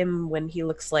him when he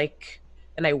looks like,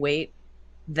 and I wait,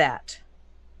 that.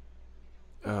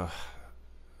 Oh,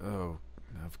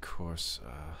 of course.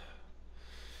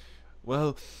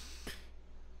 Well,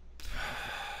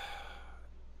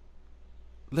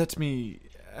 let me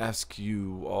ask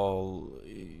you all,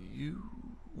 you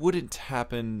wouldn't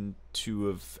happen to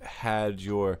have had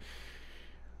your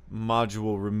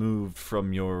module removed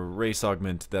from your race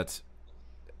augment that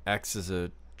acts as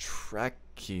a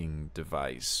tracking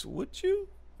device, would you?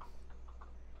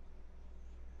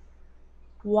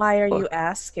 Why are you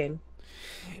asking?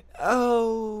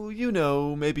 Oh, you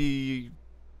know, maybe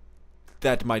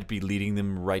that might be leading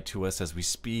them right to us as we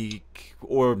speak,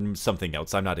 or something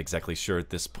else. I'm not exactly sure at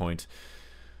this point.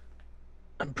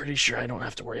 I'm pretty sure I don't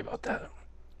have to worry about that.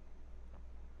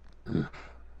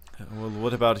 Well,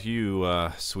 what about you,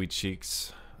 Sweet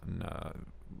Cheeks?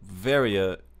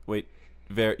 Varia. Wait,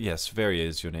 yes, Varia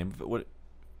is your name. What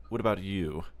about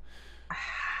you?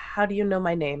 How do you know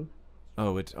my name?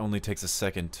 Oh, it only takes a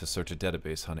second to search a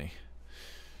database, honey.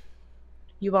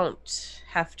 You won't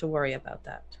have to worry about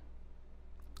that.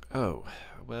 Oh,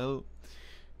 well,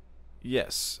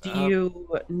 yes. Do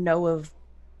you know of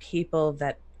people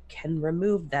that can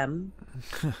remove them?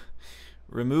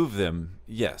 Remove them,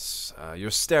 yes.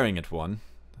 You're staring at one.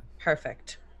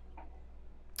 Perfect.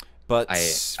 But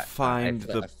find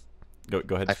the...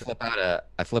 Go ahead.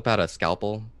 I flip out a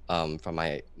scalpel from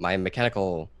my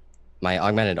mechanical, my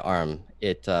augmented arm.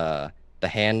 It the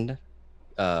hand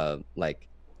like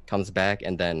comes back,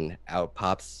 and then out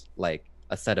pops like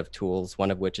a set of tools,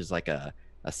 one of which is like a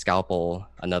scalpel,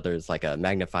 another is like a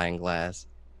magnifying glass,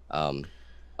 a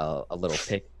little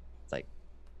pick. It's like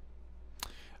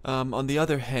on the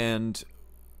other hand,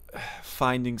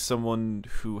 finding someone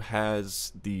who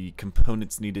has the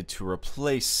components needed to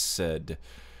replace said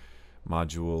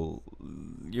module,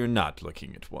 you're not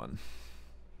looking at one.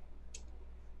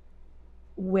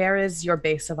 Where is your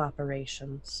base of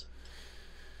operations?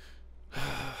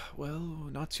 Well,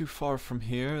 not too far from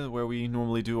here, where we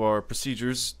normally do our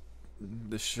procedures.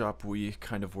 The shop we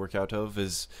kind of work out of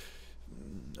is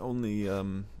only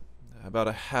about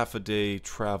a half a day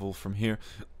travel from here.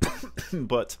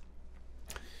 But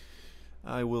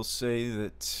I will say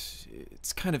that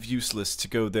it's kind of useless to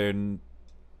go there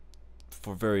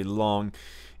for very long.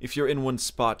 If you're in one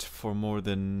spot for more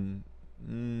than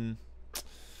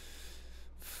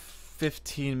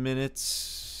 15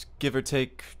 minutes, give or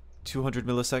take 200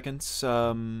 milliseconds,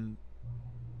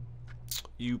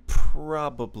 you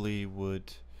probably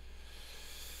would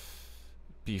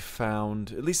be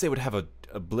found. At least they would have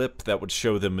a blip that would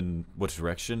show them in what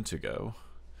direction to go.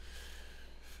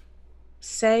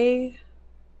 Say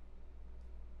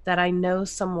that I know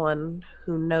someone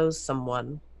who knows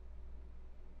someone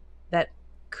that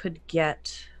could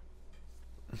get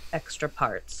extra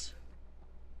parts.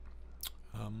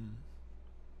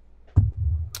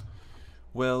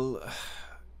 Well,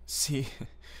 see,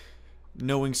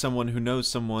 knowing someone who knows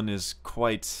someone is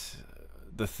quite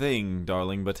the thing,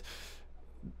 darling, but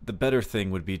the better thing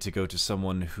would be to go to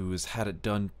someone who has had it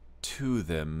done to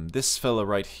them. This fella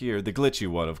right here, the glitchy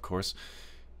one, of course,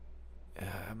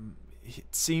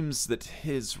 it seems that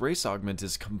his race augment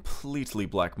is completely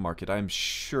black market. I'm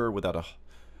sure without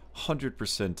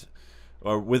 100%,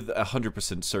 or with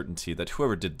 100% certainty, that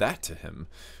whoever did that to him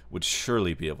would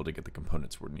surely be able to get the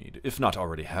components we need, if not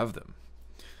already have them.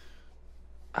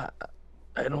 I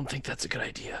don't think that's a good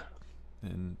idea.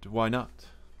 And why not?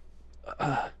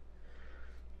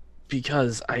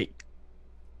 Because I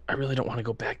really don't want to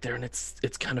go back there, and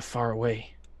it's kind of far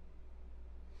away.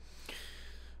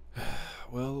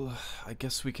 Well, I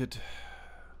guess we could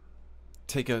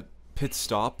take a pit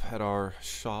stop at our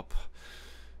shop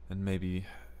and maybe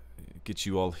get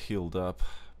you all healed up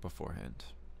beforehand.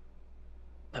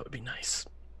 That would be nice.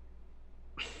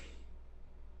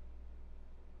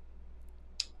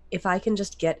 If I can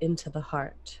just get into the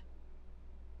heart,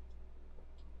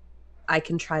 I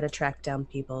can try to track down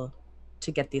people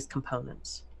to get these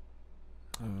components.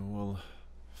 Well...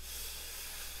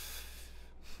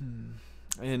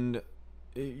 And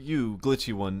you,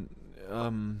 glitchy one,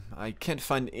 I can't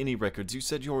find any records. You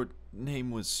said your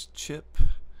name was Chip?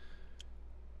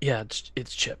 Yeah,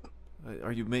 it's Chip.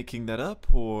 Are you making that up,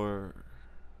 or...?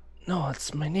 No,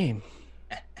 that's my name.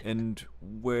 And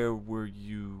where were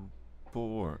you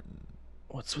born?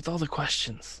 What's with all the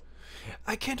questions?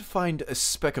 I can't find a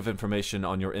speck of information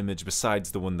on your image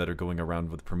besides the one that are going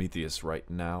around with Prometheus right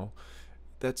now.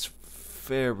 That's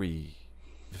very,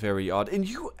 very odd. And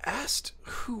you asked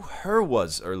who her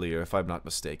was earlier, if I'm not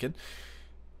mistaken.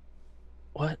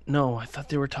 What? No, I thought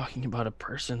they were talking about a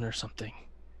person or something.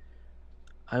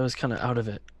 I was kind of out of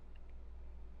it.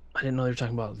 I didn't know they were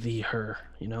talking about her,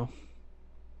 you know?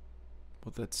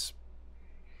 Well, it's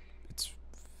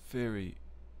very...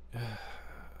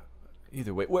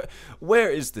 Either way,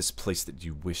 where is this place that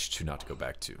you wish to not go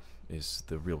back to, is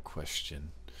the real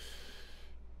question.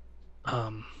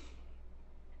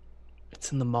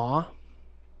 It's in the maw.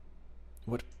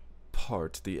 What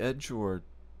part? The edge or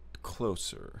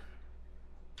closer?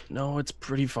 No, it's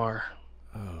pretty far.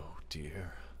 Oh,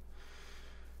 dear.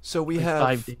 So we Like have...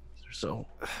 5 days or so.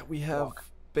 We have...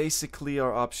 Basically,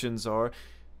 our options are,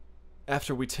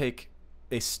 after we take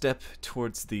a step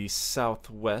towards the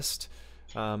southwest,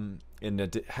 in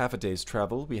half a day's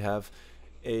travel, we have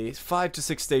a 5 to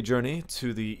 6 day journey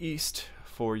to the east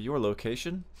for your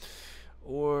location,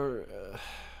 or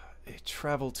a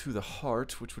travel to the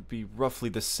heart, which would be roughly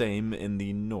the same in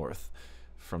the north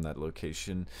from that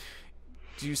location.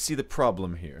 Do you see the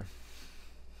problem here?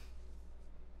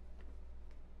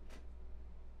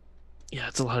 Yeah,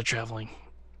 it's a lot of traveling.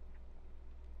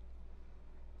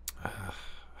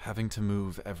 Having to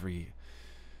move every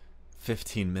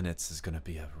 15 minutes is going to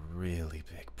be a really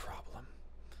big problem.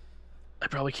 I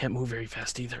probably can't move very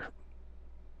fast either.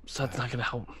 So that's not going to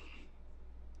help.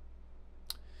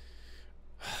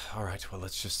 Alright, well,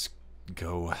 let's just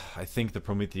go. I think the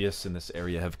Prometheus in this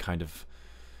area have kind of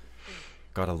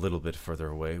got a little bit further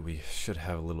away. We should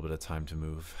have a little bit of time to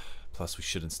move. Plus, we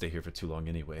shouldn't stay here for too long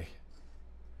anyway.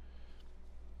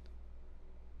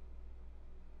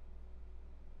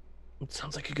 It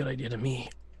sounds like a good idea to me.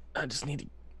 I just need to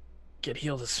get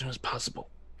healed as soon as possible.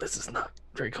 This is not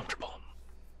very comfortable.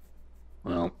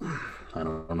 Well, I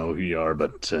don't know who you are,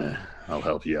 but I'll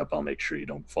help you up. I'll make sure you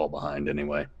don't fall behind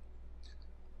anyway.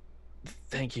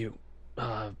 Thank you.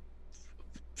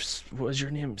 Was your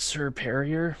name Sir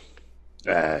Perrier?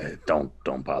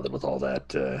 Don't bother with all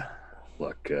that.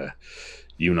 Look,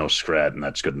 you know Scrat, and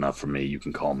that's good enough for me. You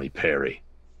can call me Perry.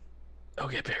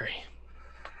 Okay, Perry.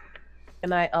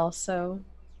 And I also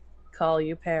call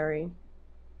you Perry.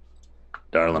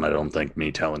 Darling, I don't think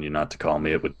me telling you not to call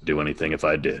me it would do anything if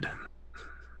I did.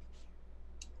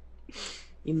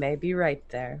 You may be right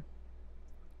there.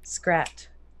 Scrat,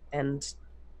 and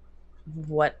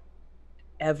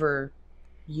whatever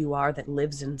you are that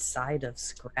lives inside of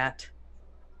Scrat,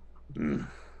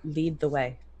 lead the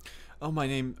way. Oh, my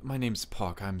name's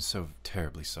Pock. I'm so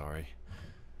terribly sorry.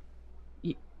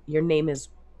 Your name is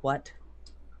what?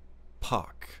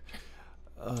 Pock.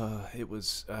 It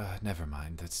was, never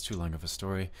mind. That's too long of a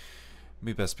story.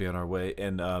 We best be on our way.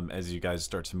 And, as you guys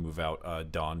start to move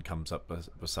out, Dawn comes up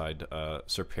beside,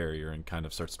 Sir Perrier and kind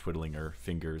of starts twiddling her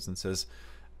fingers and says,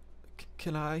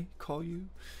 Can I call you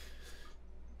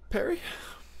Perry?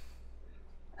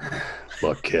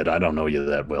 Look, kid, I don't know you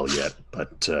that well yet,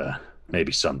 but,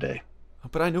 maybe someday.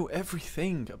 But I know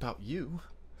everything about you.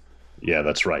 Yeah,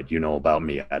 that's right. You know about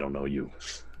me. I don't know you.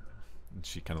 And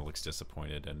she kind of looks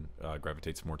disappointed and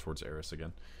gravitates more towards Eris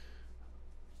again.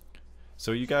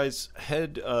 So you guys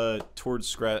head towards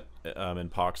Scrat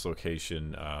and Pock's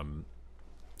location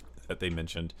that they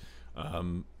mentioned.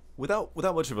 Without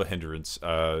much of a hindrance,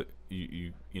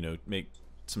 you know, make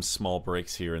some small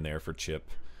breaks here and there for Chip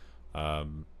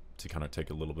to kind of take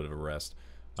a little bit of a rest,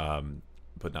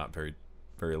 but not very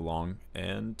long.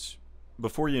 And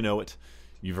before you know it,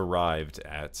 you've arrived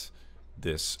at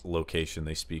this location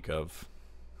they speak of.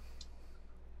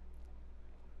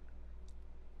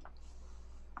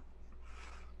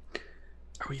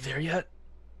 Are we there yet?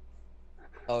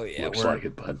 Oh yeah, Looks like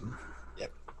it, bud.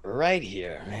 Yep, right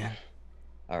here, man.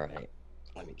 All right,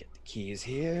 let me get the keys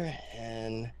here,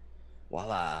 and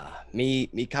voila, mi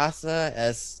casa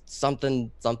es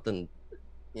something.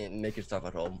 Yeah, make yourself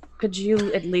at home. Could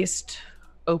you at least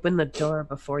open the door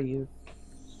before you?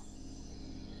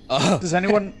 Does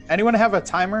anyone have a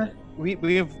timer?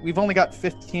 We've only got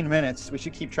 15 minutes. We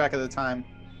should keep track of the time.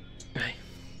 Okay.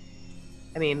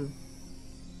 I mean,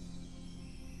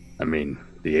 I mean,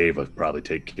 the Ava probably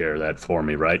take care of that for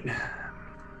me, right?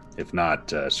 If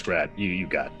not, Scrat, you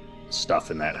got stuff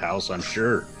in that house, I'm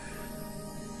sure.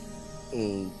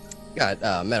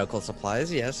 Got medical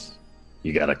supplies, yes.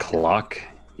 You got a clock?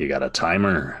 You got a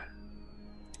timer?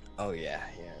 Oh yeah,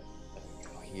 here.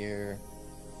 Go here.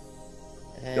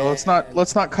 Yo, let's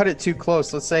not cut it too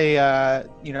close. Let's say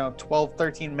 12,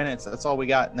 13 minutes. That's all we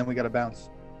got, and then we got to bounce.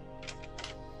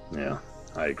 Yeah,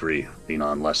 I agree. Being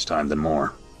on less time than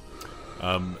more.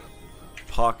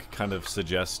 Pock kind of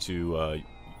suggests to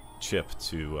Chip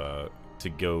to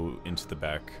go into the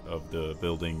back of the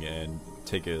building and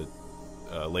take a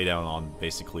lay down on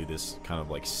basically this kind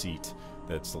of like seat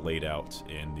that's laid out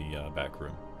in the back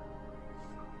room.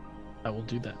 I will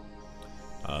do that.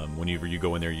 Whenever you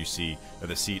go in there, you see that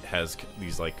the seat has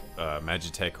these like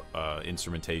Magitech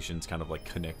instrumentations kind of like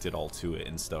connected all to it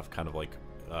and stuff, kind of like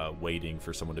waiting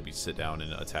for someone to be sit down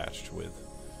and attached with.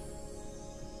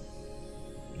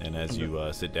 And as you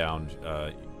sit down,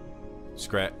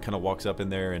 Scrat kind of walks up in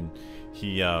there, and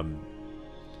he,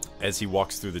 as he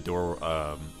walks through the door,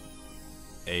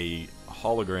 a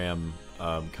hologram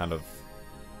kind of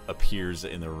appears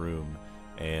in the room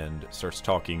and starts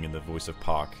talking in the voice of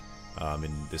Pock.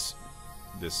 In this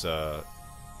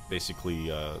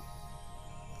basically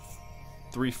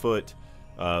 3-foot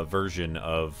version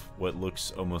of what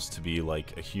looks almost to be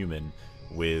like a human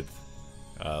with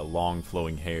long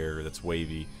flowing hair that's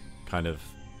wavy, kind of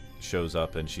shows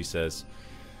up, and she says,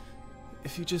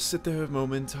 "If you just sit there a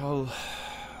moment, I'll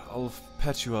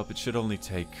patch you up. It should only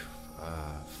take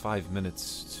 5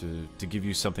 minutes to give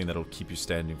you something that'll keep you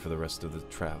standing for the rest of the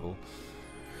travel."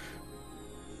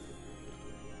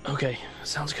 Okay,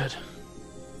 sounds good.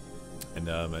 And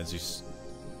as you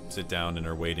sit down and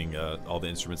are waiting, all the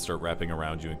instruments start wrapping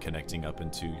around you and connecting up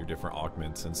into your different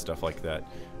augments and stuff like that.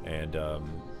 And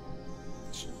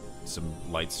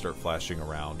some lights start flashing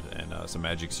around, and some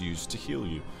magic's used to heal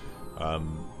you.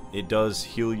 It does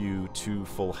heal you to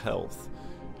full health.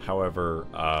 However,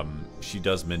 she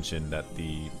does mention that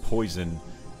the poison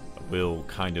will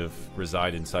kind of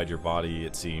reside inside your body,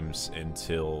 it seems,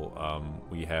 until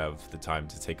we have the time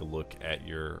to take a look at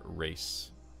your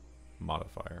race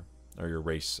modifier, or your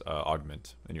race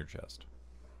augment in your chest.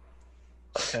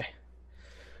 Okay.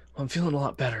 Well, I'm feeling a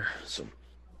lot better, so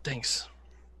thanks.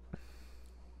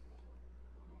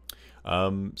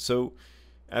 So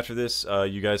after this,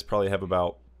 you guys probably have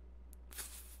about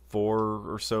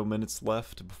 4 or so minutes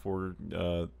left before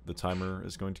the timer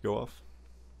is going to go off.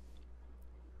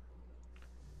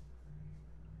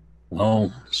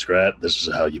 Well, Scrat, this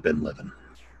is how you've been living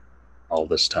all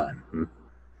this time.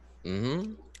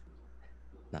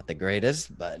 Not the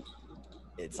greatest, but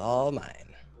it's all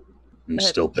mine. I'm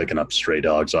still picking up stray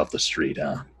dogs off the street,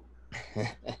 huh?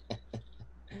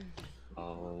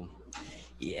 Oh,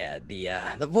 yeah.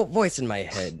 The voice in my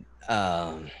head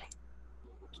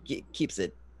keeps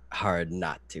it hard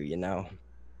not to, you know.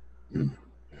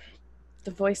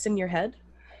 The voice in your head?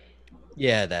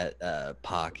 Yeah, that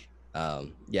POC.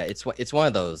 Yeah, it's one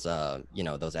of those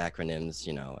those acronyms,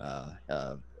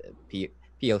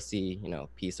 POC,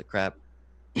 piece of crap.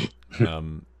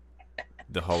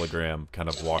 The hologram kind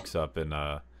of walks up and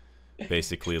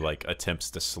basically like attempts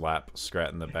to slap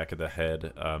Scrat in the back of the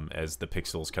head as the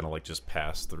pixels kind of like just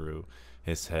pass through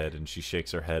his head, and she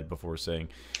shakes her head before saying,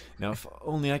 "Now, if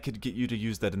only I could get you to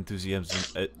use that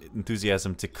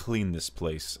enthusiasm to clean this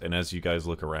place." And as you guys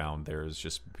look around, there's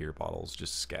just beer bottles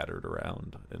just scattered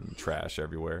around and trash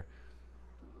everywhere.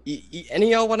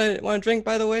 Any of y'all want to drink,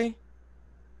 by the way?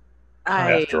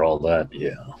 After all that,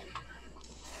 yeah.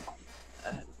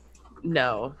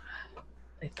 No.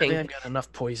 I I think think I've got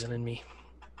enough poison in me.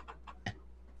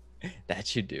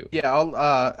 That you do. Yeah,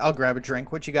 I'll grab a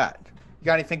drink. What you got? You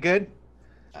got anything good?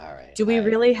 All right. Do we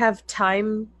really have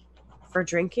time for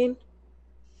drinking?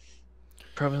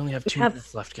 Probably only have We 2 have-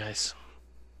 minutes left, guys.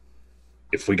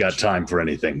 If we got time for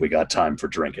anything, we got time for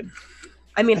drinking.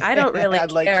 I mean, I don't really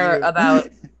I'd like care you. about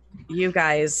you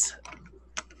guys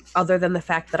other than the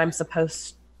fact that I'm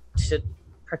supposed to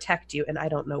protect you, and I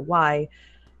don't know why.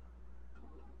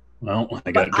 Well,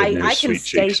 I got But good I news, can sweet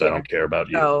stay cheeks. I here. don't care about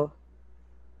you. So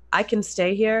I can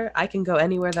stay here. I can go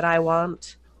anywhere that I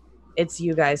want. It's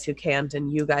you guys who can't,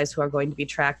 and you guys who are going to be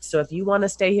tracked. So if you want to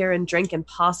stay here and drink and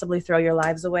possibly throw your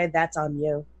lives away, that's on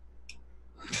you.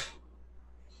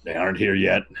 They aren't here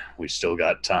yet. We still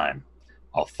got time.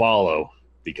 I'll follow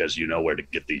because you know where to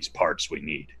get these parts we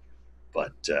need.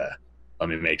 But let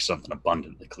me make something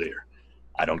abundantly clear.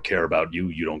 I don't care about you.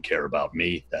 You don't care about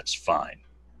me. That's fine.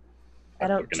 I But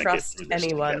don't we're gonna get trust through this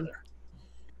anyone. together.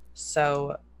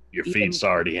 So Your even- feet's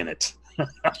already in it.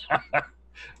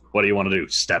 What do you want to do?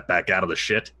 Step back out of the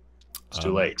shit? It's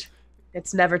too late.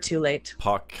 It's never too late.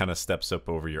 Pock kind of steps up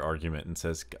over your argument and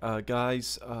says,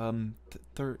 guys,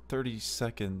 30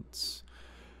 seconds.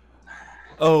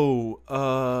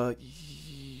 Oh,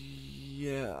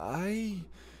 yeah, I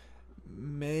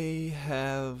may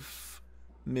have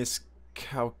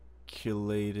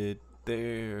miscalculated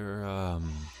there.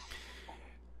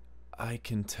 I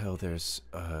can tell there's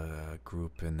a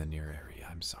group in the near area.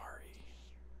 I'm sorry.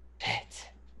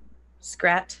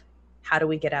 Scrat, how do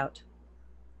we get out?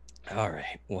 All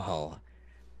right. Well,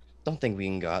 don't think we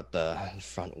can go out the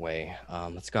front way.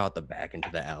 Let's go out the back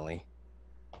into the alley.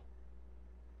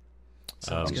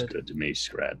 Sounds good to me,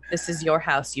 Scrat. This is your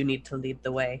house. You need to lead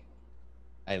the way.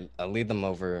 I lead them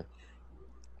over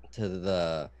to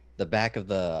the back of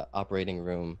the operating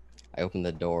room. I open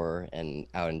the door and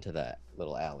out into that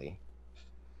little alley.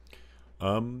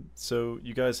 So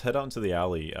you guys head out into the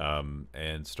alley,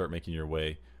 and start making your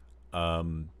way.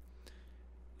 And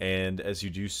as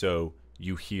you do so,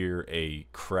 you hear a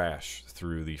crash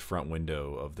through the front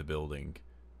window of the building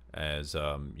as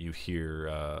you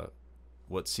hear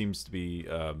what seems to be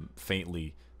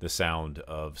faintly the sound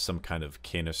of some kind of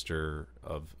canister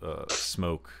of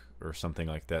smoke or something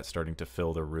like that starting to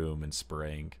fill the room and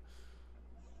spraying.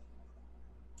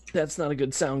 That's not a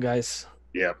good sound, guys.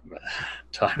 Yep.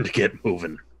 Time to get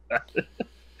moving.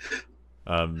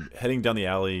 Heading down the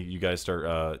alley, you guys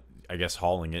start, I guess,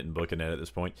 hauling it and booking it at this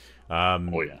point.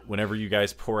 Oh, yeah. Whenever you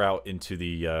guys pour out into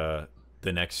the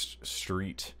next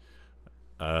street,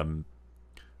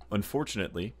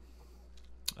 unfortunately,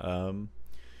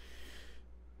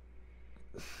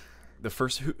 the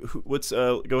first what's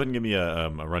go ahead and give me a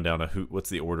rundown of what's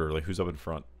the order, like who's up in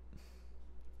front.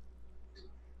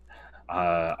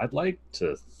 I'd like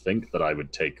to think that I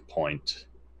would take point.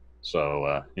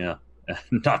 So, yeah.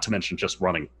 Not to mention just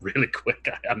running really quick.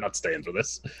 I'm not staying for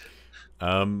this.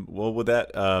 Well, with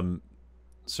that,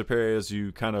 Superior, as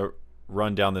you kind of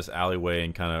run down this alleyway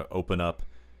and kind of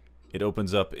it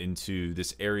opens up into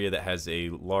this area that has a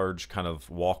large kind of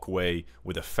walkway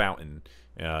with a fountain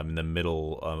in the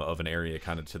middle of an area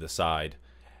kind of to the side.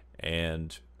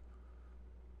 And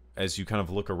as you kind of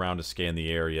look around to scan the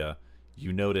area,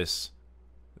 you notice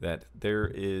that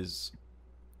there is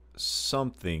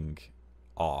something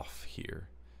off here.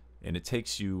 And it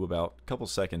takes you about a couple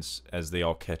seconds as they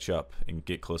all catch up and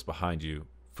get close behind you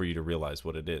for you to realize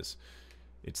what it is.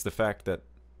 It's the fact that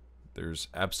there's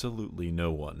absolutely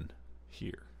no one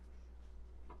here.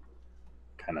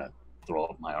 Kind of throw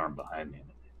up my arm behind me.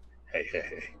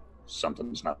 Hey.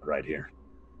 Something's not right here.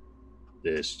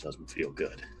 This doesn't feel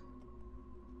good.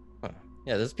 Huh.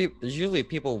 Yeah, there's usually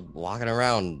people walking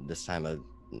around this time of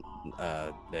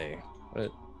day.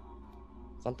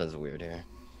 Something's weird here.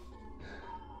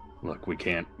 Look, we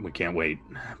can't wait,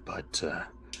 but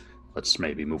let's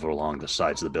maybe move along the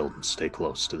sides of the building, stay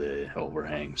close to the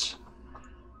overhangs.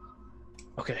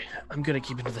 Okay, I'm gonna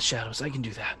keep into the shadows. I can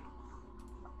do that.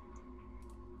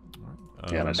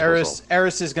 Yeah,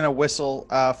 Eris is gonna whistle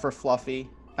for Fluffy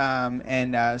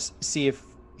and see if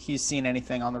he's seen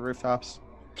anything on the rooftops.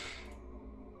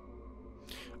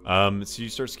 So you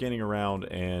start scanning around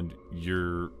and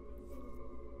you're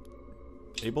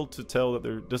able to tell that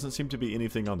there doesn't seem to be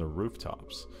anything on the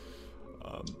rooftops,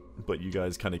 but you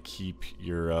guys kind of keep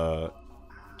your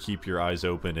eyes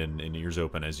open and ears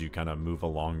open as you kind of move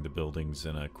along the buildings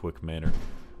in a quick manner.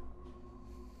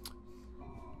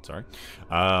 Sorry.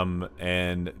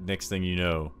 And next thing you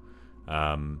know,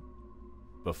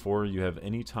 before you have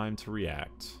any time to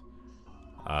react,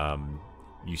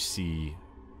 you see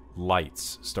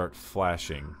lights start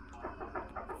flashing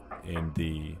in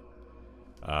the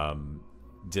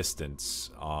distance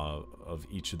of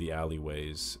each of the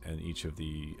alleyways and each of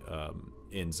the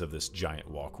ends of this giant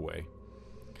walkway.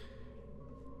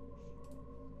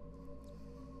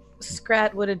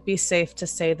 Scrat, would it be safe to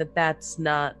say that that's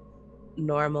not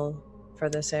normal for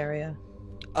this area?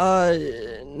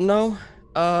 No.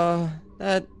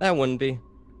 That wouldn't be.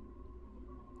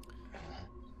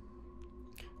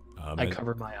 I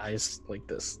cover my eyes like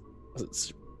this.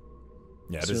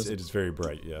 Yeah, it is very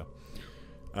bright, yeah.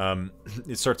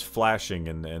 It starts flashing,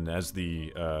 and as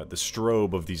the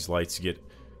strobe of these lights get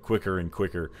quicker and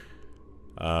quicker,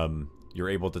 you're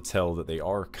able to tell that they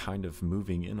are kind of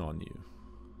moving in on you.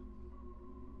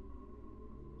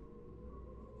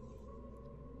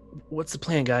 What's the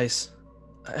plan, guys?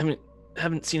 I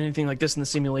haven't seen anything like this in the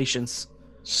simulations.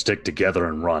 Stick together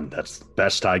and run. That's the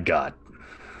best I got.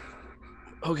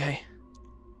 Okay.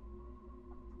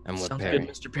 I'm with Sounds Perry. good,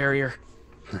 Mr. Perrier.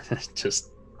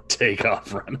 Just take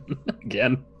off running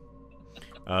again.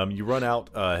 You run out,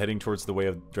 heading towards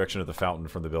the direction of the fountain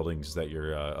from the buildings that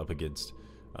you're up against.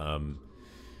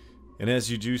 And as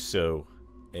you do so,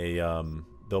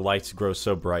 the lights grow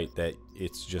so bright that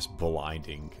it's just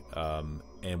blinding.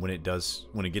 And when it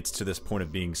gets to this point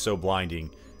of being so blinding,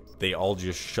 they all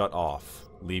just shut off,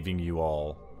 leaving you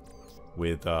all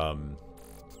with kind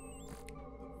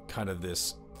of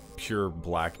this pure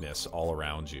blackness all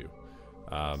around you.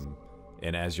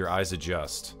 And as your eyes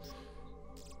adjust,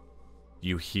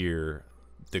 you hear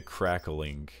the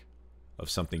crackling of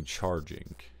something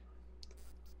charging.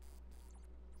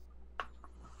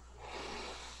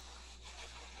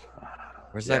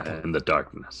 Where's that in the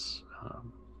darkness?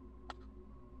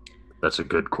 That's a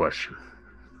good question.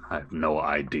 I have no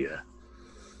idea.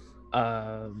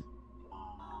 I'm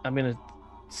gonna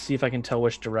see if I can tell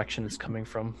which direction it's coming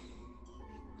from.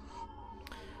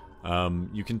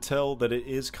 You can tell that it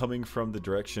is coming from the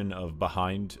direction of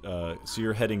behind. So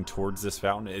you're heading towards this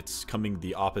fountain. It's coming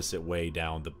the opposite way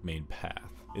down the main path,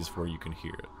 is where you can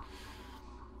hear it.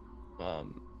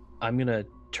 I'm gonna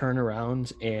turn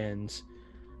around and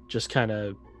just kind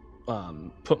of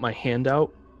put my hand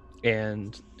out,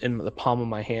 and in the palm of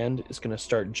my hand is going to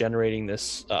start generating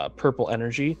this purple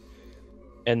energy,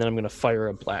 and then I'm going to fire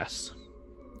a blast.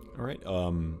 All right.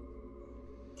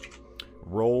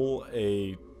 Roll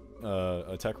a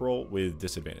attack roll with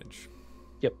disadvantage.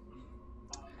 Yep.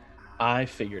 I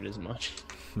figured as much.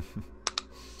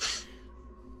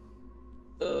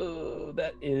 Oh,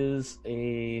 that is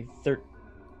a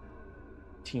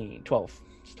 12.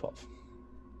 It's 12.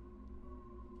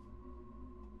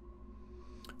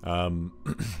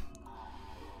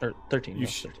 Or 13.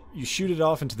 You shoot it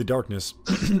off into the darkness,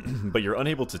 but you're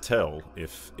unable to tell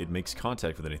if it makes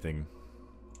contact with anything.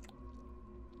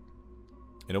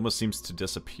 It almost seems to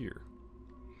disappear.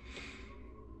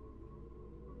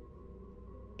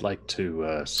 I'd like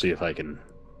to see if I can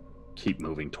keep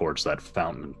moving towards that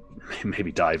fountain and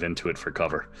maybe dive into it for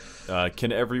cover.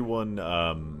 Can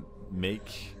everyone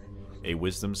make a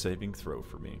wisdom saving throw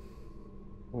for me?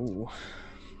 Ooh.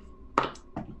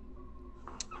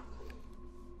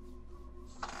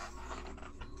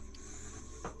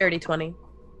 Dirty 20.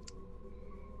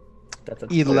 That's a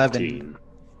 11. 13.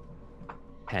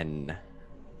 10.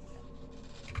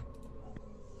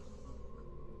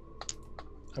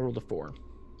 I rolled a 4.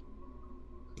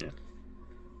 Yeah.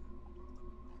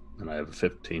 And I have a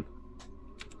 15.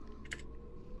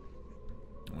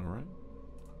 All right.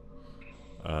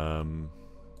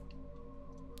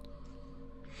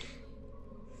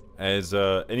 As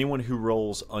anyone who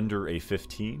rolls under a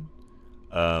 15,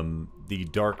 the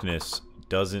darkness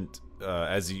doesn't,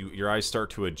 as your eyes start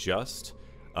to adjust,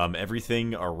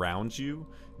 everything around you,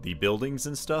 the buildings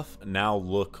and stuff, now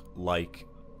look like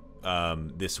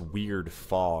this weird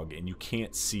fog, and you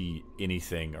can't see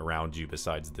anything around you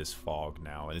besides this fog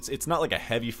now. And it's not like a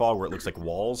heavy fog where it looks like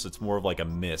walls. It's more of like a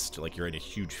mist, like you're in a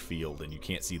huge field and you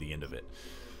can't see the end of it.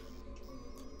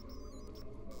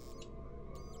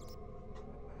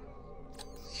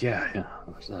 Yeah.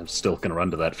 I'm still gonna run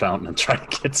to that fountain and try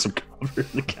to get some cover in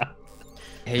the cabin.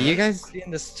 Hey, you guys seeing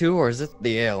this too, or is it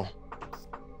the ale?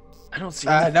 I don't see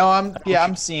No,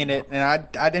 I'm seeing it, and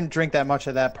I didn't drink that much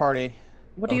of that party.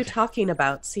 What are you talking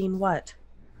about? Seeing what?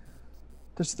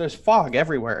 There's fog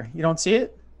everywhere. You don't see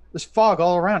it? There's fog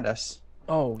all around us.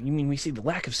 Oh, you mean we see the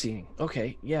lack of seeing?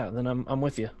 Okay, yeah, then I'm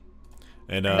with you.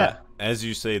 And Yeah. as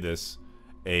you say this,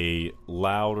 a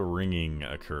loud ringing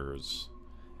occurs,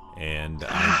 and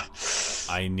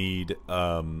I need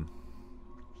I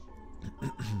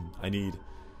need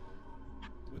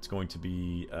what's going to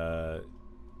be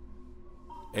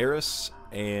Eris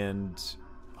and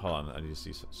hold on, I need to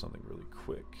see something really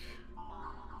quick.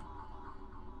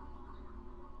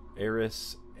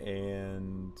 Eris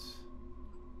and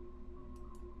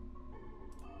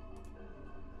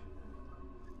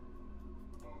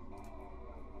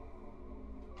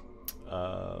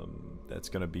that's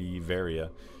gonna be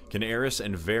Varia. Can Eris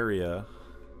and Varia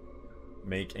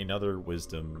make another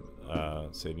wisdom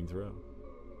saving throw?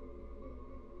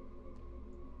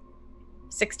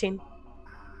 16.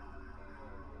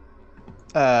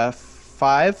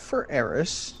 5 for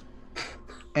Eris,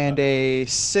 and a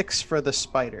 6 for the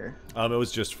spider. It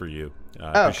was just for you. I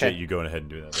Oh, appreciate okay. you going ahead and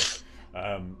doing that.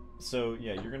 So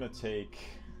yeah, you're gonna take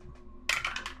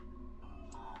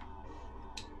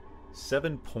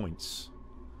 7 points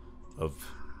of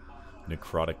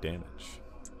necrotic damage.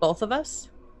 Both of us?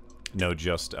 No,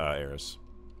 just Eris.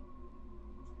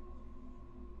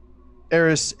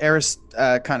 Eris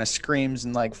kind of screams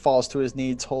and like falls to his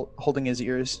knees, holding his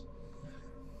ears.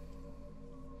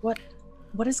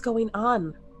 What is going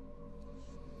on?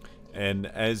 And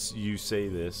as you say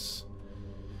this,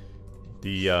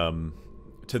 the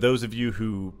to those of you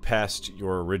who passed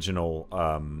your original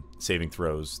saving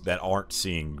throws that aren't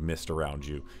seeing mist around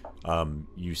you,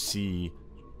 you see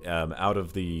out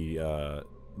of the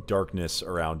darkness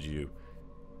around you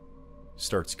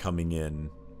starts coming in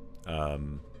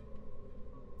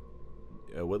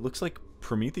what looks like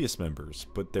Prometheus members,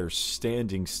 but they're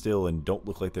standing still and don't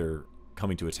look like they're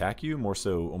coming to attack you, more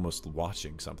so almost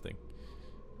watching something.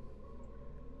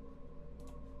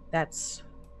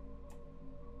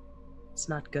 It's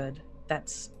not good.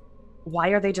 Why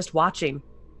are they just watching?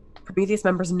 Prometheus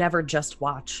members never just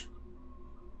watch.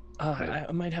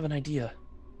 I might have an idea.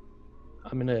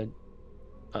 I'm gonna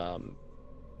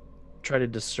try to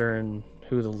discern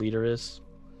who the leader is.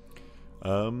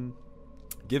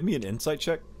 Give me an insight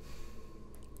check.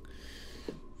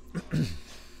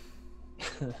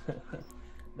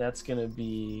 That's gonna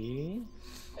be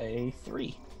a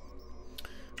 3.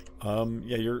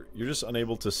 Yeah, you're just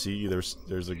unable to see.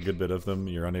 There's a good bit of them.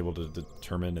 You're unable to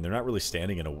determine, and they're not really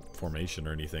standing in a formation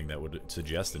or anything that would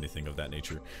suggest anything of that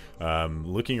nature.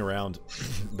 Looking around,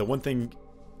 the one thing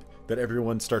that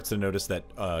everyone starts to notice that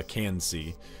can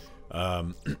see,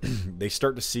 they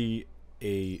start to see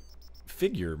a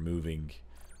figure moving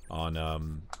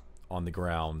on the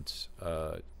ground,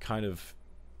 kind of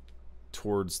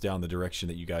towards down the direction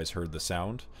that you guys heard the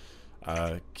sound.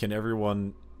 Can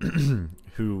everyone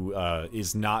who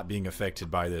is not being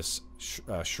affected by this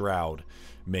shroud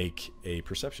make a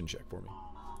perception check for me?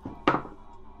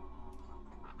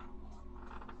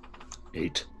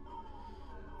 8.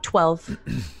 12.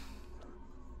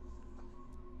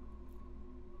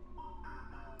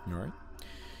 All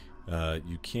right.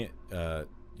 You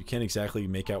can't exactly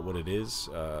make out what it is.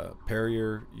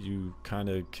 Perrier, you kind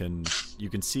of can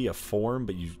see a form,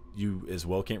 but you as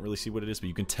well can't really see what it is, but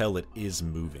you can tell it is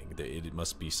moving. It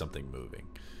must be something moving.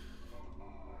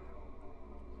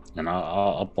 And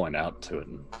I'll point out to it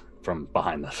from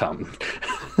behind the fountain.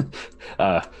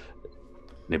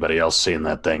 Anybody else seeing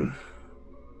that thing?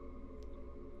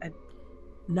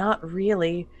 Not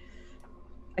really.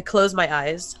 I close my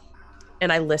eyes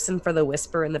and I listen for the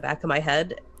whisper in the back of my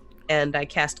head, and I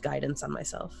cast guidance on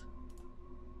myself.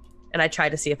 And I try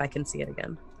to see if I can see it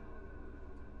again.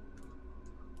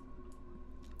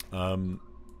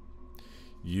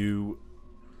 You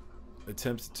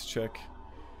attempt to check,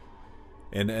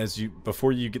 and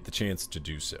before you get the chance to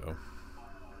do so,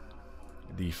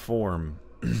 the form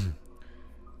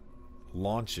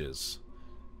launches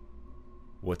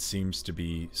what seems to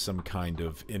be some kind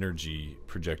of energy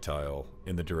projectile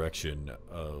in the direction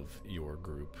of your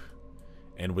group.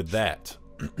 And with that,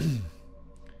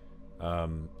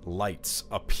 lights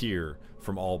appear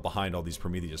from behind all these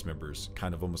Prometheus members,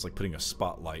 kind of almost like putting a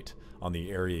spotlight on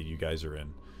the area you guys are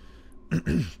in.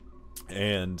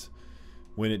 And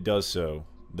when it does so,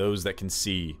 those that can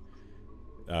see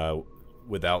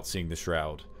without seeing the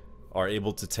shroud are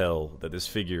able to tell that this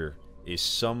figure is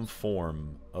some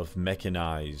form of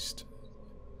mechanized,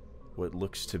 what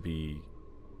looks to be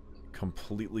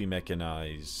completely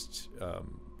mechanized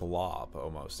blob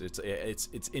almost.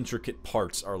 Its intricate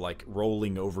parts are like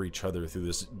rolling over each other through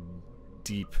this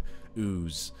deep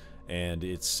ooze, and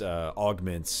its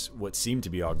augments, what seem to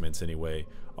be augments anyway,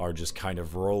 are just kind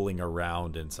of rolling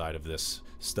around inside of this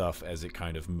stuff as it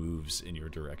kind of moves in your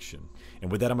direction.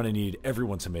 And with that, I'm going to need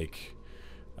everyone to make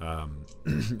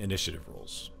initiative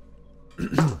rolls.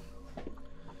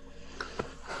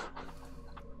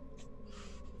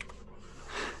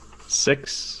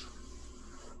 6.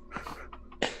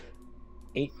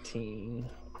 18.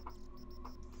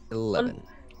 11.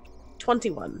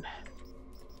 21.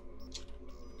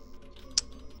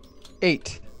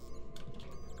 8.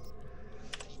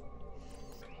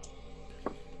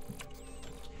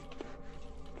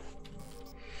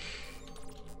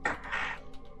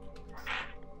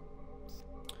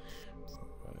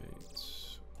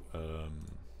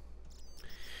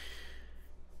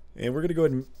 And we're going to go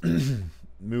ahead and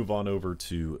move on over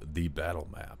to the battle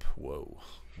map. Whoa.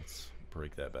 Let's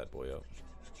break that bad boy up.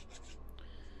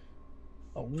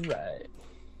 All right.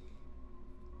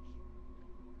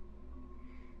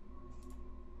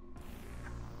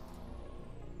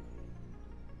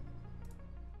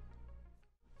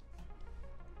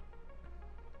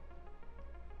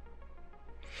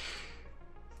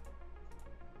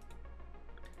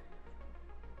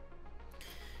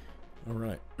 All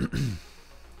right.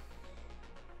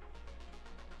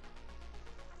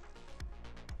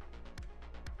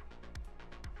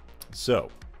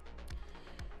 So,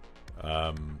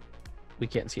 We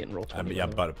can't see it in roll 20.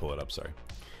 I'm about to pull it up, sorry.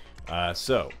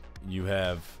 So, you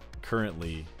have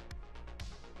currently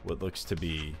what looks to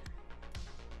be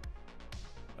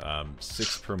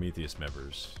 6 Prometheus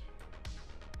members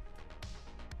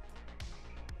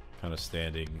kind of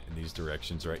standing in these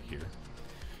directions right here.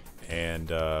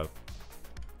 And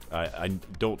I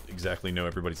don't exactly know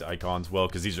everybody's icons well,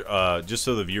 because these are, just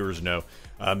so the viewers know,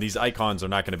 these icons are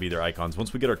not going to be their icons.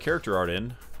 Once we get our character art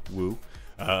in, woo,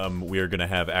 we are going to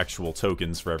have actual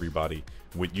tokens for everybody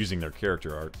with using their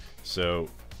character art. So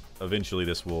eventually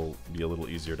this will be a little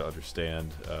easier to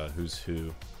understand who's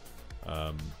who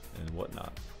and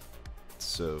whatnot.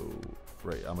 So,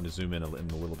 right, I'm going to zoom in a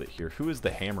little bit here. Who is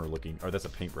the hammer looking? Oh, that's a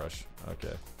paintbrush.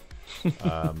 Okay.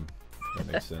 That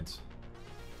makes sense.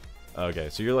 Okay,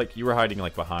 so you were hiding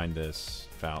like behind this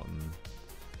fountain.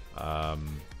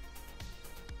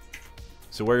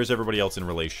 So where is everybody else in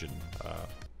relation?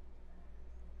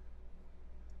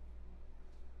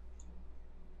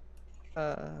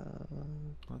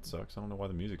 That sucks. I don't know why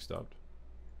the music stopped.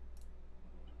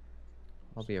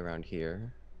 I'll be around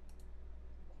here.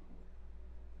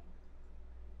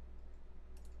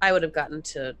 I would have gotten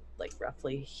to like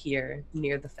roughly here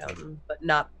near the fountain, but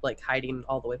not like hiding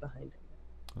all the way behind it.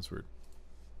 That's weird.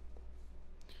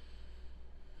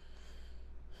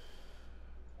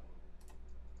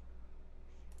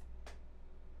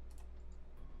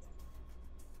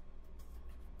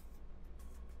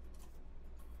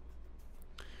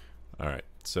 All right.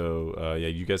 So yeah,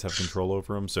 you guys have control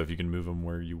over them. So if you can move them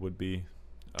where you would be,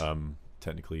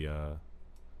 technically,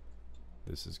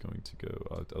 this is going to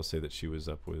go. I'll say that she was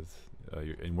up with.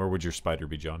 And where would your spider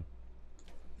be, John?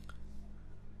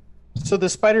 So the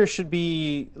spider should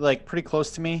be like pretty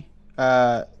close to me,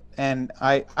 and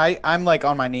I'm like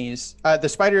on my knees. The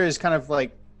spider is kind of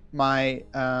like my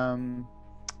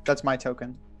that's my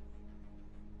token.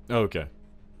 Oh, okay.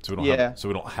 So we don't have. So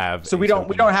we don't have. So we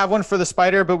don't have one for the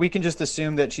spider, but we can just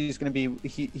assume that she's gonna be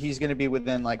he's gonna be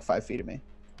within like 5 feet of me.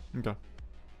 Okay.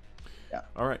 Yeah.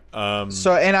 All right.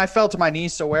 So and I fell to my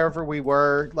knees. So wherever we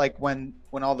were, like when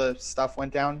all the stuff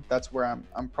went down, that's where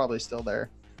I'm probably still there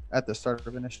at the start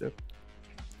of initiative.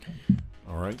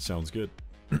 All right, sounds good.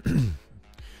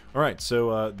 All right,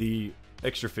 so the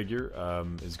extra figure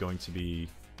is going to be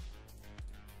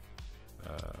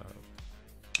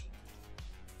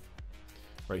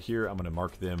right here. I'm going to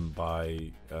mark them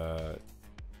by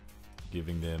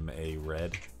giving them a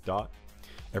red dot.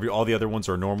 All the other ones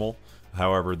are normal.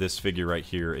 However, this figure right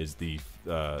here is the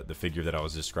figure that I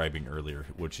was describing earlier,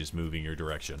 which is moving your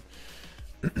direction.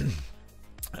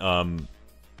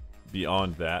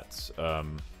 Beyond that, all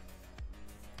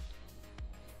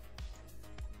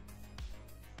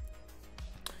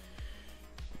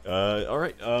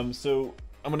right. So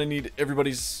I'm gonna need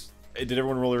everybody's. Did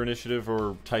everyone roll their initiative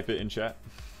or type it in chat?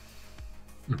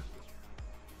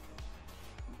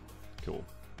 Cool.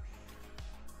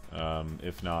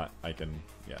 If not, I can.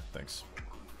 Yeah, thanks.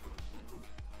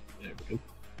 Yeah, we're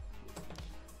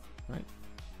good.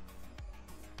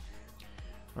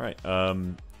 All right.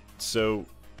 So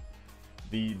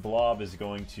the blob is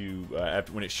going to,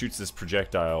 after when it shoots this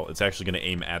projectile, it's actually going to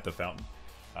aim at the fountain,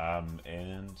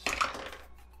 and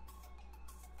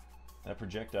that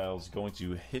projectile is going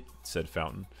to hit said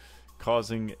fountain,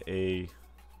 causing a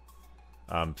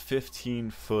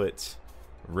 15-foot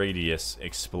radius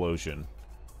explosion,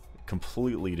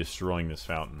 completely destroying this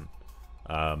fountain.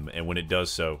 And when it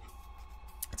does so,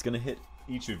 it's going to hit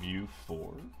each of you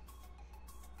for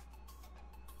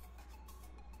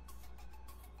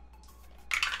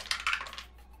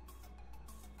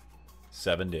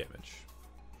 7 damage.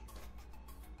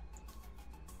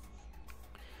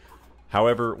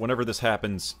 However, whenever this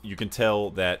happens, you can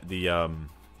tell that the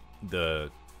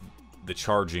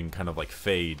charging kind of like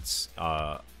fades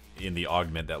in the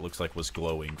augment that looks like was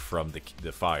glowing from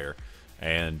the fire,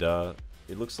 and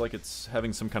it looks like it's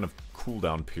having some kind of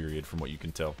cooldown period from what you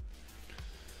can tell.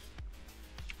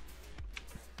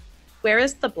 Where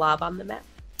is the blob on the map?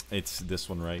 It's this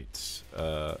one, right?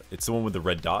 It's the one with the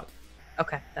red dot.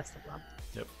 Okay, that's the blob.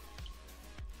 Yep.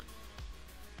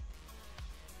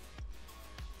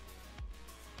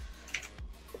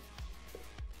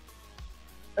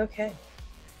 Okay.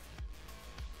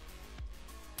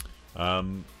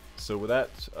 So with that,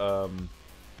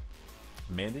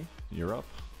 Mandy, you're up.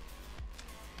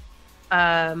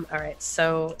 All right.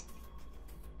 So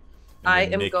And I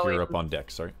then am Nick, going. you're up on deck.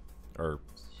 Sorry, or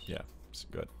yeah,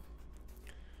 good.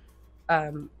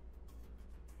 I'm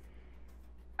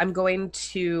going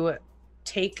to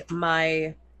take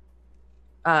my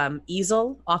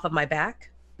easel off of my back,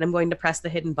 and I'm going to press the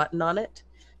hidden button on it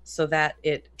so that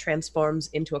it transforms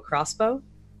into a crossbow.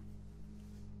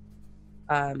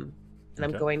 And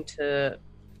I'm Okay. going to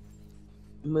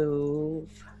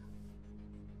move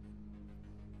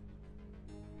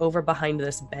over behind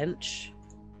this bench.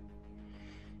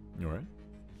 You all right?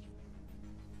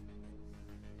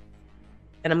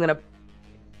 And I'm gonna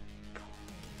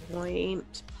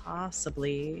point,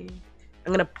 possibly.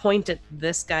 I'm gonna point at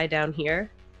this guy down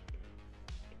here.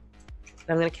 And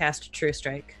I'm gonna cast True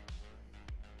Strike.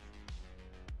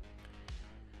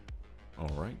 All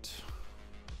right.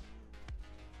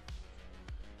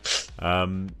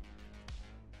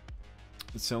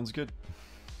 It sounds good.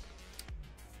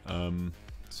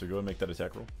 So go ahead and make that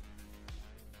attack roll.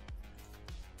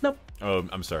 Nope. Oh,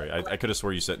 I'm sorry. I could have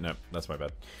swore you said no. That's my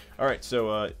bad. All right,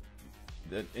 so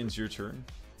that ends your turn,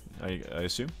 I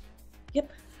assume.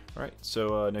 Yep. All right.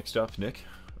 So next up, Nick.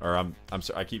 Or I'm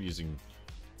sorry. I keep using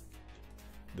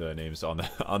the names on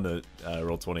the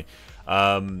roll 20.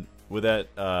 With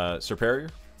that, Superior.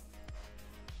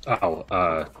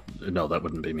 Oh, no, that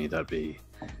wouldn't be me. That'd be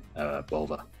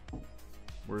Bova.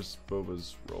 Where's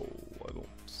Boba's roll? I don't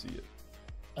see it.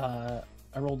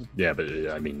 I rolled. Yeah, but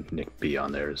I mean, Nick B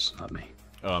on there is not me.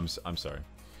 Oh, I'm sorry.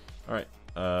 All right.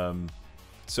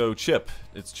 So Chip,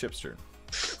 it's Chip's turn.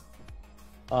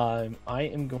 I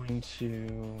am going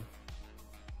to.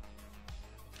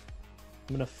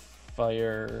 I'm gonna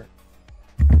fire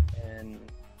and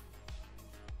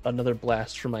another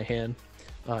blast from my hand.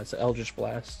 It's an Eldritch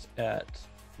Blast at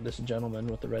this gentleman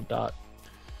with the red dot.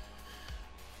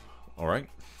 All right.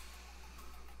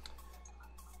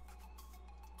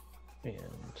 And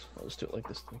I'll just do it like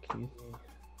this. To make it easy.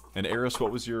 And Eris,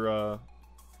 what was your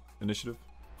initiative?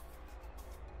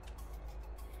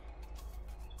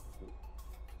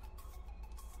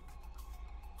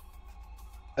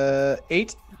 Uh,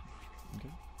 8. Okay.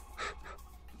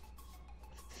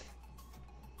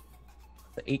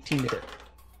 The 18 to hit.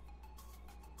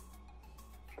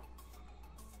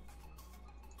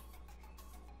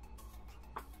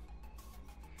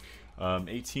 Um,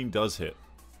 18 does hit.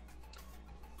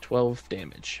 12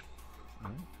 damage.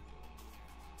 All right.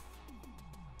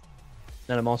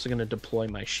 And I'm also going to deploy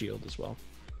my shield as well.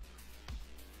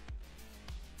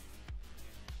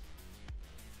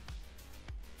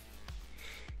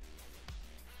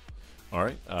 All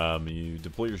right. You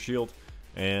deploy your shield,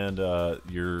 and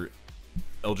your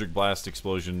Eldritch Blast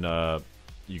explosion.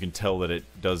 You can tell that it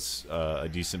does a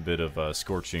decent bit of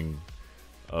scorching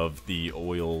of the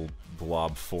oil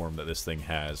blob form that this thing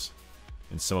has,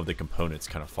 and some of the components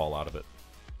kind of fall out of it.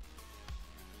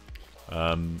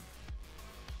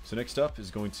 So next up is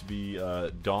going to be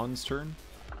Dawn's turn.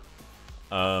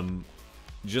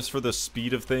 Just for the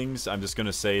speed of things, I'm just going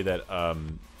to say that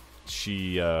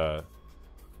she,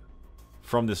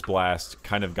 from this blast,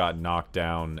 kind of got knocked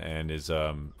down and is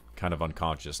kind of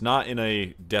unconscious. Not in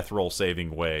a death roll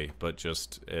saving way, but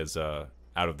just as out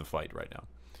of the fight right now.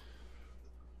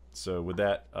 So with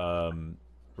that,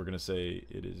 we're going to say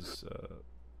it is...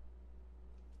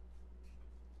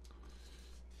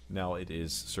 now it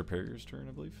is Superior's turn,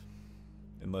 I believe.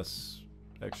 Unless,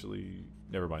 actually,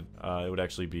 never mind. It would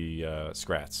actually be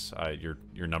Scrat's.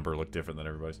 Your number looked different than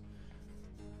everybody's.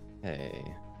 Hey.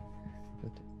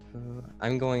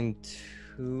 I'm going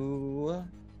to...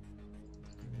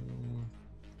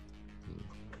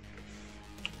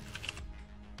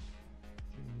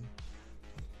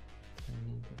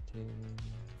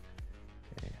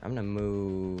 Okay, I'm gonna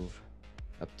move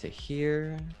up to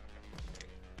here.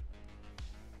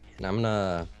 And I'm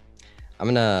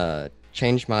gonna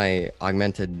change my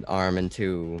augmented arm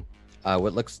into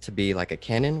what looks to be like a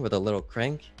cannon with a little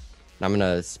crank. And I'm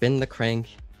gonna spin the crank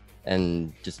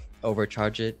and just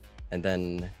overcharge it, and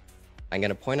then I'm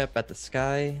gonna point up at the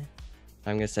sky.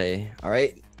 I'm gonna say, "All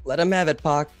right, let him have it,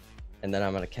 Pock," and then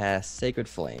I'm gonna cast Sacred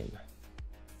Flame.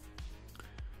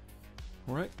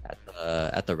 All right.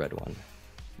 At the red one.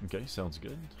 Okay, sounds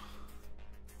good.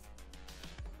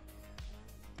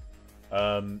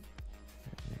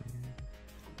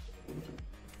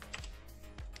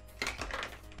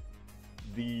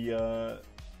 The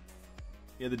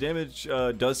damage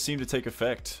does seem to take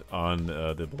effect on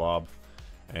the blob,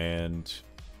 and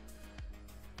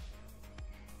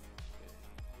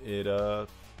it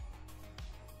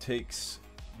takes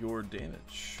your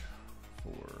damage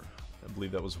for, I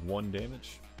believe that was 1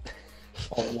 damage.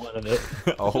 All one of it.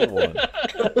 All one.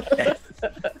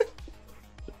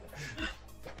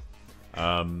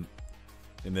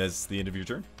 And that's the end of your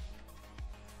turn?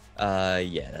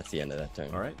 Yeah, that's the end of that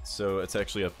turn. All right, so it's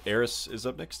actually up. Eris is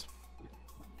up next.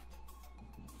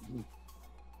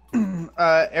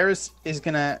 Eris is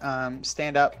gonna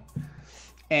stand up,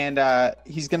 and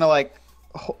he's gonna like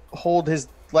hold his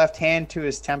left hand to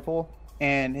his temple,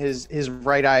 and his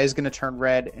right eye is gonna turn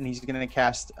red, and he's gonna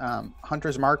cast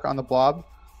Hunter's Mark on the blob,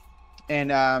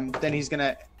 and then he's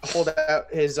gonna hold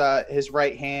out his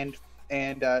right hand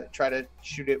and try to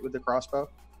shoot it with the crossbow.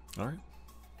 All right.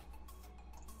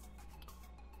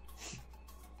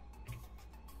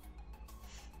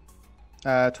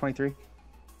 23.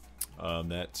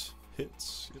 That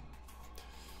hits. Yep.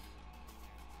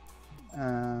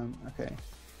 Okay.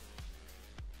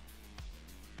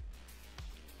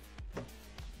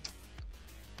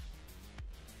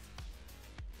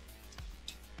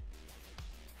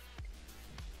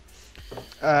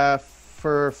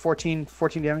 For 14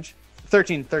 damage.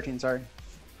 13, sorry.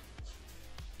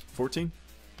 14?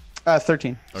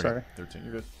 13, Okay, sorry. 13,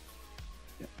 you're good.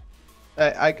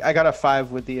 I got a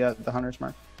 5 with the hunter's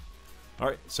mark. All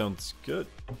right, sounds good.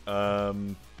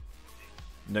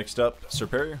 Next up,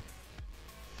 Superior.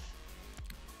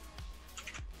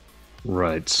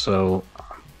 Right, so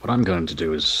what I'm going to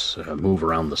do is move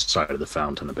around the side of the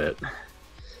fountain a bit.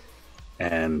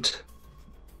 And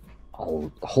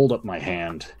I'll hold up my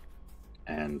hand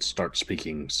and start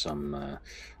speaking some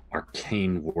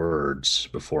arcane words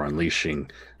before unleashing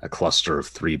a cluster of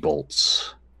 3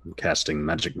 bolts and casting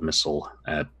magic missile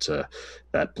at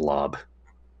that blob.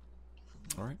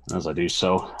 All right. As I do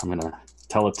so, I'm going to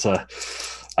tell it,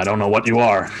 I don't know what you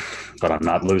are, but I'm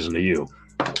not losing to you.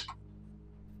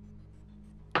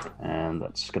 And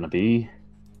that's going to be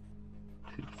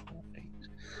 2, 4,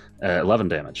 8, 11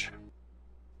 damage.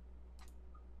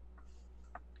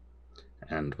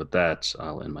 And with that,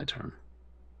 I'll end my turn.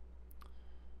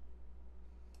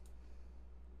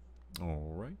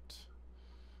 All right.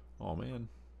 Oh, man.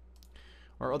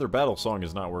 Our other battle song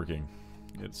is not working.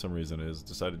 It, some reason, it has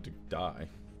decided to die.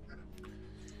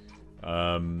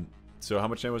 So how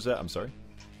much damage was that? I'm sorry?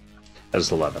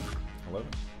 That's 11. 11.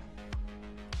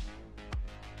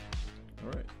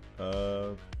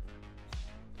 Alright.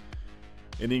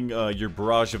 Ending your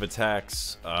barrage of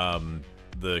attacks,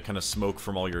 the kind of smoke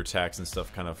from all your attacks and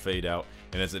stuff kind of fade out,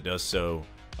 and as it does so,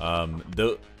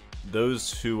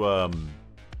 those who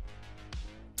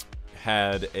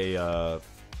had a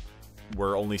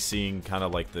were only seeing kind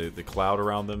of like the cloud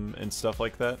around them and stuff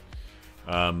like that.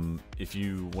 If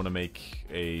you want to make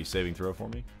a saving throw for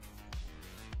me,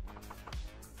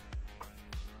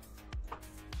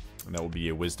 and that will be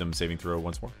a wisdom saving throw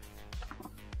once more.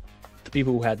 The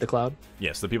people who had the cloud?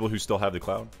 Yes, the people who still have the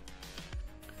cloud.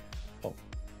 Oh.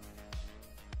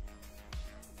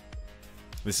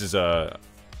 This is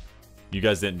you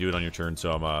guys didn't do it on your turn,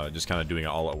 so I'm just kind of doing it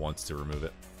all at once to remove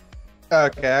it.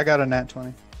 Okay, I got a nat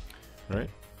 20. All right.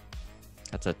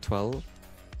 That's a 12.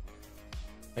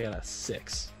 I got a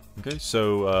 6. Okay,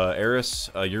 so Eris,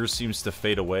 yours seems to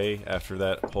fade away after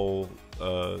that whole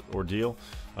ordeal.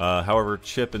 However,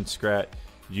 Chip and Scrat,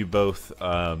 you both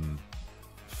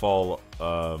fall,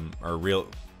 or real,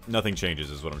 nothing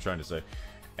changes is what I'm trying to say.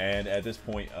 And at this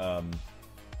point,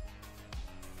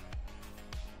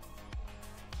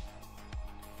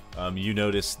 you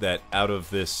notice that out of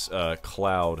this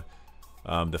cloud,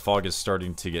 the fog is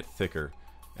starting to get thicker,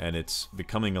 and it's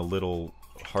becoming a little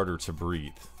harder to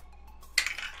breathe.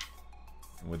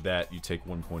 And with that, you take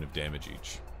 1 point of damage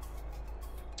each.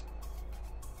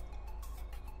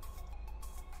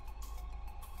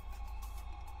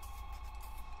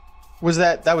 Was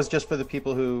that was just for the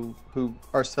people who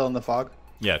are still in the fog?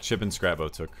 Yeah, Chip and Scrat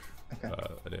both took Okay.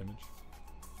 a damage.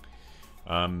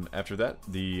 After that,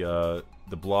 the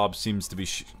blob seems to be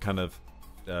kind of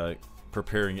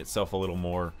preparing itself a little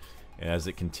more, and as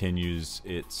it continues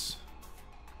its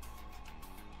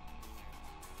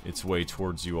way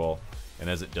towards you all. And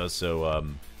as it does so,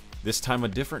 this time a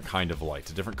different kind of light,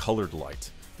 a different colored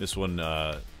light. This one,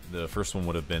 the first one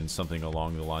would have been something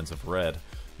along the lines of red.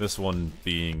 This one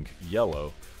being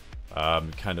yellow,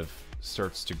 kind of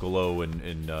starts to glow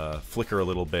and flicker a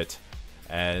little bit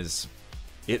as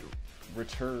it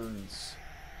returns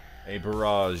a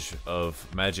barrage of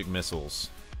magic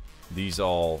missiles. These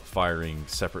all firing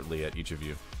separately at each of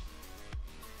you.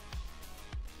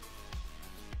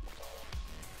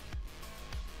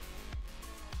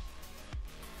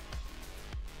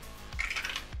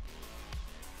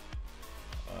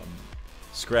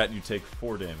 Scrat, you take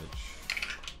 4 damage.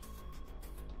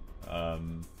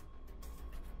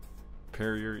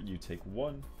 Perrier, you take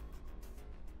 1.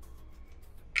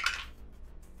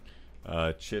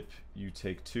 Chip, you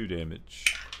take 2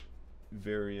 damage.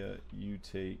 Varia, you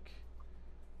take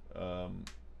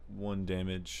 1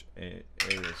 damage.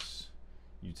 Eris,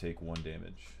 you take 1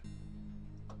 damage.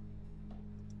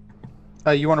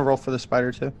 You want to roll for the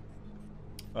spider too?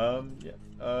 Yeah.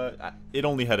 It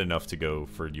only had enough to go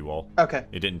for you all. Okay.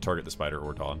 It didn't target the spider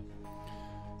or Dawn.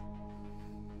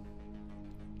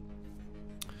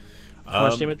 How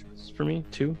much damage was for me?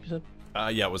 2, you said?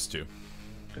 Yeah, it was 2.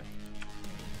 Okay.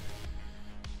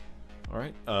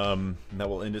 Alright, that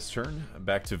will end its turn.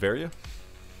 Back to Varia.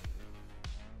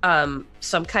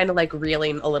 So I'm kind of like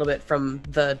reeling a little bit from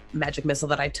the magic missile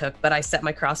that I took, but I set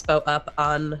my crossbow up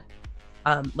on,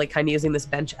 like kind of using this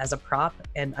bench as a prop,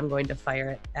 and I'm going to fire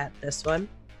it at this one.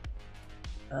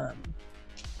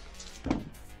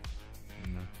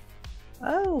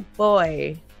 Oh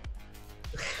boy.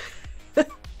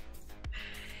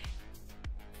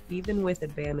 Even with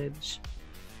advantage,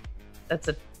 that's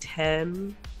a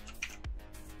 10.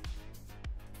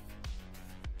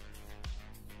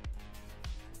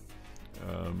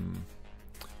 Um,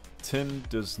 10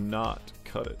 does not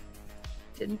cut it.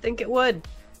 Didn't think it would.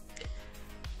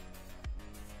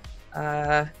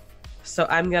 So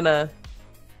I'm gonna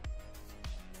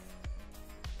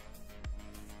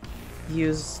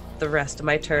use the rest of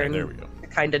my turn There we go. to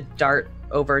kind of dart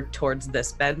over towards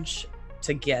this bench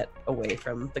to get away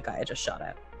from the guy I just shot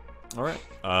at. All right.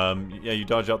 Yeah, you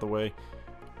dodge out the way.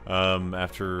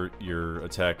 After your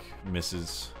attack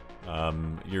misses,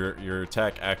 your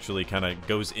attack actually kind of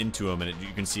goes into him, and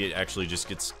you can see it actually just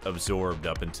gets absorbed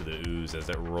up into the ooze as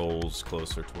it rolls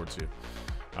closer towards you.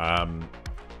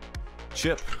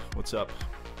 Chip, what's up?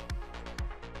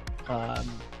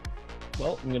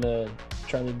 Well, I'm gonna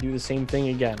try to do the same thing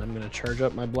again. I'm gonna charge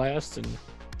up my blast and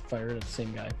fire it at the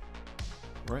same guy.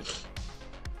 All right.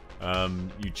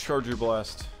 You charge your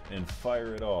blast and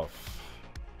fire it off.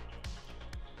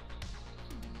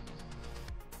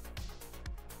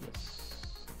 Yes.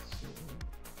 Let's see.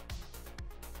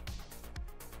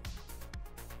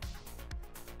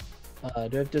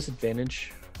 Do I have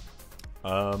disadvantage?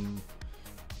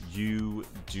 You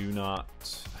do not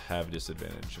have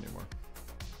disadvantage anymore.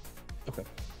 Okay.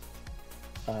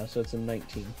 So it's a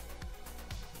 19.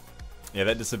 Yeah,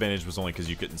 that disadvantage was only because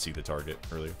you couldn't see the target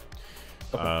earlier.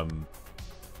 Okay.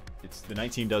 It's the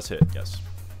 19 does hit, yes.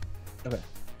 Okay.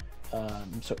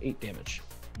 So 8 damage.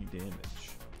 8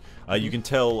 damage. You can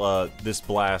tell this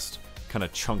blast kind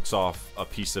of chunks off a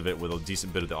piece of it with a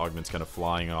decent bit of the augments kind of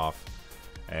flying off.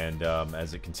 And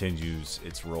as it continues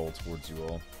its roll towards you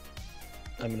all.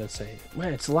 I'm gonna say,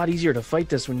 man, it's a lot easier to fight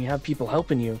this when you have people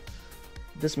helping you.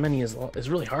 This many is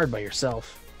really hard by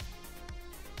yourself.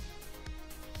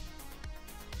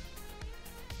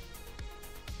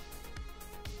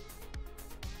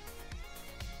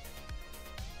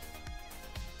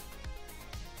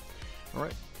 All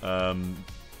right.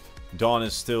 Dawn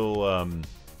is still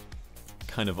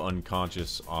kind of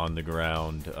unconscious on the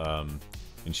ground, and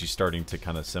she's starting to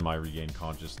kind of semi-regain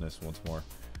consciousness once more.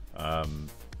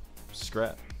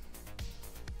 Scrat.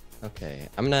 Okay,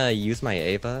 I'm gonna use my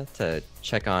Ava to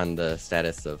check on the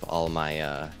status of all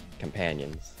my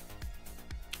companions.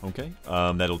 Okay,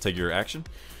 that'll take your action.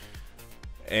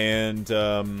 And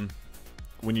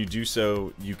when you do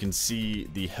so, you can see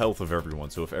the health of everyone.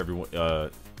 So if everyone,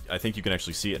 I think you can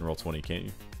actually see it in Roll20, can't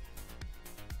you?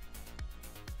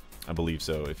 I believe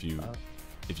so. If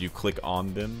you click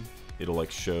on them, it'll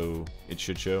like show. It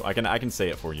should show. I can say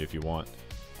it for you if you want.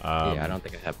 Yeah, I don't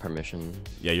think I have permission.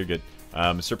 Yeah, you're good.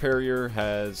 Superior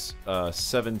has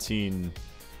 17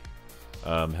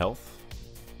 health.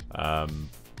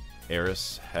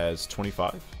 Eris has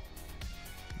 25.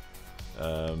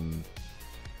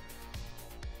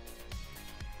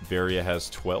 Varia has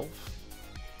 12.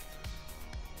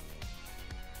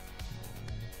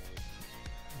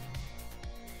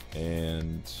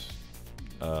 And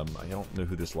I don't know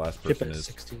who this last person Chip at is.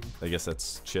 16. I guess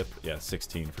that's Chip. Yeah,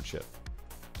 16 for Chip.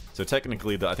 So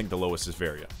technically, I think the lowest is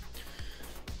Varia.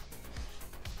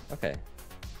 Okay.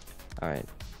 All right.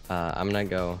 I'm gonna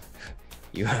go.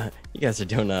 You guys are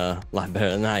doing a lot better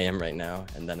than I am right now,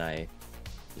 and then I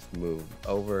just move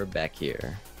over back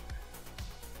here.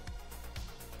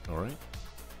 All right.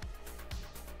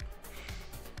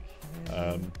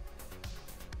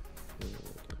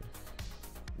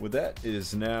 With that, it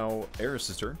is now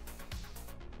Eris's turn.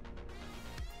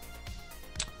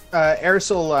 Eris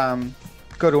will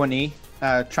go to a knee,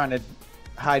 trying to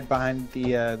hide behind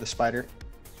the spider.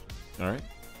 All right.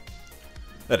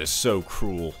 That is so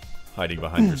cruel, hiding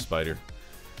behind your spider.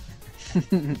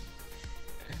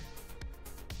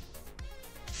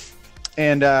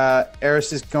 And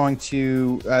Eris is going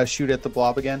to shoot at the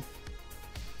blob again.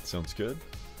 Sounds good.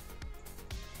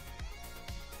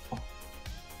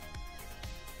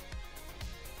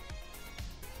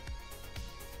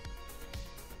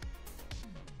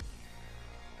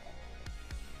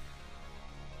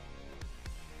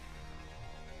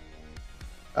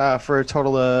 For a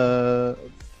total of,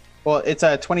 well, it's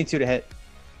a 22 to hit.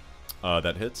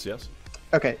 That hits, yes.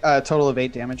 Okay, total of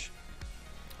 8 damage.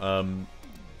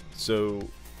 So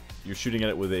you're shooting at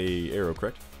it with a arrow,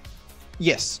 correct?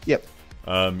 Yes. Yep.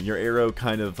 Your arrow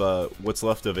kind of, what's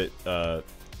left of it,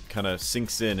 kind of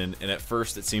sinks in, and at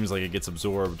first it seems like it gets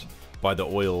absorbed by the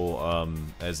oil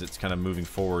as it's kind of moving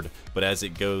forward, but as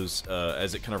it goes,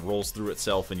 as it kind of rolls through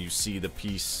itself, and you see the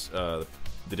piece, the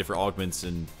different augments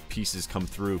and pieces come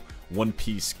through, one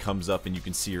piece comes up and you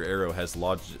can see your arrow has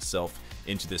lodged itself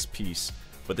into this piece,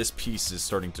 but this piece is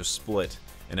starting to split,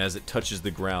 and as it touches the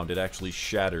ground it actually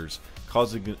shatters,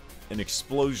 causing an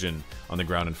explosion on the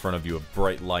ground in front of you of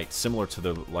bright light, similar to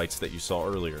the lights that you saw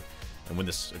earlier. And when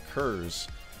this occurs,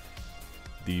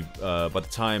 by the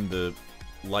time the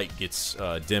light gets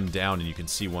dimmed down and you can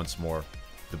see once more,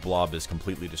 the blob is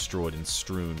completely destroyed and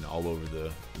strewn all over the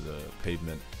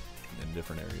pavement in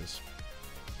different areas.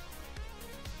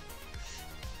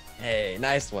 Hey,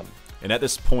 nice one. And at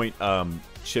this point,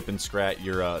 Chip and Scrat,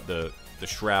 your the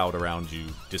shroud around you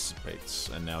dissipates,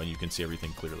 and now you can see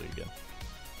everything clearly again.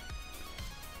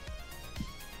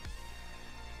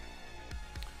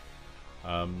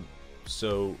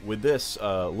 So with this,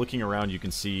 looking around, you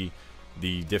can see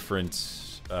the different,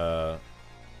 sorry,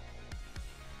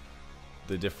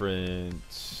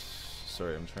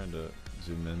 I'm trying to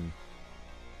zoom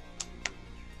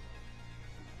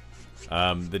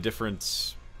in. The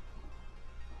different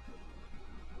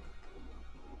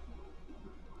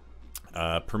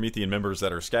Promethean members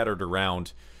that are scattered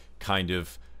around kind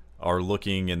of are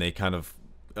looking, and they kind of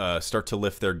start to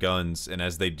lift their guns, and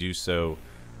as they do so,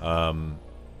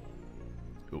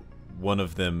 one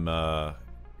of them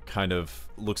kind of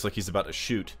looks like he's about to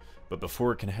shoot, but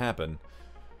before it can happen,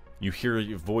 you hear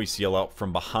your voice yell out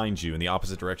from behind you in the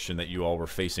opposite direction that you all were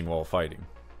facing while fighting.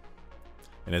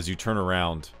 And as you turn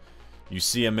around, you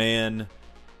see a man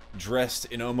dressed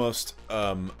in almost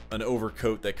an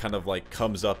overcoat that kind of like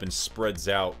comes up and spreads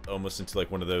out almost into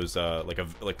like one of those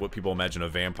like what people imagine a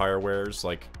vampire wears,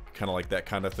 like kind of like that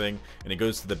kind of thing, and it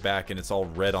goes to the back and it's all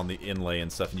red on the inlay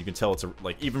and stuff, and you can tell it's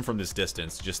like, even from this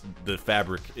distance, just the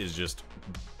fabric is just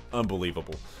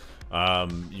unbelievable.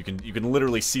 You can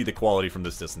literally see the quality from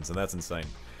this distance, and that's insane.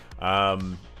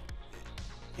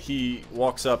 He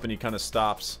walks up and he kind of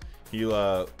stops. He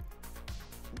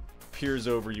peers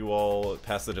over you all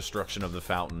past the destruction of the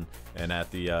fountain and at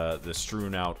the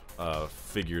strewn out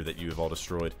figure that you have all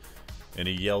destroyed, and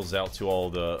he yells out to all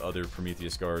the other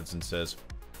Prometheus guards and says,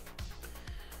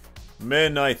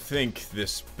 "Men, I think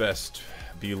this best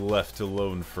be left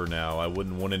alone for now. I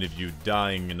wouldn't want any of you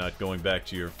dying and not going back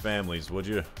to your families, would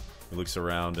you?" He looks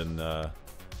around, and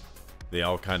they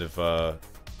all kind of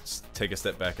take a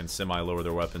step back and semi-lower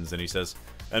their weapons, and he says,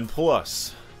 "And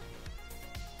plus,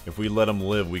 if we let them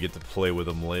live, we get to play with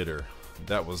them later."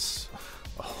 That was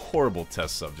a horrible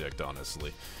test subject,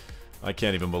 honestly. I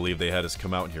can't even believe they had us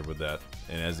come out here with that.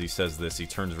 And as he says this, he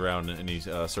turns around and he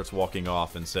starts walking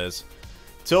off and says,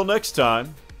 "Till next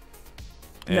time."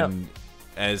 And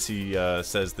as he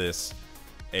says this,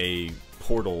 a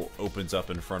portal opens up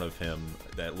in front of him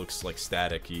that looks like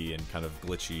staticky and kind of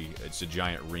glitchy. It's a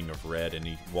giant ring of red, and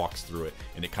he walks through it,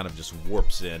 and it kind of just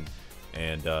warps in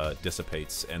and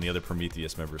dissipates, and the other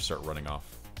Prometheus members start running off.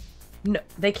 No,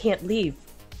 they can't leave.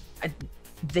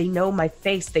 They know my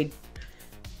face. They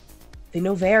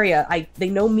know Varia. They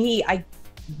know me.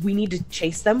 We need to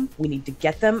chase them. We need to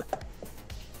get them.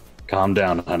 Calm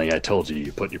down, honey. I told you,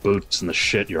 you put your boots in the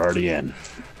shit you're already in.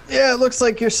 Yeah, it looks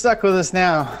like you're stuck with us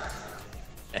now.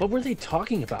 What were they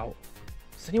talking about?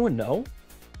 Does anyone know?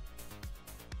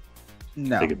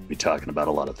 No. They could be talking about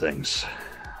a lot of things.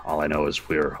 All I know is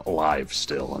we're alive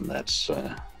still, and that's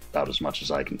about as much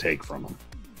as I can take from them.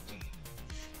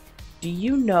 Do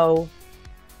you know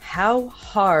how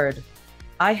hard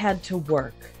I had to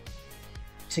work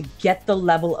to get the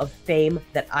level of fame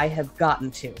that I have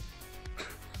gotten to?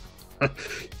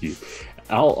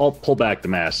 I'll pull back the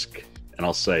mask and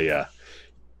I'll say,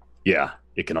 yeah,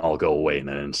 it can all go away in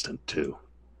an instant too.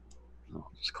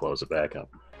 I'll just close it back up.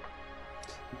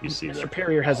 You see, Mr.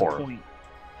 Perrier has a point.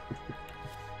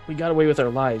 We got away with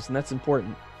our lives, and that's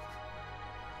important.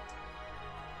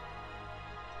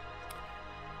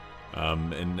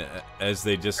 And as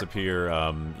they disappear,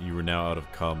 you are now out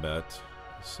of combat.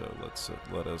 So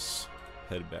let us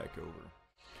head back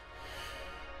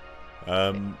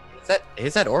over.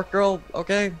 Is that orc girl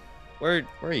okay? Where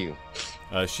are you?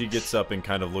 She gets up and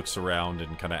kind of looks around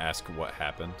and kind of asks what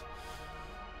happened.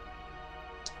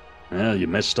 Well, you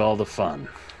missed all the fun.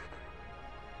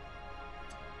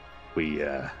 We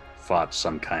fought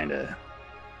some kind of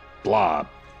blob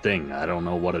thing. I don't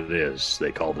know what it is.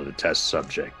 They called it a test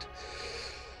subject.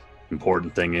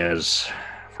 Important thing is,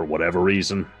 for whatever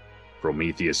reason,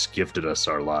 Prometheus gifted us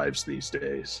our lives these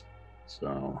days.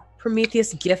 So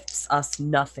Prometheus gifts us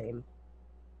nothing.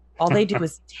 All they do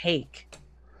is take.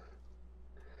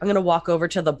 I'm gonna walk over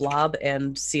to the blob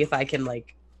and see if I can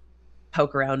like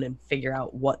poke around and figure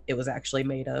out what it was actually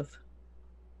made of.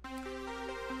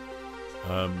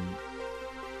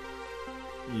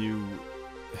 You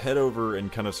head over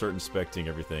and kind of start inspecting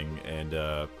everything,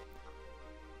 and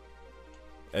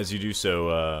as you do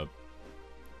so,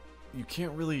 you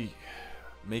can't really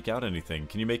make out anything.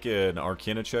 Can you make an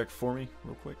Arcana check for me,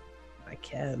 real quick? I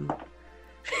can.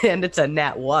 And it's a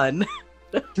nat 1.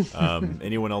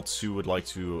 Anyone else who would like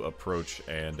to approach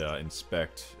and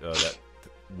inspect that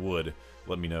wood,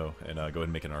 let me know, and go ahead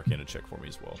and make an Arcana check for me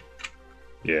as well.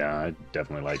 Yeah, I'd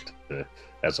definitely like to,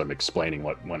 as I'm explaining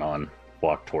what went on,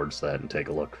 walk towards that and take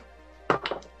a look.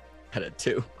 Had a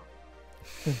 2.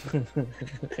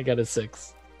 I got a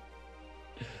 6.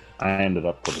 I ended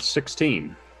up with a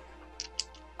 16.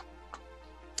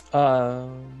 I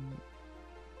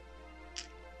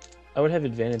would have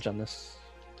advantage on this,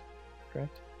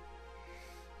 correct?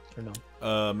 Or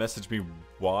no? Message me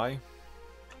why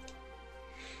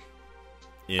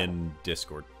in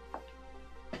Discord.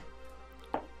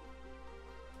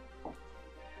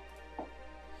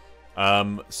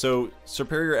 So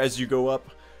Superior, as you go up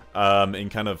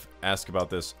and kind of ask about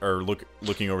this, or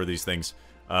looking over these things,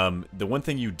 the one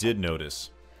thing you did notice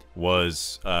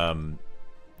was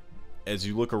as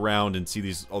you look around and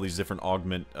see all these different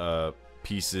augment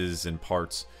pieces and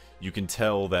parts, you can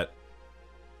tell that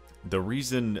the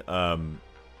reason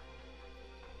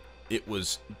it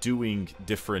was doing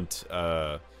different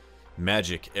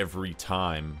magic every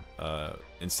time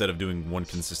instead of doing one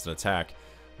consistent attack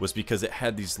was because it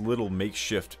had these little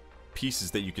makeshift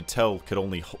pieces that you could tell could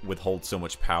only withhold so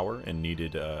much power and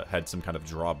needed had some kind of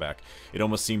drawback. It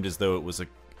almost seemed as though it was a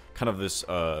kind of this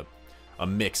a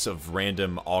mix of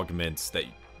random augments that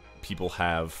people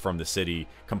have from the city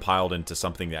compiled into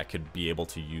something that could be able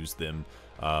to use them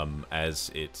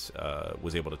as it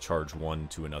was able to charge one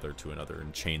to another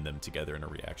and chain them together in a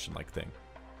reaction-like thing.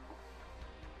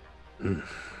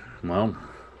 Well,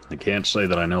 I can't say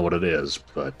that I know what it is,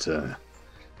 but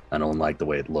I don't like the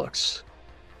way it looks.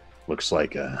 Looks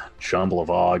like a jumble of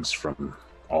augs from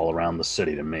all around the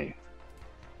city to me.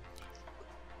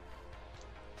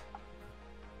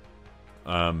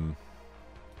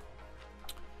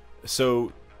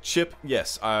 So, Chip,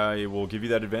 yes, I will give you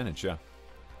that advantage, yeah.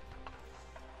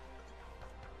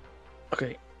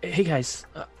 Okay. Hey guys,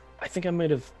 I think I might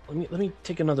have. Let me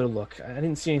take another look. I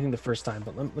didn't see anything the first time,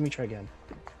 but let me try again.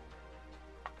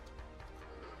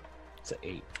 It's an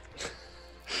 8.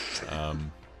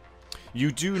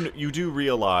 You do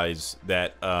realize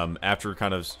that after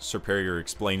kind of Superior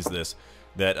explains this,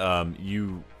 that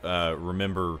you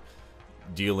remember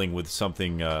dealing with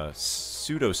something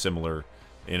pseudo similar,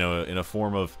 in a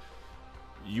form of,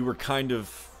 you were kind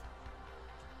of,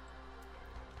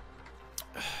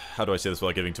 how do I say this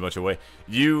without giving too much away?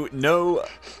 You know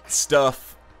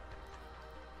stuff.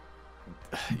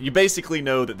 You basically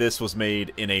know that this was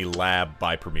made in a lab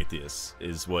by Prometheus,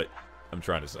 is what I'm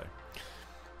trying to say.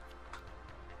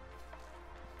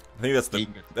 I think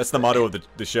that's the motto of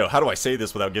the show. How do I say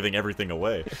this without giving everything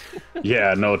away?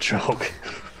 Yeah, no joke.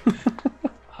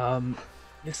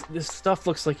 This stuff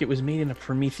looks like it was made in a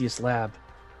Prometheus lab.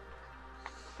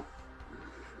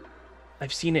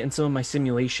 I've seen it in some of my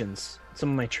simulations, some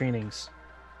of my trainings.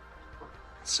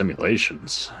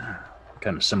 Simulations? What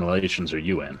kind of simulations are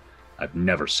you in? I've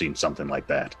never seen something like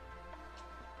that.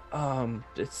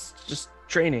 It's just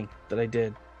training that I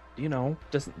did. You know,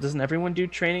 doesn't everyone do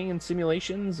training and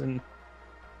simulations? And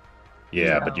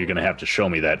yeah, but you're gonna have to show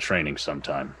me that training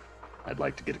sometime. I'd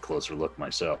like to get a closer look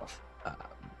myself.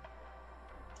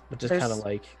 But just kind of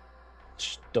like,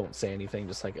 don't say anything.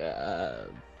 Just like,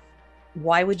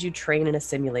 Why would you train in a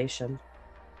simulation?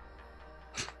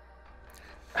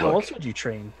 How else would you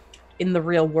train? In the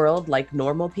real world, like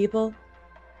normal people?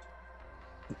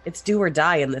 It's do or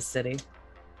die in this city.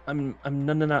 I'm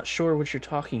not sure what you're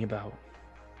talking about.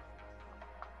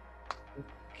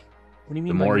 What do you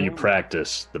mean? The more you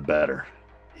practice, the better.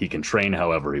 He can train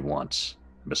however he wants.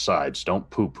 Besides, don't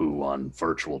poo-poo on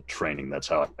virtual training. That's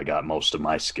how I got most of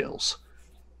my skills.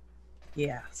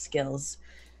 Yeah, skills.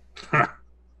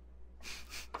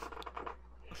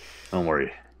 Don't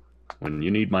worry. When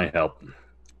you need my help,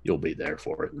 you'll be there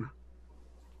for it.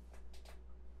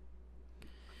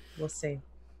 We'll see.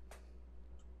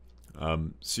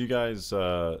 So you guys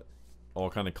all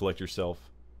kind of collect yourself,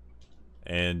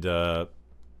 and at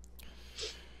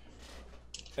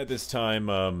this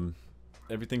time,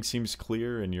 everything seems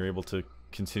clear, and you're able to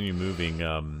continue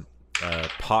moving.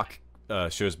 Pock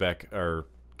shows back, or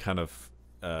kind of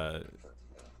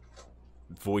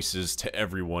voices to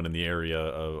everyone in the area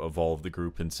of all of the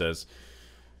group, and says,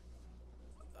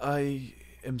 I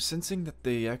am sensing that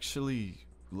they actually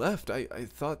left. I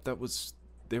thought that was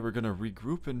they were gonna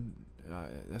regroup, and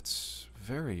that's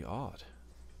very odd.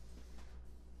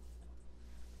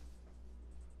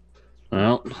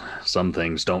 Well, some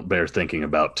things don't bear thinking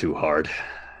about too hard.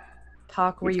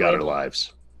 Talk, We've got our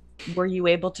lives. Were you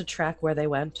able to track where they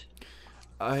went?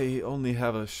 I only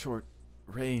have a short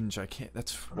range. I can't.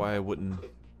 That's why I wouldn't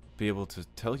be able to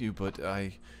tell you. But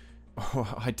I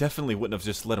definitely wouldn't have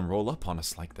just let him roll up on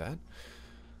us like that.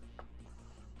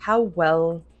 How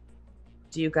well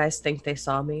do you guys think they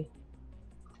saw me?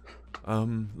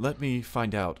 Let me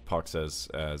find out. Pock says,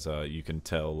 as you can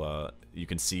tell. You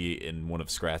can see in one of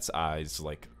Scrat's eyes,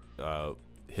 like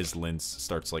his lens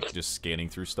starts like just scanning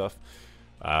through stuff.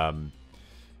 And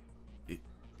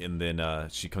then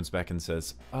she comes back and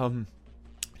says,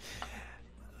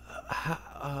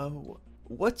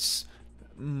 what's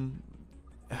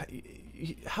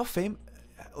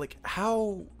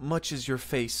how much is your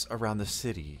face around the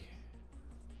city?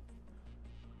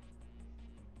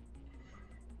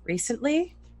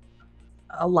 Recently?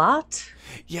 A lot?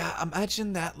 Yeah,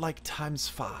 imagine that like times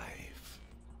 5.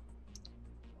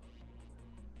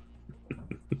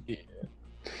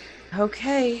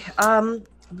 Okay.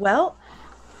 Well,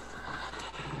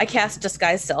 I cast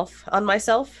Disguise Self on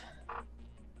myself.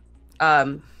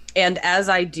 And as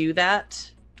I do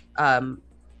that,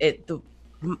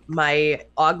 my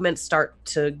augments start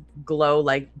to glow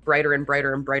like brighter and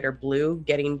brighter and brighter blue,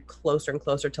 getting closer and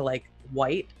closer to like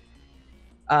white.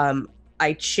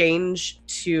 I change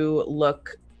to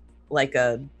look like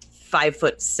a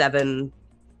 5'7"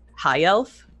 high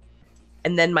elf,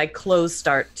 and then my clothes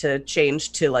start to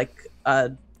change to like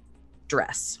a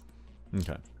dress.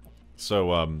 Okay.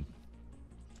 So, all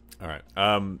right.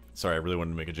 Sorry, I really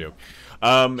wanted to make a joke.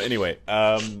 Anyway,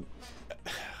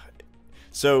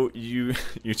 so you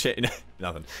change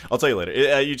nothing. I'll tell you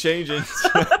later. You change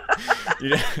into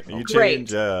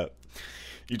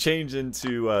you change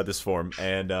into this form,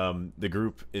 and the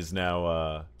group is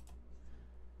now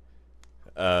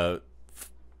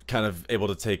kind of able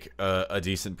to take a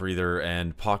decent breather.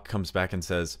 And Pock comes back and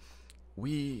says,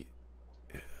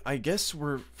 I guess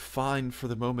we're fine for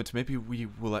the moment. Maybe we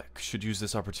should use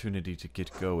this opportunity to get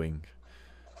going.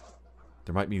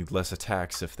 There might be less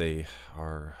attacks if they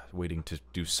are waiting to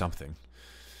do something.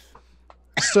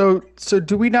 So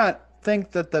do we not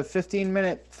think that the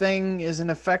 15-minute thing is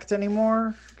in effect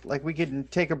anymore? Like we can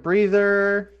take a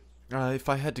breather? If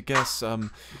I had to guess,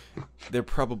 they're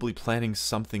probably planning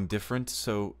something different.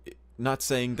 So, not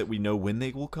saying that we know when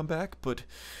they will come back, but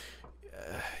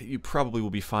you probably will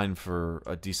be fine for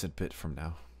a decent bit from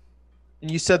now.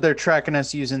 And you said they're tracking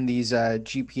us using these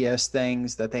GPS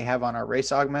things that they have on our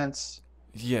race augments?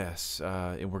 Yes,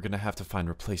 and we're going to have to find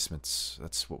replacements.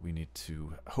 That's what we need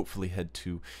to hopefully head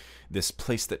to this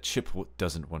place that Chip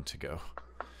doesn't want to go.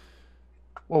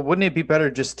 Well, wouldn't it be better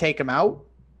to just take them out?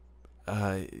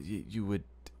 You would...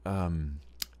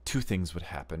 two things would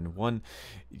happen. One,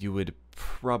 you would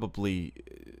probably...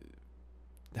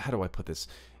 how do I put this?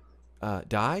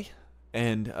 Die?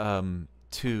 And,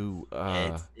 two...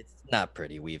 It's not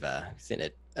pretty. We've seen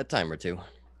it a time or two.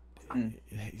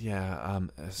 Yeah,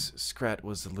 Scrat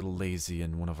was a little lazy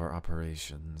in one of our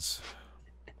operations.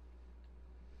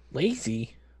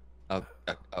 Lazy?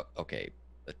 Okay.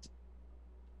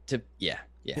 Yeah.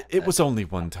 It was only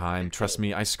one time. Trust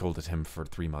me, I scolded him for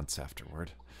 3 months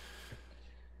afterward.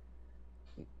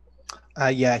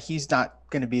 Yeah, he's not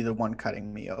going to be the one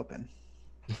cutting me open.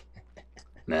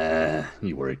 Nah,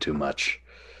 you worry too much.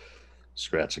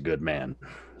 Scrat's a good man.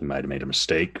 He might have made a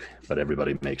mistake, but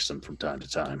everybody makes them from time to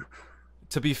time.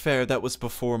 To be fair, that was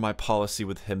before my policy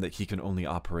with him that he can only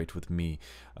operate with me,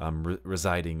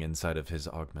 residing inside of his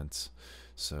augments.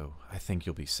 So I think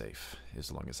you'll be safe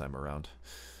as long as I'm around.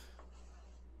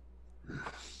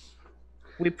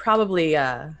 We probably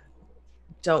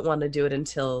don't want to do it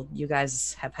until you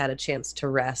guys have had a chance to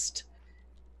rest.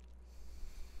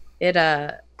 It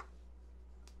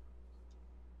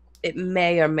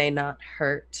may or may not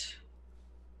hurt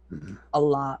a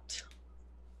lot.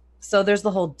 So there's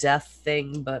the whole death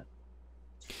thing, but...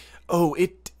 Oh,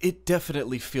 it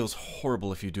definitely feels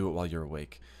horrible if you do it while you're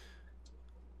awake.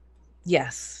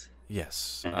 Yes.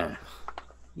 Yes.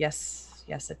 Yes,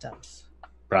 it does.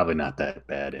 Probably not that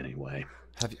bad anyway.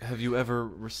 Have you ever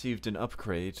received an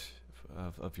upgrade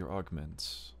of your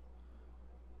augments?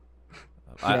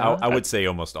 Yeah. I would say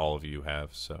almost all of you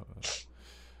have, so...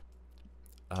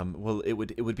 well, it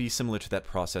would be similar to that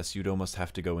process. You'd almost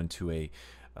have to go into a...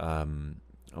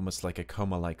 almost like a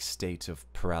coma-like state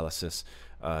of paralysis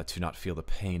to not feel the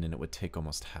pain, and it would take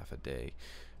almost half a day.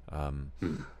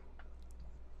 That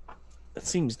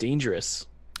seems dangerous.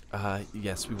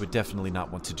 Yes, we would definitely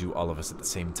not want to do all of us at the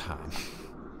same time.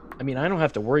 I mean, I don't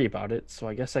have to worry about it, so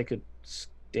I guess I could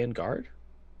stand guard.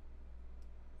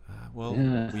 Well,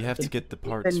 Yeah. we have to get the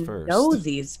parts Even first. know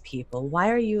these people. Why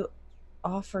are you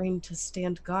offering to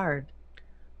stand guard?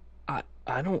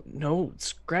 I don't know.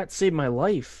 Scrat saved my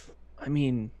life. I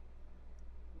mean,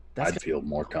 I'd feel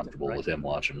more comfortable with him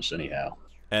watching us anyhow.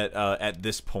 At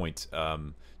this point,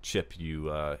 Chip,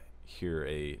 you hear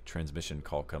a transmission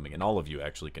call coming, and all of you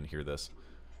actually can hear this.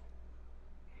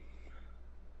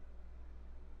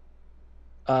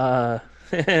 And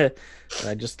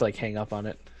I just like hang up on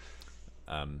it.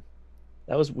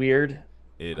 That was weird.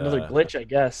 Another glitch, I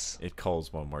guess. It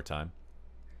calls one more time.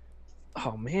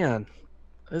 Oh man,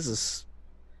 it's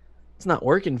not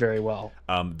working very well.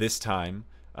 This time,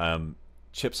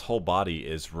 Chip's whole body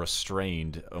is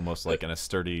restrained, almost like in a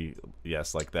sturdy,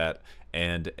 yes, like that,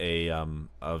 and a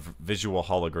visual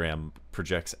hologram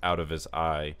projects out of his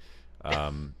eye,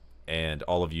 and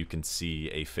all of you can see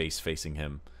a face facing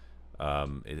him.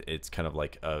 It's kind of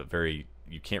like a very,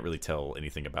 you can't really tell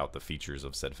anything about the features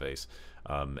of said face,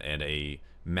 and a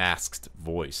masked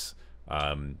voice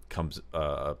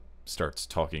starts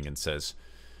talking and says,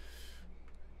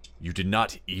 "You did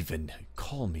not even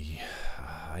call me.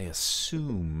 I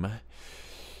assume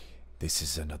this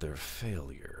is another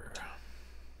failure."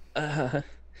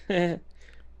 It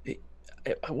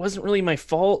wasn't really my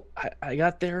fault. I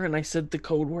got there and I said the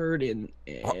code word, and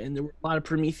there were a lot of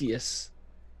Prometheus.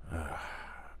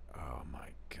 Oh my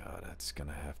god, that's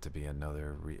gonna have to be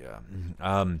another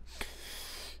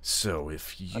so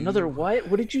if you... Another what?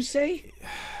 What did you say?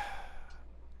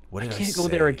 What did I can't go say?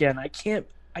 there again. I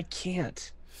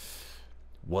can't.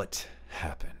 What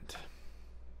happened?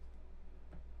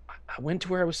 I went to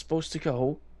where I was supposed to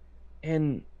go,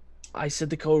 and I said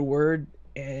the code word,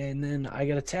 and then I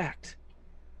got attacked.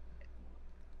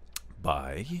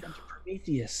 By?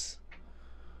 Prometheus.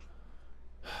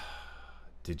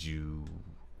 Did you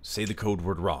say the code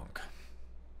word wrong?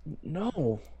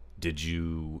 No. Did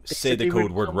you They say said the they code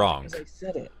would word come wrong? because I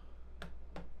said it.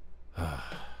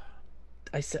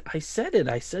 I said it.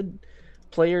 I said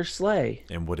player slay.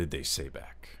 And what did they say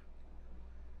back?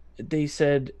 They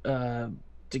said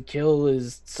to kill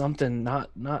is something,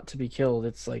 not to be killed.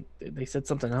 It's like they said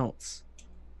something else.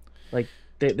 Like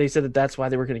they said that's why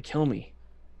they were going to kill me,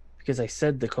 because I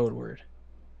said the code word.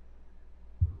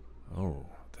 Oh,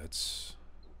 that's...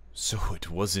 So it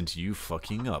wasn't you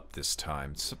fucking up this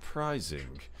time.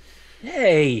 Surprising.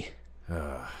 Hey!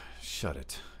 Shut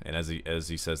it. And as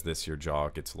he says this, your jaw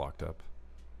gets locked up.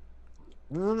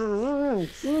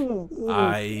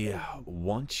 I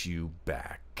want you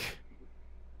back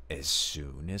as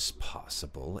soon as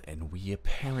possible, and we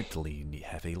apparently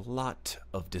have a lot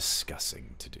of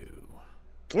discussing to do.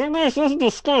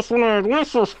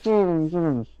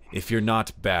 If you're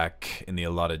not back in the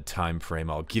allotted time frame,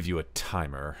 I'll give you a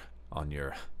timer on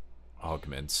your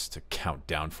augments to count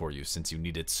down for you, since you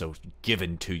need it so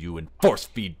given to you and force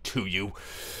feed to you.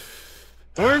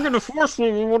 They're gonna force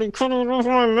me when he cut it off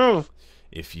my mouth.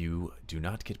 If you do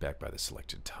not get back by the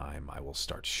selected time, I will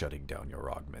start shutting down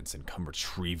your augments and come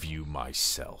retrieve you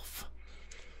myself.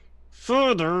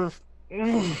 Further.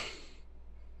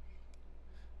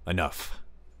 Enough.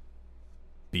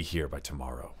 Be here by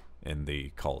tomorrow. And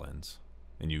the call ends.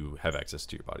 And you have access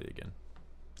to your body again.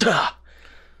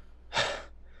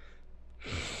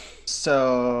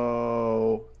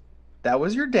 So that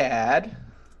was your dad.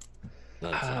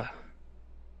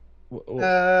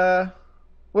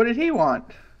 What did he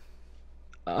want?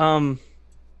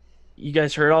 You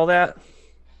guys heard all that?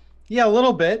 Yeah, a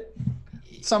little bit.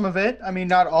 Some of it. I mean,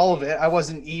 not all of it. I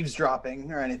wasn't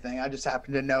eavesdropping or anything. I just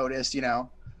happened to notice,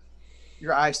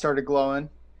 your eyes started glowing.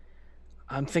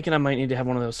 I'm thinking I might need to have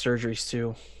one of those surgeries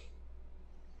too.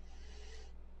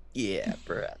 Yeah,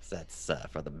 perhaps that's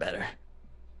for the better.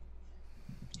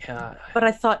 Yeah. But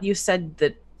I thought you said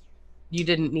that you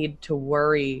didn't need to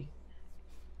worry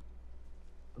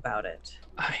about it.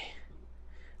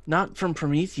 Not from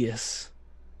Prometheus.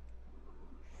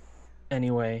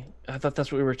 Anyway, I thought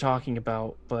that's what we were talking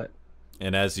about, but...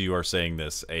 And as you are saying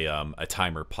this, a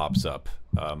timer pops up,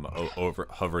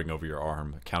 hovering over your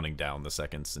arm, counting down the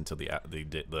seconds until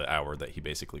the hour that he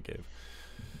basically gave.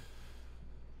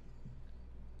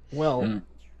 Well,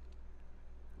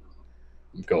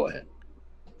 Go ahead.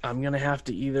 I'm gonna have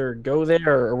to either go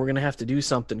there or we're gonna have to do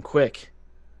something quick.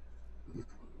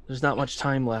 There's not much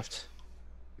time left.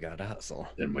 Gotta hustle.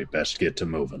 Then we best get to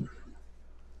moving.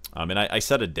 And I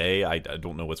said a day. I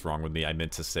don't know what's wrong with me. I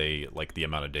meant to say like the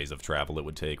amount of days of travel it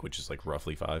would take, which is like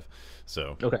roughly 5.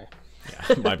 So Okay.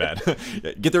 yeah, my bad.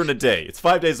 Get there in a day. It's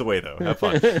 5 days away though. Have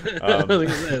fun.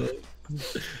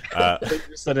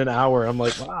 Just in an hour, I'm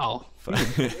like, wow.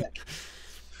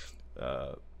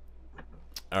 All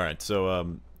right,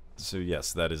 so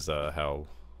yes, that is how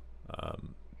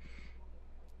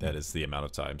that is the amount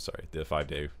of time. Sorry, the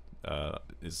 5-day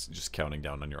is just counting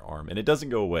down on your arm, and it doesn't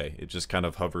go away. It just kind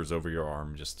of hovers over your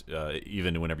arm. Just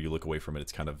even whenever you look away from it,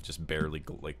 it's kind of just barely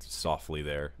like softly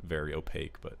there, very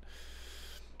opaque. But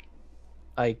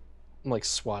I'm like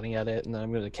swatting at it, and then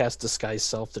I'm going to cast Disguise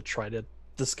Self to try to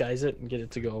disguise it and get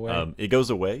it to go away. it goes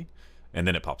away, and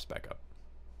then it pops back up.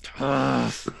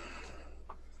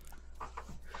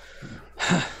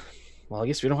 Well, I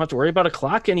guess we don't have to worry about a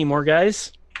clock anymore,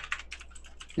 guys.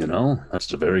 You know,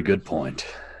 that's a very good point.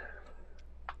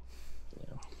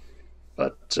 Yeah.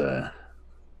 But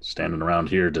standing around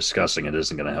here discussing it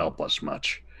isn't going to help us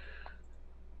much.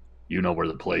 You know where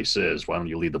the place is. Why don't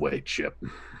you lead the way, Chip?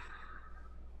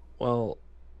 Well,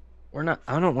 we're not.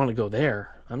 I don't want to go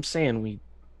there. I'm saying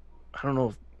I don't know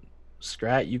if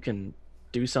Scrat, you can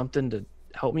do something to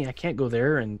help me. I can't go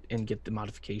there and get the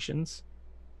modifications.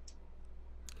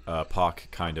 Pock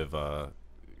kind of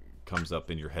comes up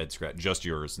in your head, Scrat, just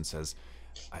yours, and says,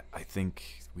 I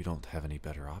think we don't have any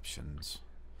better options.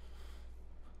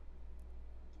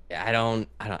 Yeah, I don't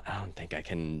think I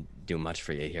can do much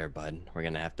for you here, bud. We're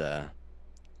gonna have to.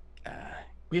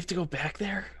 We have to go back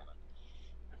there?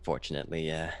 Unfortunately,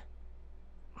 yeah.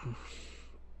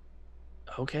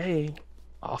 Okay.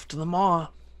 Off to the maw.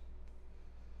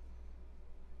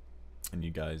 And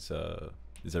you guys,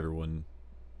 is everyone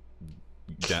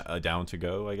down to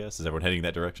go, I guess? Is everyone heading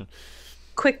that direction?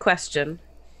 Quick question.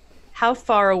 How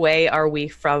far away are we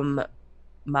from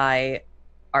my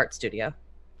art studio?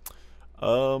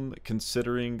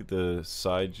 Considering the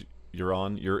side you're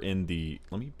on, you're in the...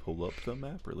 Let me pull up the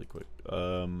map really quick.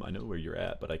 I know where you're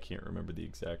at, but I can't remember the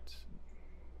exact...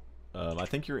 I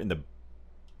think you're in the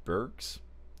Bergs?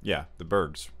 Yeah, the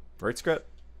Bergs. Right, Scrat?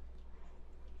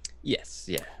 Yes,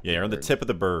 yeah. Yeah, you're on the tip of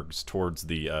the Bergs, towards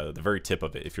the very tip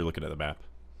of it, if you're looking at the map.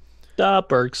 The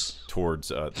Bergs. Towards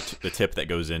the tip that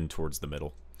goes in towards the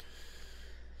middle.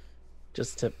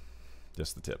 Just tip.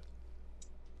 Just the tip.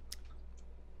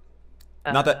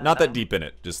 Not that deep in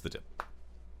it, just the tip.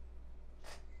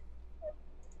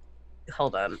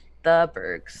 Hold on. The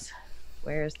Bergs.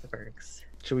 Where's the Bergs?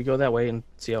 Should we go that way and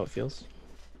see how it feels?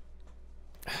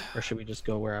 Or should we just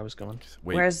go where I was going?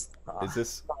 Wait, Where's is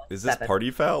this seven.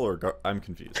 party foul or I'm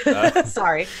confused?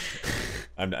 Sorry.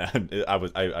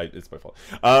 It's my fault.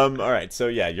 All right, so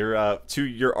yeah, you're to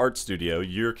your art studio.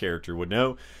 Your character would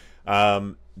know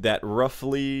that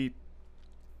roughly.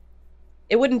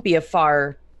 It wouldn't be a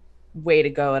far way to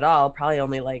go at all. Probably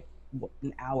only like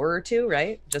an hour or two,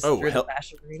 right? Just through the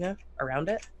fashion arena around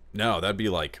it. No, that'd be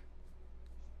like,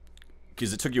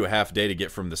 because it took you a half day to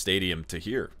get from the stadium to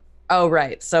here. Oh,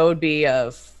 right. So it would be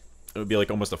It would be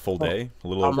like almost a full day, a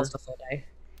little almost over. a full day.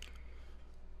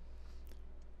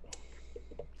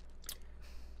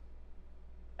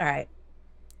 All right.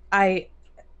 I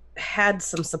had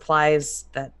some supplies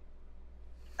that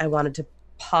I wanted to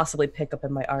possibly pick up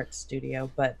in my art studio,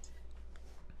 but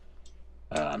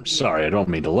I'm sorry, I don't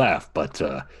mean to laugh, but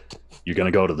you're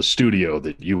going to go to the studio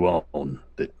that you own.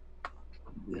 That,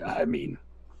 I mean,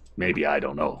 maybe I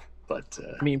don't know, but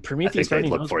I mean, I Prometheus think they'd already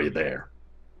look knows for where you are. there.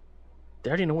 They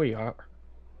already know where you are,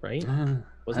 right?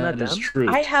 Wasn't that is them? true.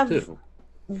 I have too.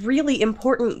 really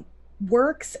important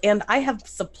works and I have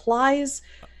supplies.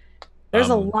 There's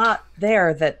a lot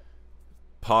there that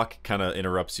Pock kind of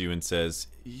interrupts you and says,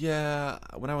 "Yeah,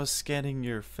 when I was scanning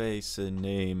your face and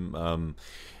name,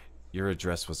 your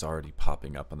address was already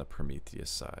popping up on the Prometheus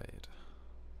side."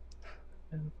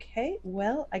 Okay,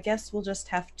 well, I guess we'll just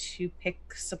have to pick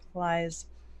supplies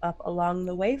up along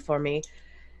the way for me.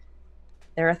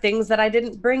 There are things that I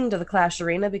didn't bring to the Clash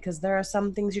Arena because there are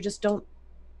some things you just don't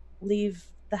leave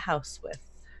the house with.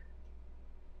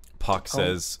 Pock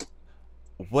says,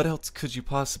 "What else could you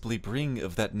possibly bring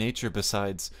of that nature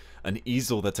besides an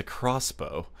easel that's a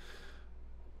crossbow?"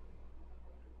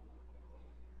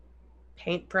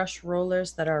 Paintbrush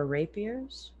rollers that are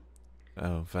rapiers?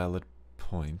 Oh, valid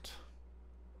point.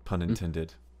 Pun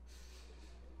intended.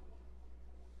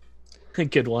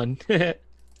 Good one.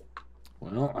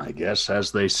 Well, I guess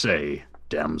as they say,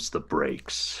 dem's the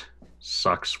breaks.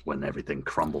 Sucks when everything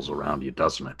crumbles around you,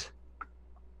 doesn't it?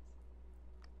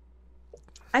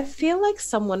 I feel like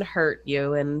someone hurt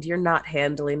you and you're not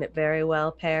handling it very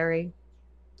well, Perry.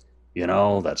 You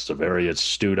know, that's a very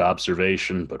astute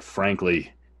observation, but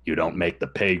frankly, you don't make the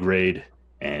pay grade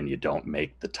and you don't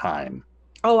make the time.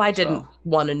 Oh, I didn't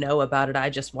want to know about it. I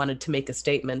just wanted to make a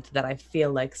statement that I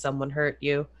feel like someone hurt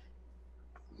you.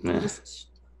 Eh, Just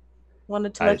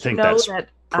wanted to I let you think know that's that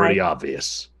pretty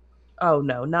obvious. Oh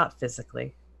no, not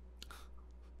physically.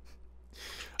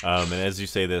 And as you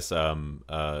say this,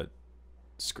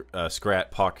 Scrat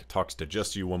Pock talks to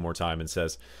just you one more time and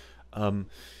says,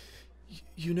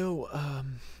 you know,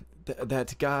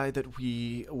 that guy that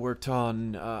we worked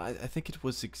on, I think it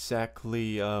was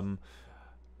exactly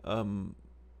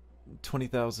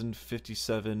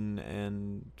 20,057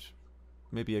 and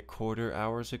maybe a quarter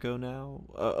hours ago now.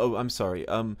 Oh, I'm sorry.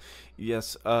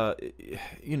 Yes.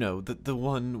 You know, the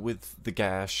one with the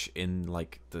gash in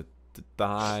like the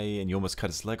thigh, and you almost cut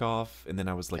his leg off, and then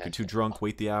I was like, "You're too drunk.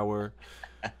 Wait the hour."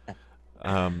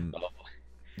 You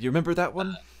remember that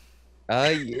one?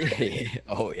 Yeah.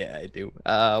 Oh yeah, I do.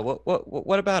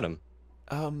 What about him?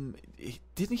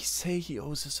 Didn't he say he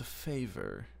owes us a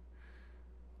favor?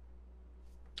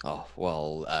 Oh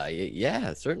well,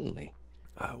 yeah, certainly.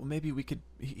 Well, maybe we could.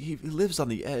 He lives on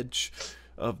the edge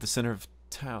of the center of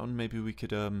town. Maybe we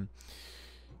could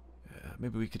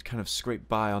kind of scrape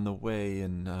by on the way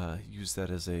and use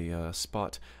that as a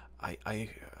spot.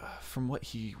 From what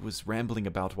he was rambling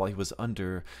about while he was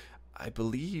under, I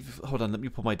believe. Hold on, let me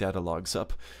pull my data logs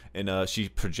up. And she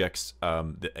projects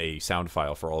a sound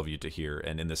file for all of you to hear.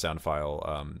 And in the sound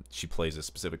file, she plays a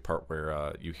specific part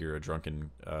where you hear a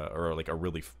drunken or like a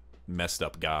really messed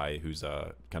up guy who's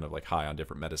kind of like high on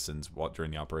different medicines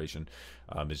during the operation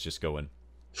is just going.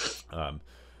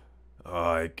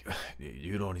 Oh,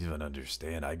 you don't even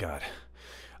understand. I got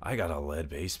a lead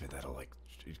basement that'll like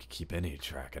keep any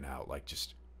tracking out, like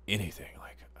just anything.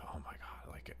 Like, oh my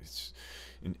god, like it's.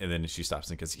 And then she stops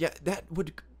and goes, "Yeah, that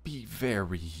would be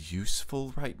very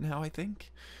useful right now, I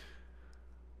think."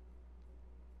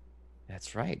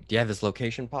 That's right. Do you have his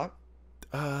location, Pock?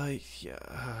 Yeah.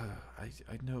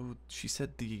 I know. He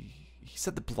said the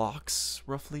blocks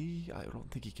roughly. I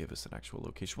don't think he gave us an actual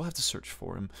location. We'll have to search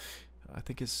for him. I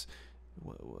think his.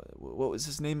 What was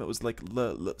his name? It was like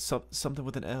something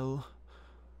with an L.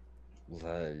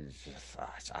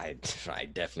 I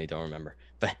definitely don't remember.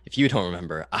 But if you don't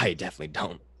remember, I definitely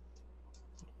don't.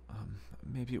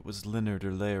 Maybe it was Leonard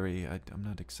or Larry. I'm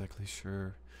not exactly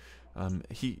sure.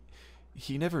 He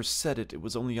never said it. It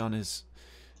was only on his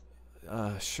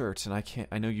shirt, and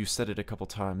I know you said it a couple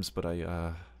times, but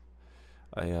I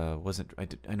wasn't.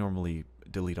 I normally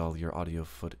delete all your audio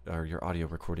your audio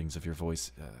recordings of your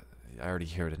voice. I already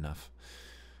hear it enough.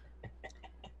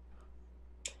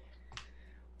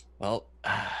 Well,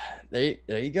 there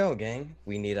you go, gang.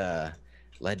 We need a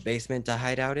lead basement to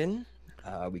hide out in.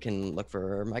 We can look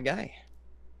for my guy.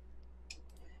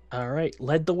 All right,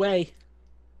 led the way.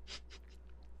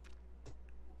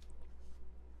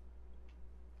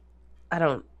 I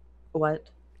don't. What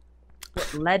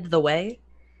led the way?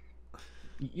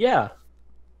 Yeah.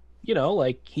 You know,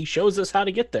 like he shows us how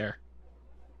to get there.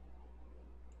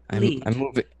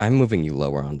 I'm moving you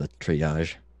lower on the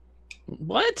triage.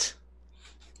 What?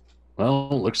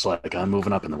 Well, looks like I'm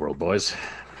moving up in the world, boys.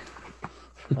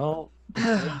 Oh.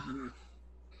 Going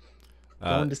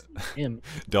to see him.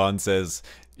 Dawn says,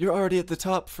 "You're already at the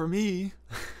top for me."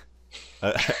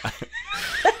 I'm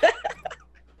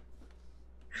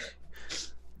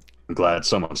glad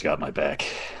someone's got my back.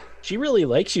 She really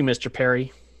likes you, Mr.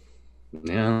 Perry.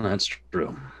 Yeah, that's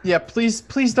true. Yeah, please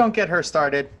don't get her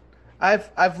started.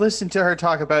 I've listened to her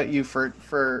talk about you for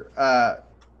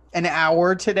an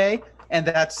hour today, and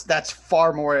that's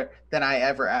far more than I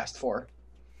ever asked for.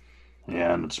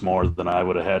 Yeah, and it's more than I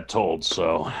would have had told,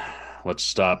 so let's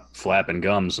stop flapping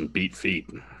gums and beat feet.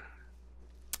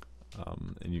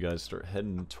 And you guys start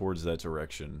heading towards that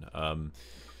direction.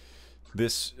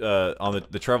 This on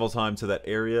the travel time to that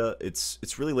area,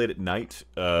 it's really late at night,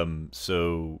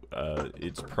 so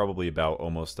it's probably about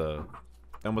almost a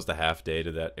half day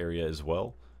to that area as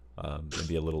well,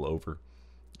 maybe a little over.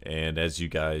 And as you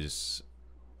guys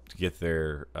get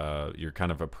there, you're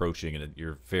kind of approaching, and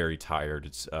you're very tired.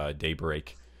 It's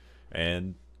daybreak,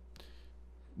 and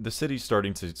the city's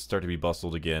starting to be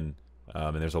bustled again,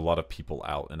 and there's a lot of people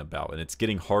out and about, and it's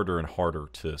getting harder and harder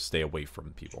to stay away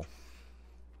from people.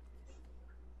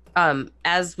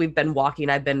 As we've been walking,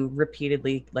 I've been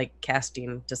repeatedly like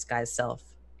casting disguise self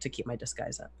to keep my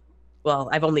disguise up. Well,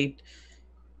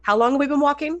 how long have we been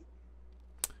walking?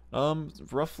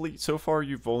 Roughly, so far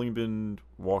you've only been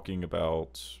walking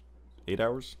about 8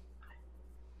 hours.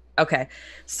 Okay,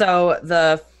 so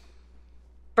the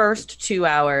first 2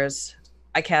 hours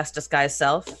I cast disguise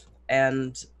self,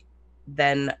 and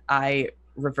then I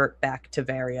revert back to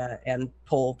Varia and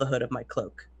pull the hood of my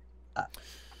cloak up.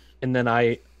 And then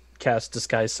I cast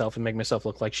disguise self and make myself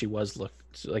look like she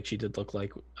did look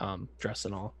like dress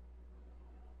and all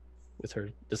with her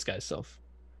disguise self.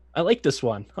 I like this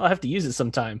one. I'll have to use it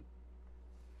sometime.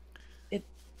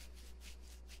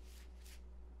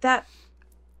 That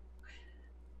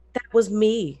was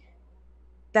me.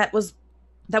 That was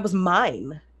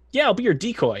mine. Yeah, I'll be your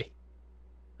decoy.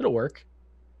 It'll work.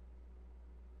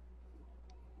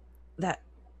 That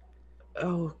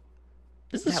oh,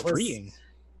 This is that was freeing. It's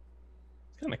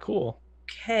kind of cool.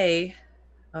 okay.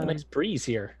 A nice breeze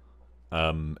here.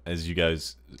 As you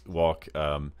guys walk,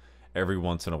 every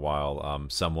once in a while,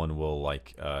 someone will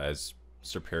like, as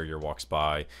Superior walks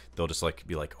by, they'll just like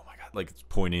be like, "Oh my god!" Like it's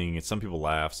pointing, and some people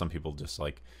laugh, some people just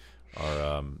like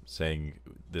are saying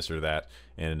this or that,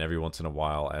 and every once in a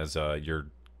while, as your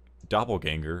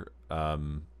doppelganger,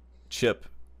 Chip,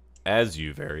 as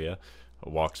you Varia,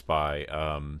 walks by,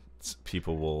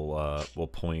 people will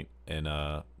point and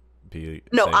be.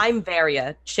 No, say, I'm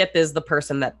Varia. Chip is the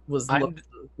person that was looking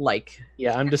like.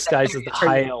 Yeah, I'm disguised as the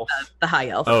high elf. The high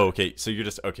elf. Oh, okay. So you're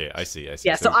just okay. I see.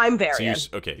 Yeah, so I'm Varia.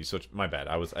 Okay, you switched. My bad.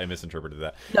 I misinterpreted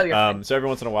that. No, you're fine. So every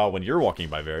once in a while, when you're walking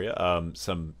by Varia,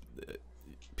 some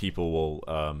people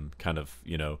will kind of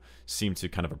seem to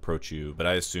kind of approach you, but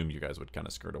I assume you guys would kind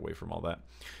of skirt away from all that.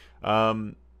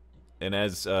 And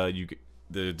as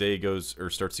the day goes or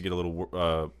starts to get a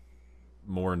little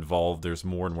more involved, there's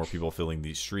more and more people filling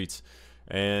these streets,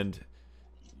 and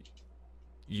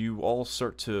you all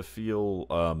start to feel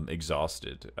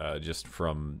exhausted just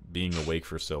from being awake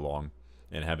for so long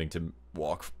and having to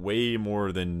walk way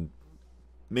more than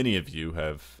many of you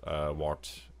have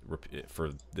walked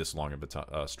for this long of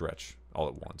a stretch all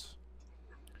at once.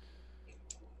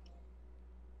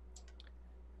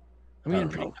 I'm getting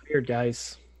pretty tired,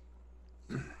 guys.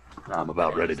 I'm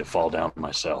about ready to fall down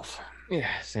myself. Yeah,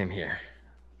 same here.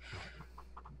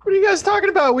 What are you guys talking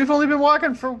about? We've only been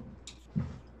walking for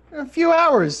a few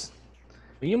hours.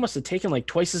 Well, you must have taken like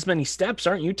twice as many steps.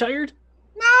 Aren't you tired?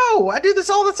 No, I do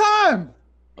this all the time.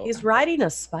 He's riding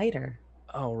a spider.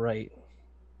 Oh, right.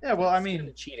 Yeah, well, I Kinda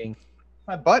mean, cheating.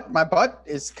 my butt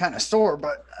is kind of sore,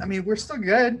 but I mean, we're still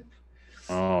good.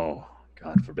 Oh,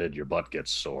 God forbid your butt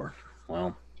gets sore.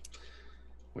 Well,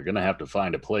 we're going to have to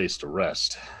find a place to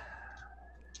rest.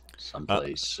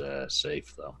 Someplace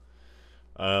safe, though.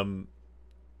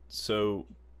 So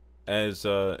as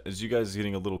you guys are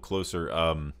getting a little closer,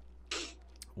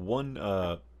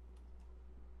 one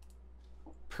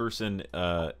person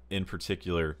in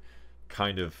particular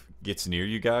kind of gets near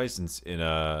you guys and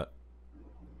kind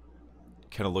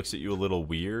of looks at you a little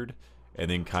weird, and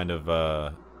then kind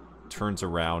of turns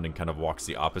around and kind of walks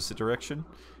the opposite direction,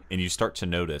 and you start to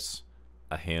notice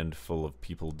a handful of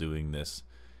people doing this,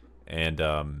 and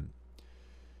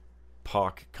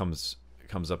Pock comes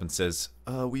up and says,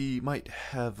 "We might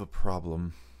have a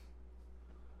problem."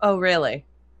 Oh, really?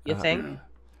 You think?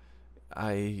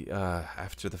 I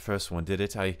after the first one did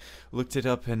it, I looked it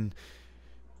up, and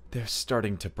they're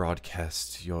starting to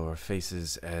broadcast your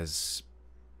faces as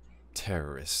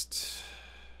terrorists.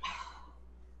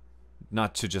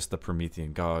 Not to just the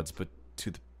Promethean gods, but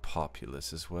to the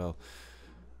populace as well.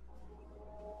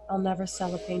 I'll never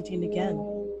sell a painting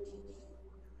again.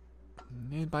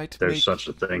 It might There's make... such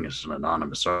a thing as an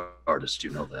anonymous artist.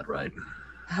 You know that, right?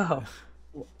 Oh.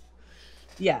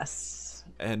 Yes.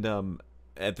 And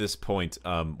at this point,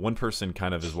 one person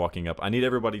kind of is walking up. I need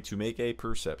everybody to make a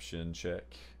perception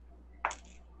check.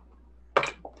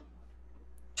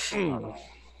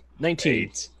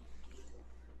 19.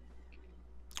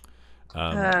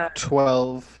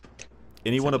 12.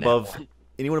 Anyone above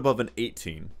an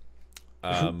 18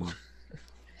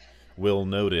 will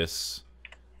notice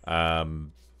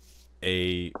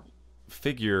a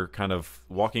figure kind of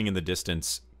walking in the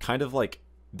distance, kind of like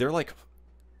they're like,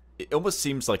 it almost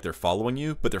seems like they're following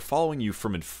you, but they're following you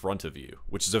from in front of you,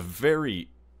 which is a very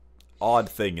odd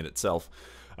thing in itself.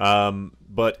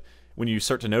 But when you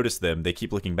start to notice them, they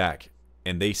keep looking back,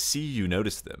 and they see you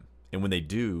notice them, and when they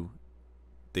do,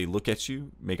 they look at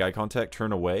you, make eye contact,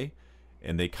 turn away,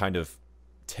 and they kind of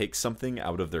take something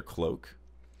out of their cloak,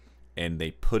 and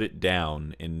they put it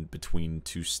down in between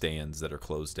two stands that are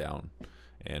closed down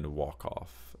and walk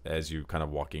off. As you kind of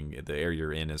walking, the area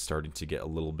you're in is starting to get a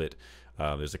little bit,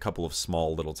 there's a couple of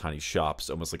small little tiny shops,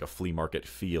 almost like a flea market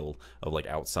feel of like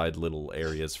outside little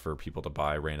areas for people to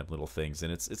buy random little things,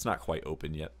 and it's not quite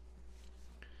open yet.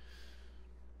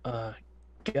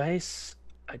 Guys,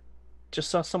 I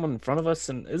just saw someone in front of us,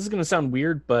 and this is going to sound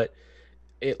weird, but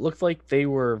it looked like they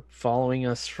were following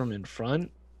us from in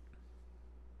front.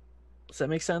 Does that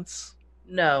make sense?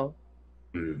 No.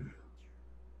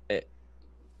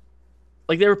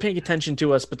 Like they were paying attention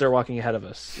to us, but they're walking ahead of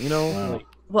us. You know? Wow. Like,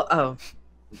 Well, oh.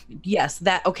 Yes,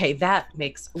 that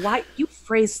makes... Why? You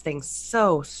phrase things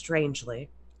so strangely.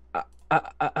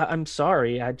 I'm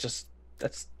sorry. That's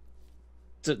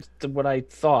what I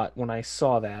thought when I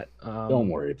saw that. Don't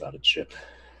worry about it, Chip.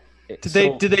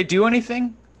 Did they do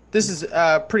anything? This is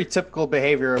pretty typical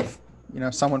behavior of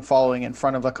someone following in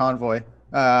front of a convoy.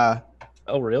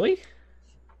 Oh, really?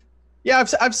 Yeah,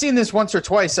 I've seen this once or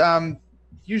twice.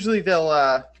 Usually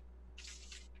they'll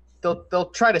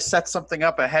try to set something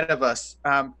up ahead of us.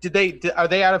 Are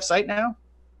they out of sight now?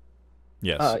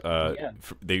 Yes, yeah.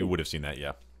 they would have seen that.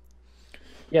 Yeah.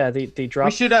 Yeah, they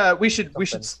dropped. We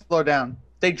should slow down.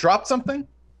 They dropped something?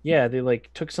 Yeah, they like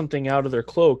took something out of their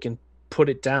cloak and put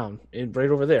it down right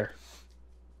over there.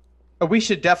 Oh, we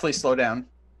should definitely slow down.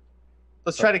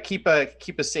 Let's try to keep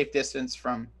a safe distance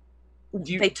from.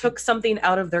 They took something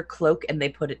out of their cloak and they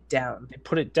put it down. They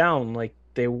put it down like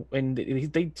they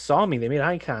saw me. They made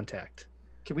eye contact.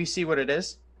 Can we see what it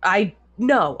is?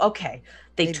 No. Okay.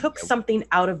 They took something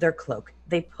out of their cloak.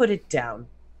 They put it down.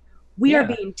 We are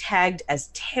being tagged as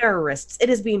terrorists. It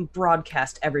is being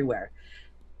broadcast everywhere.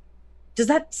 Does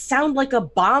that sound like a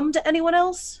bomb to anyone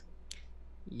else?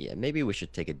 Yeah, maybe we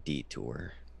should take a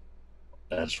detour.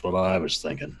 That's what I was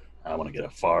thinking. I want to get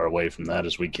as far away from that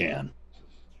as we can.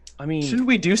 I mean, shouldn't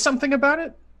we do something about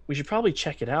it? We should probably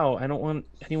check it out. I don't want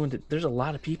anyone to. There's a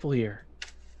lot of people here.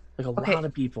 Like a lot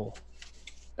of people.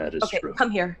 That is true.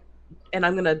 Come here. And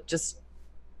I'm going to just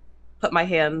put my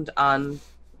hand on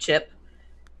Chip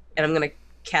and I'm going to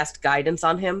cast guidance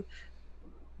on him.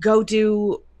 Go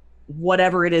do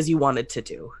whatever it is you wanted to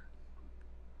do.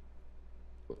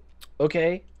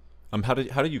 Okay. How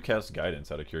did you cast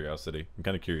guidance out of curiosity? I'm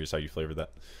kind of curious how you flavored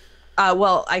that.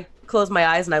 Well, I closed my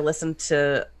eyes and I listened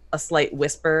to a slight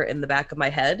whisper in the back of my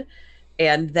head.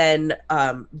 And then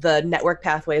the network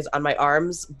pathways on my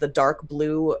arms, the dark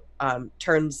blue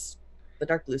turns, the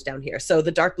dark blue's down here. So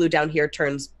the dark blue down here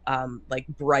turns like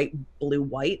bright blue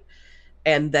white.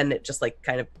 And then it just like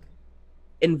kind of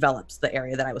envelops the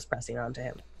area that I was pressing onto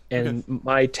him. And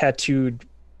my tattooed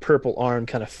purple arm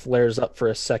kind of flares up for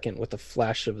a second with a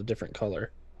flash of a different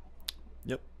color.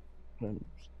 Yep.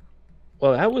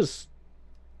 Well, that was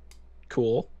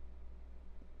cool.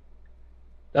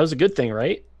 That was a good thing,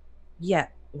 right? Yeah,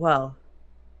 well,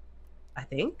 I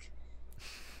think.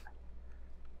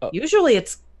 Usually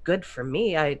it's good for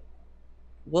me. I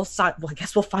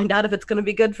guess we'll find out if it's going to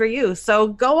be good for you. So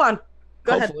go on.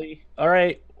 Go Hopefully. ahead. All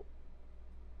right.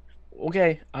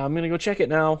 Okay, I'm going to go check it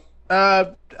now.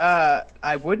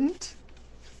 I wouldn't.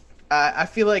 I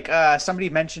feel like somebody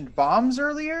mentioned bombs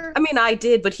earlier. I mean, I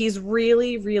did, but he's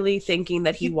really, really thinking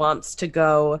that he wants to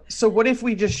go. So what if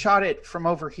we just shot it from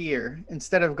over here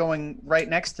instead of going right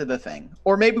next to the thing?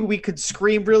 Or maybe we could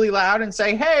scream really loud and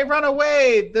say, "Hey, run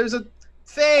away! There's a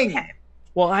thing." Okay.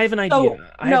 Well, I have an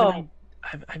idea. I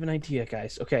have an idea,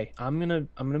 guys. Okay, I'm gonna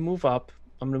move up.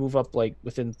 I'm gonna move up like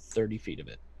within 30 feet of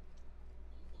it.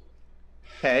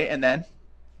 Okay, and then?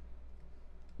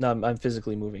 No, I'm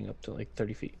physically moving up to like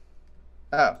 30 feet.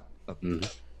 Oh.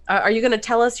 Are you going to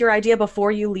tell us your idea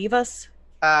before you leave us?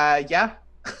 Yeah.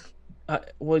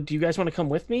 Well, do you guys want to come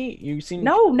with me? You seem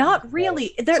No, not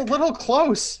really. It's a little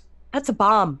close. That's a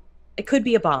bomb. It could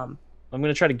be a bomb. I'm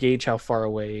gonna try to gauge how far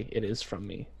away it is from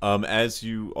me. As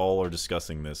you all are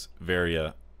discussing this,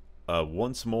 Varia,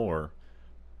 once more,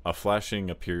 a flashing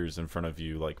appears in front of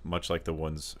you, like much like the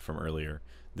ones from earlier.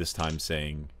 This time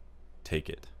saying, "Take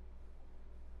it."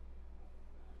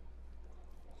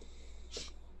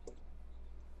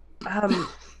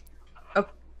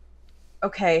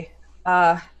 Okay.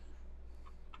 Are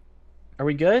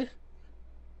we good?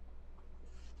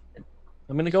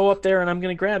 I'm gonna go up there and I'm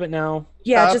gonna grab it now.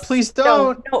 Yeah, just please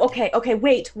don't. No, okay,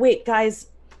 wait, guys.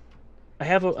 I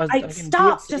have a.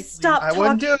 Stop! Just stop. I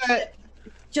wouldn't do it.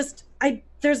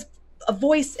 There's a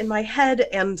voice in my head,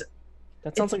 and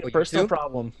that sounds like a personal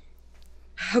problem.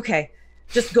 Okay,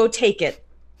 just go take it.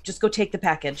 Just go take the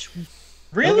package.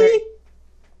 Really? Okay.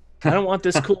 I don't want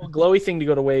this cool glowy thing to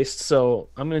go to waste, so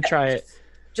I'm gonna try it.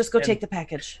 Just go take the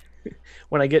package.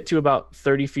 When I get to about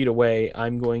 30 feet away,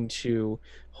 I'm going to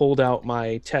hold out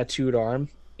my tattooed arm,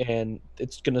 and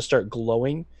it's going to start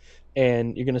glowing,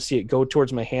 and you're going to see it go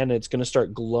towards my hand, and it's going to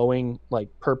start glowing like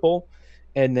purple,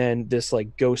 and then this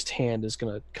like ghost hand is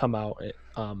going to come out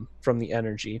from the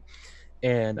energy,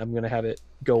 and I'm going to have it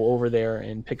go over there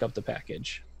and pick up the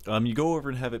package. You go over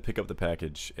and have it pick up the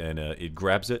package, and it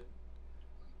grabs it,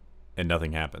 and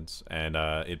nothing happens, and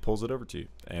it pulls it over to you,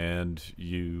 and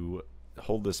you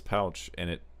hold this pouch,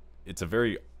 and it's a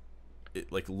very,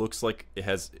 it like looks like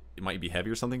it might be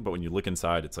heavy or something, but when you look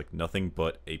inside, it's like nothing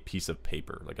but a piece of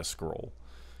paper, like a scroll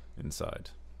inside.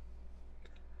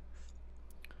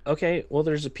 Okay, well,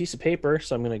 there's a piece of paper,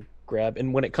 so I'm gonna grab,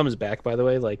 and when it comes back, by the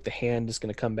way, like the hand is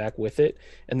gonna come back with it,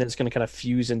 and then it's gonna kind of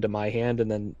fuse into my hand, and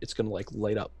then it's gonna like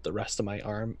light up the rest of my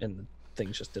arm, and the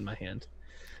thing's just in my hand.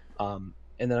 And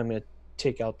then I'm gonna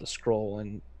take out the scroll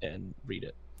and read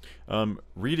it.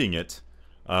 Reading it,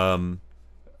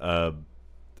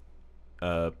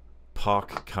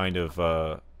 Pock kind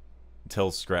of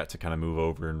tells Scrat to kind of move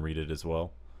over and read it as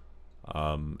well.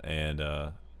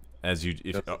 As you,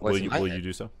 will you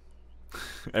do so?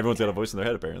 Everyone's got a voice in their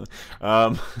head apparently.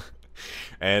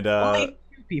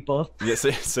 People. Yeah,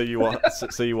 so you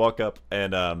walk up,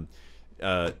 and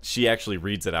she actually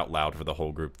reads it out loud for the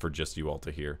whole group, for just you all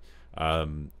to hear.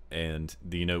 And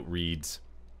the note reads,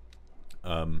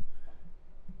 "Come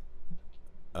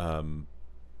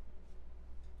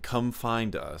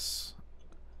find us.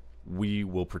 We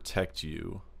will protect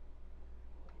you,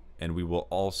 and we will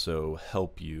also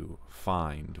help you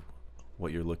find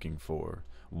what you're looking for.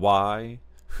 Why,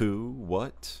 who,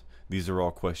 what? These are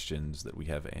all questions that we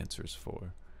have answers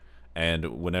for."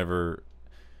 And whenever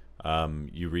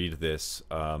you read this,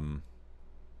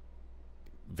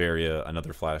 Varia,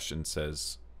 another flash, and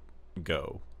says,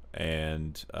 "Go."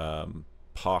 And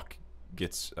Pock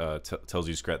gets tells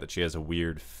you, Scrat, that she has a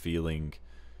weird feeling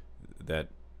that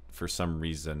for some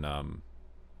reason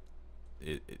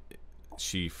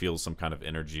she feels some kind of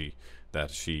energy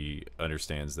that she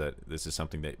understands that this is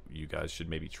something that you guys should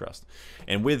maybe trust.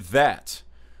 And with that,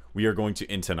 we are going to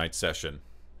end tonight's session.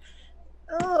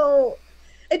 Oh,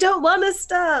 I don't want to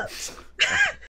stop.